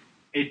Affinity.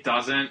 It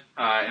doesn't,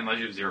 unless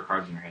you have 0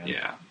 cards in your hand.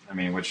 Yeah.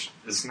 Which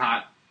is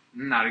not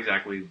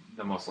exactly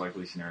the most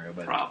likely scenario.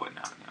 But probably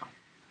not,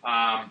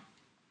 no.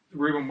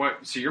 Ruben,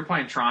 so you're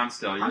playing Tron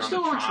still? I'm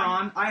still on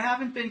Tron. I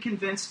haven't been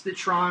convinced that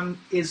Tron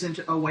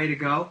isn't a way to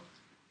go.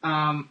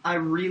 I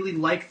really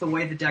like the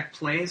way the deck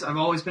plays. I've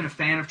always been a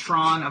fan of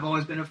Tron. I've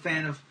always been a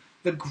fan of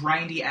the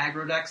grindy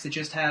aggro decks that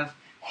just have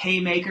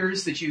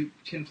haymakers that you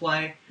can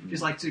play,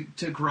 just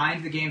to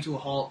grind the game to a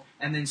halt,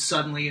 and then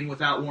suddenly and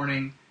without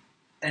warning,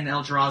 an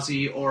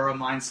Eldrazi or a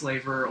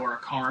Mindslaver or a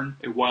Karn.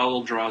 A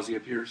wild Eldrazi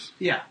appears.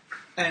 Yeah.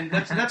 And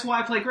that's why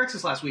I played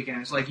Grixis last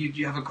weekend. It's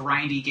you have a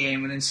grindy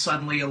game, and then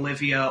suddenly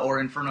Olivia or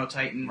Inferno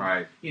Titan.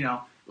 Right.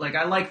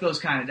 I like those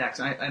kind of decks.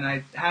 And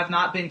I have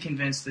not been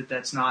convinced that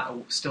that's not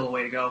still a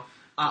way to go.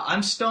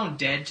 I'm stone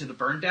dead to the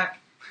burn deck,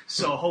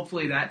 so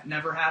hopefully that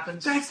never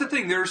happens. That's the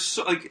thing. There's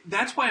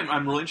that's why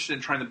I'm really interested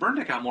in trying the burn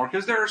deck out more,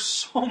 because there are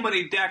so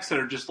many decks that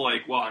are just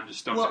I'm just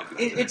stone dead.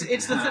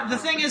 It's the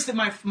thing is that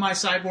my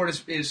sideboard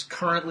is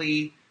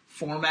currently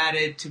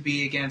formatted to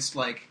be against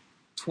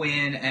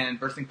Twin and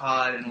Birthing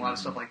Pod and a lot of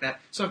stuff like that.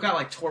 So I've got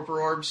like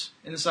Torpor Orbs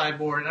in the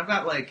sideboard, and I've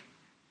got like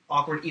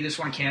awkward Edith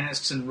Sworn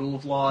Canists and Rule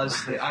of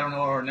Laws that I don't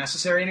know are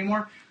necessary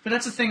anymore. But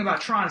that's the thing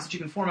about Tron is that you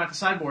can format the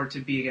sideboard to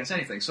be against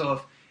anything.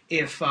 So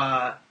if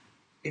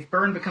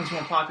Burn becomes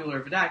more popular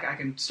of a deck, I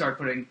can start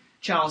putting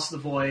Chalice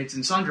of the Voids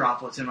and Sun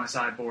Droplets in my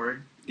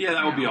sideboard. Yeah,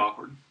 that would be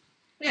awkward.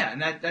 Yeah,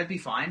 and that'd be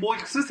fine. Well,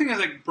 because this thing is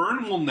like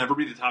Burn will never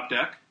be the top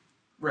deck,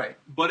 Right.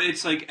 but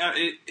it's like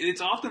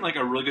it's often like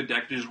a really good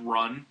deck to just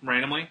run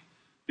randomly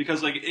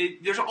because like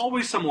there's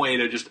always some way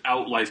to just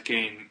out life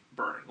gain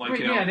Burn. Like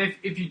you know, yeah, and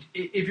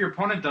if your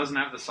opponent doesn't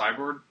have the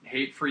sideboard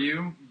hate for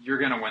you, you're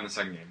gonna win the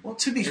second game. Well,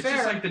 to be It's fair,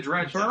 just like the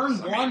Dredge Burn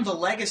decks. won the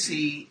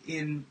Legacy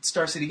in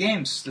Star City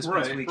Games this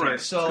past weekend. right.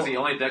 So Because the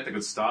only deck that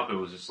could stop it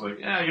was just like,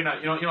 yeah, you're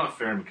not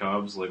fair in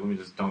Cubs. Like, let me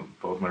just dump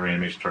both my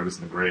reanimation targets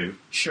in the grave.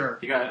 sure.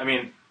 You got, I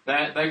mean,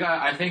 that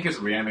guy. I think his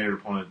reanimator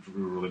opponent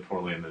drew really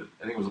poorly in the.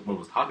 I think it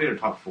was top 8 or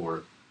top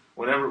 4.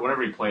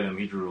 Whenever he played him,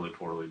 he drew really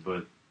poorly.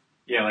 But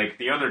yeah, like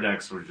the other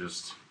decks were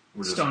just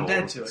Stone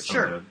dead to it.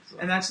 Sure. Dead, so.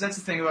 And that's the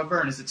thing about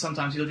Burn is that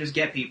sometimes you'll just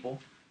get people,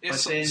 Yeah,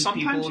 but then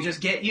sometimes people will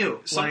just get you.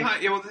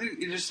 Sometimes,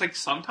 it's just like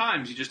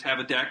sometimes you just have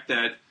a deck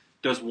that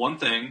does one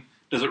thing,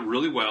 does it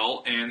really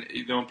well, and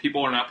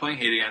people are not playing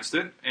hate against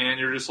it, and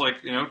you're just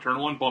like turn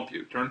 1 bump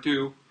you, turn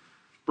 2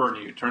 burn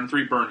you, turn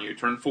 3 burn you,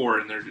 turn 4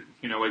 and they're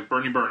like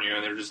burn you,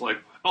 and they're just like,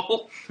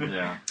 well,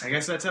 Yeah. I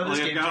guess that's how this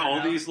like, game I've got all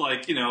turned out. these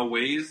like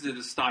ways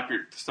to stop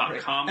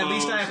Right. combos. At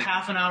least I have and-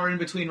 half an hour in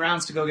between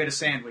rounds to go get a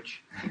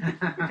sandwich.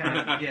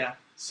 Yeah.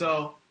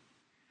 So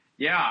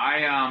Yeah,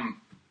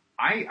 I'm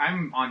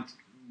on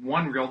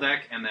one real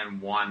deck and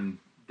then one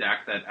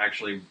deck that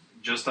actually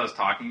just us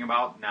talking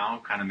about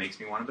now kind of makes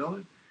me want to build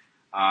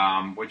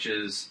it. Which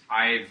is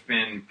I've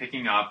been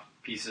picking up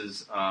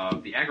pieces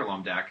of the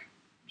Agrelome deck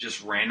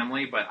just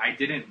randomly, but I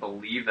didn't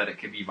believe that it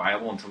could be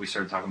viable until we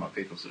started talking about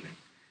Faithful Suiting.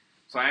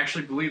 So I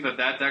actually believe that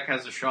deck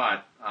has a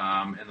shot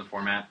in the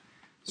format.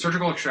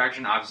 Surgical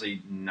Extraction,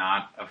 obviously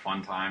not a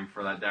fun time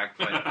for that deck,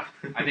 but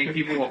I think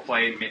people will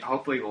play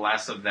hopefully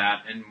less of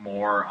that and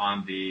more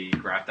on the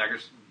Graph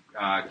Daggers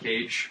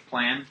Cage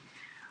plan.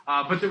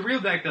 But the real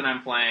deck that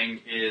I'm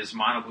playing is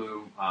Mono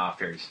Blue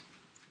Fairies.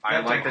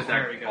 I That like deck this is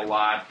deck very good. a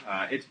lot.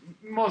 It's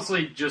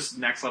mostly just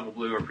next level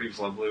blue or previous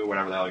level blue,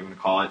 whatever the hell you want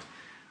to call it.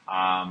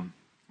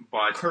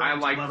 But current I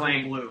like level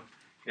playing blue.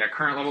 Yeah,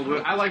 current level blue.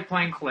 I like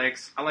playing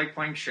Clicks. I like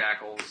playing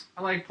Shackles.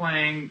 I like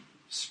playing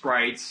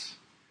Sprites.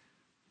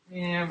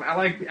 Yeah, I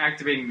like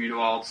activating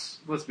Mutavaults.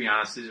 Let's be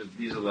honest,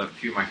 these are the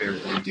few of my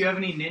favorite things. Do you have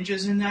any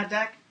ninjas in that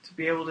deck to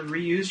be able to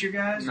reuse your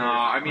guys? No,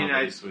 I mean, Oh,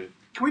 that'd be sweet.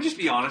 Can we just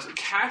be honest?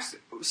 Cast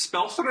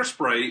Spellstutter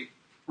Sprite,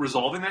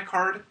 resolving that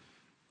card,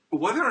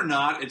 whether or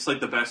not it's like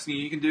the best thing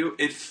you can do,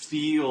 it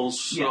feels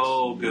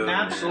so good.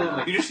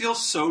 Absolutely. You just feel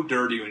so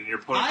dirty when you're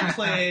putting I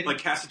played like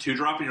cast a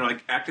 2-drop and you're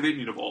like activate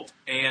Mutavault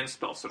and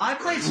Spellstutter. I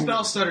played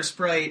Spellstutter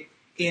Sprite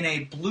in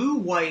a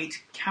blue-white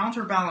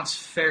counterbalance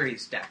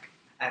fairies deck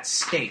at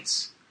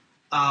States.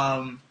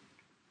 And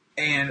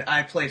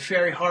I played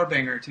Fairy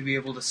Harbinger to be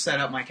able to set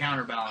up my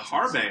counterbalance.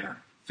 Harbinger.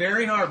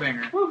 Fairy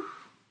Harbinger.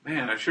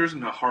 Man, I sure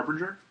isn't a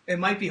Harbinger. It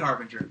might be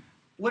Harbinger.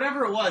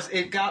 Whatever it was,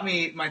 it got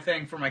me my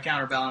thing for my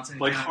counterbalance. And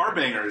Like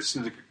Harbinger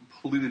seems like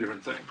a completely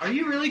different thing. Are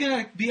you really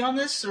going to be on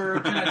this, or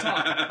can I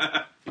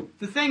talk?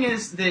 The thing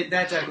is that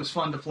deck was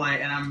fun to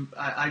play, and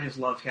I just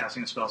love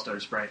casting a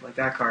Spellstutter Sprite. Like,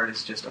 that card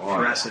is just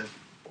aggressive.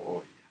 Oh, yeah.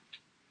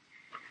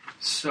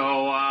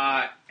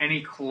 So,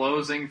 any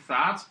closing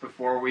thoughts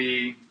before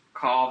we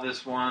call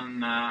this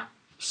one?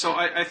 So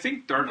I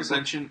think Dark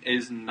Ascension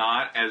is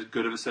not as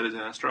good of a set as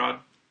Innistrad.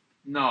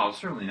 No,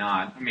 certainly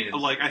not. I mean, it's,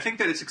 Like, I think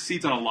that it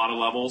succeeds on a lot of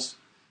levels,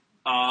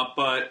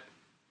 but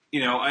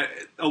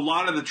a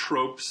lot of the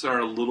tropes are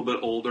a little bit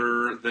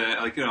older.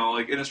 That like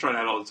Innistrad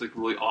had all these like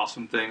really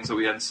awesome things that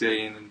we hadn't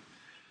seen, and,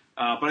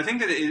 but I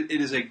think that it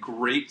is a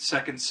great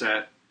second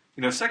set.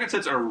 Second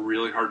sets are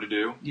really hard to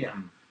do. Yeah.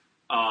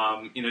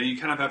 You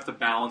kind of have to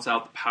balance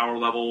out the power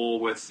level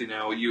with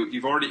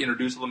you've already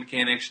introduced all the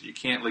mechanics. You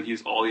can't like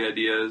use all the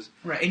ideas.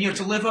 Right, and you have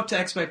to live up to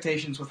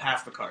expectations with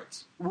half the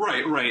cards.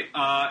 Right.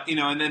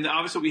 And then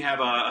obviously we have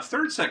a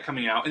third set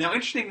coming out. And now,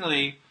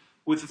 interestingly,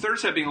 with the third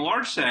set being a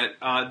large set,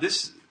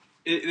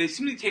 they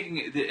seem to be taking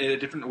it a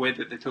different way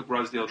that they took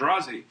Raz the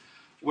Eldrazi,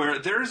 where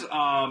there's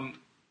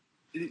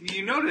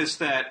you notice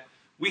that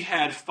we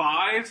had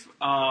 5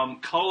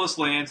 colorless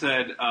lands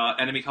that had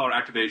enemy color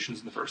activations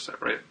in the first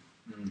set, right?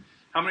 Mm.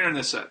 How many are in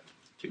this set?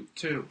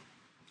 2.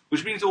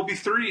 Which means there'll be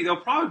 3. There'll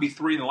probably be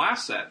 3 in the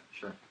last set.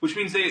 Sure. Which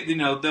means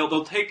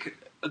they'll take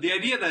the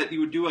idea that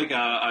you would do like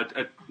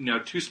a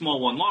 2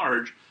 small 1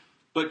 large,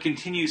 but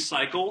continue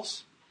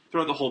cycles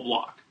throughout the whole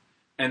block,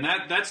 and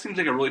that seems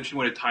like a really interesting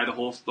way to tie the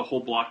whole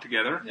block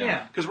together.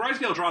 Yeah. Because Rise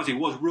of the Eldrazi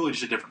was really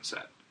just a different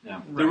set.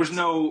 yeah. There was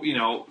no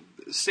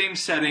same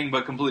setting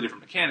but completely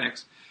different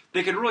mechanics.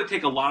 They could really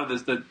take a lot of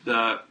this the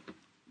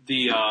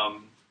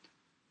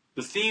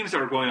themes that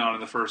were going on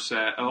in the first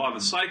set, a lot of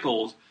the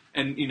cycles,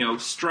 and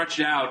stretch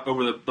it out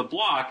over the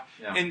block,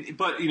 Yeah.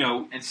 but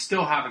And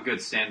still have a good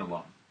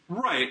standalone.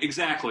 Right,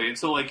 exactly. And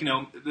so, like, we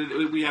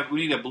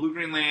need a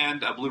blue-green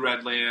land, a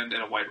blue-red land,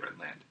 and a white-red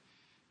land.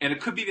 And it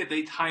could be that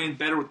they tie in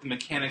better with the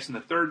mechanics in the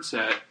third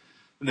set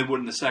than they would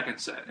in the second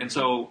set. And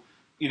so,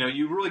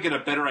 you really get a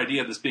better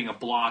idea of this being a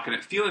block and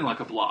it feeling like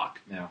a block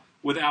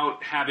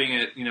without having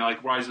it,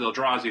 like Rise of the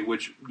Eldrazi,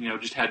 which,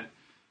 just had,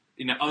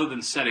 other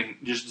than setting,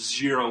 just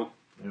zero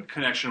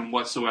connection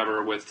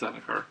whatsoever with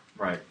Zendikar.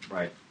 Right.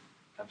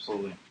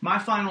 Absolutely. My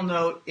final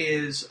note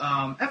is,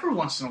 every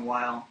once in a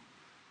while,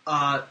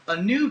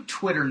 a new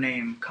Twitter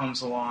name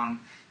comes along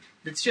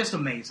that's just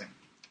amazing.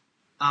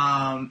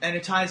 And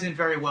it ties in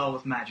very well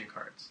with Magic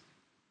cards.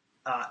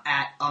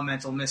 At A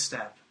Mental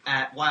Misstep,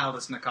 at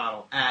Wildest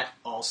Nakatl, at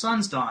All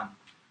Suns Dawn.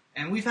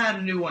 And we've had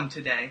a new one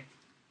today,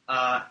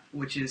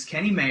 which is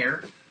Kenny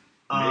Mayer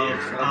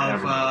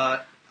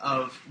of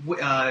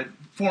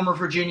former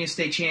Virginia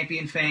State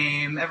champion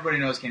fame. Everybody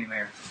knows Kenny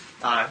Mayer.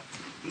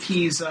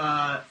 He's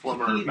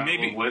former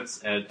Battle of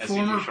Wits at SCG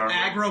former Charlotte.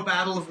 Aggro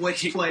Battle of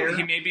Wits player.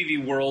 He may be the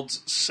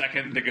world's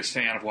second biggest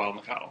fan of Wild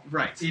Nakatl.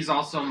 Right. He's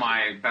also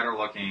my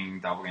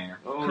better-looking doppelganger.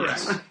 Oh,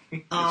 Correct.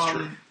 yes. That's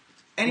true.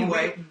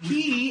 Anyway,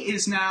 he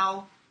is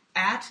now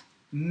at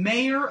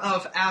Mayor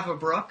of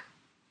Avabrook,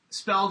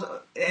 spelled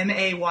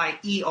Mayer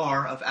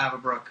of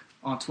Avabrook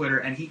on Twitter,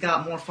 and he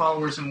got more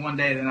followers in one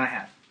day than I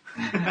have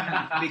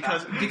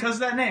because of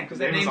that name. Because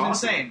that name's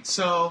awesome. insane.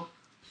 So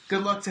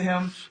good luck to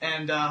him,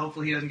 and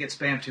hopefully he doesn't get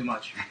spammed too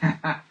much.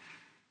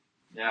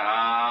 Yeah,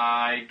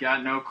 I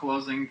got no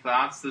closing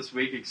thoughts this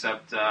week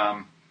except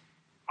I've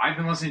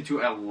been listening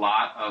to a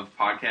lot of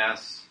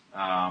podcasts.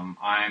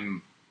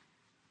 I'm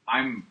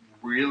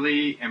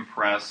really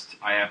impressed,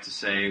 I have to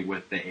say,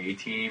 with the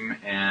A-Team,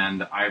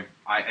 and I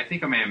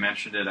think I may have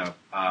mentioned it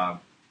a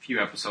few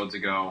episodes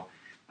ago,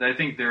 that I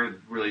think they're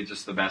really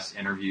just the best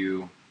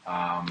interview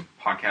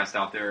podcast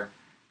out there.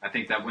 I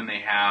think that when they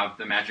have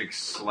the Magic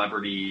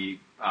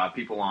celebrity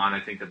people on, I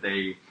think that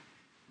they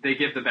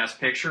give the best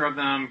picture of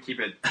them,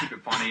 keep it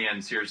funny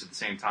and serious at the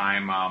same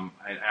time.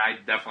 I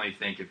definitely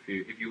think if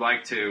you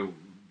like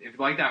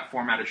that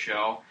format of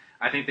show,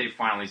 I think they've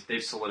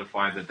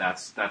solidified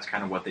that's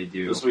kind of what they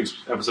do. This week's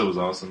episode was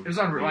awesome. It was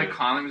unreal. Like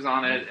Conley was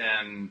on it,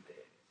 and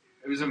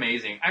it was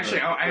amazing. Actually,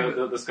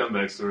 the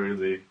scumbag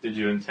story. Did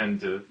you intend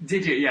to?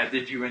 Did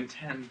you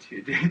intend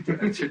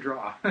to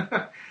draw?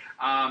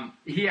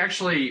 He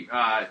actually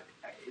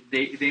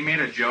they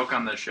made a joke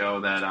on the show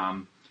that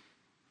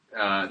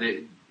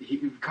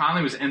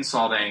Conley was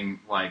insulting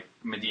like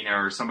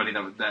Medina or somebody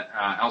that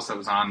else that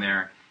was on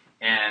there,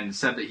 and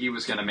said that he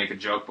was going to make a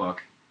joke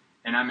book.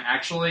 And I've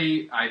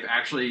actually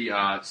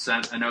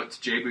sent a note to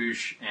Jay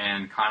Bush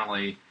and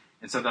Connolly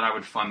and said that I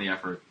would fund the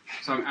effort.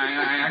 So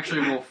I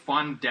actually will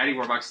fund Daddy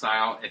Warbucks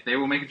style. If they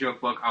will make a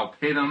joke book, I'll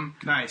pay them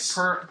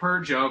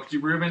per joke.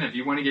 Ruben, if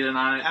you want to get in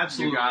on it,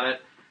 absolutely, you got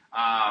it.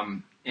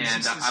 And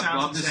I'd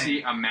love to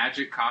see a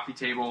Magic coffee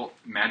table,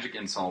 Magic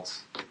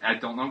insults. I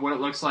don't know what it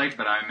looks like,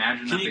 but I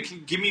imagine Can you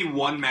give me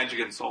one Magic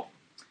insult?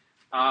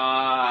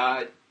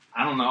 I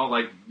don't know,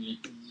 like,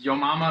 Yo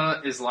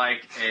Mama is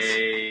like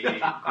a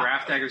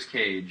Graph Dagger's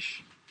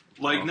cage.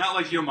 Like, not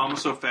like Your Mama's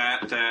so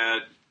fat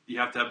that you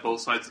have to have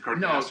both sides of the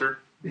card caster?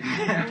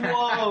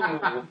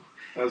 Whoa!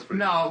 That was pretty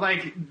No,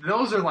 like,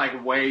 those are,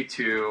 like, way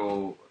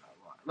too...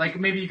 Like,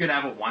 maybe you could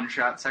have a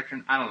one-shot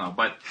section. I don't know,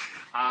 but...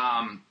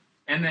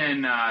 and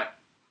then,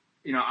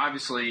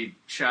 obviously,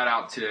 shout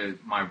out to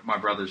my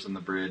brothers in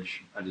the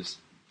bridge.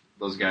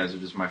 Those guys are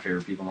just my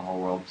favorite people in the whole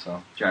world.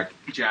 So, Jack,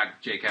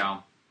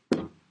 J-Cal,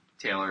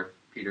 Taylor,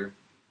 Peter.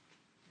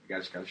 You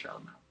guys got to shout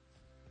them out.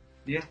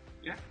 Yeah.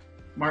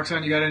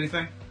 Markson, you got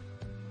anything?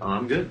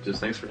 I'm good. Just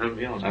thanks for having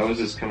me on. I was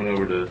just coming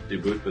over to do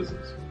booth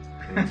business.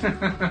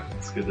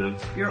 It's good to...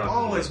 You're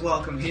always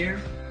welcome here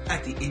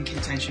at the In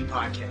Contention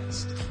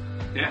podcast.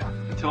 Yeah.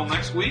 Until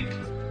next week,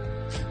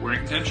 we're in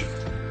contention.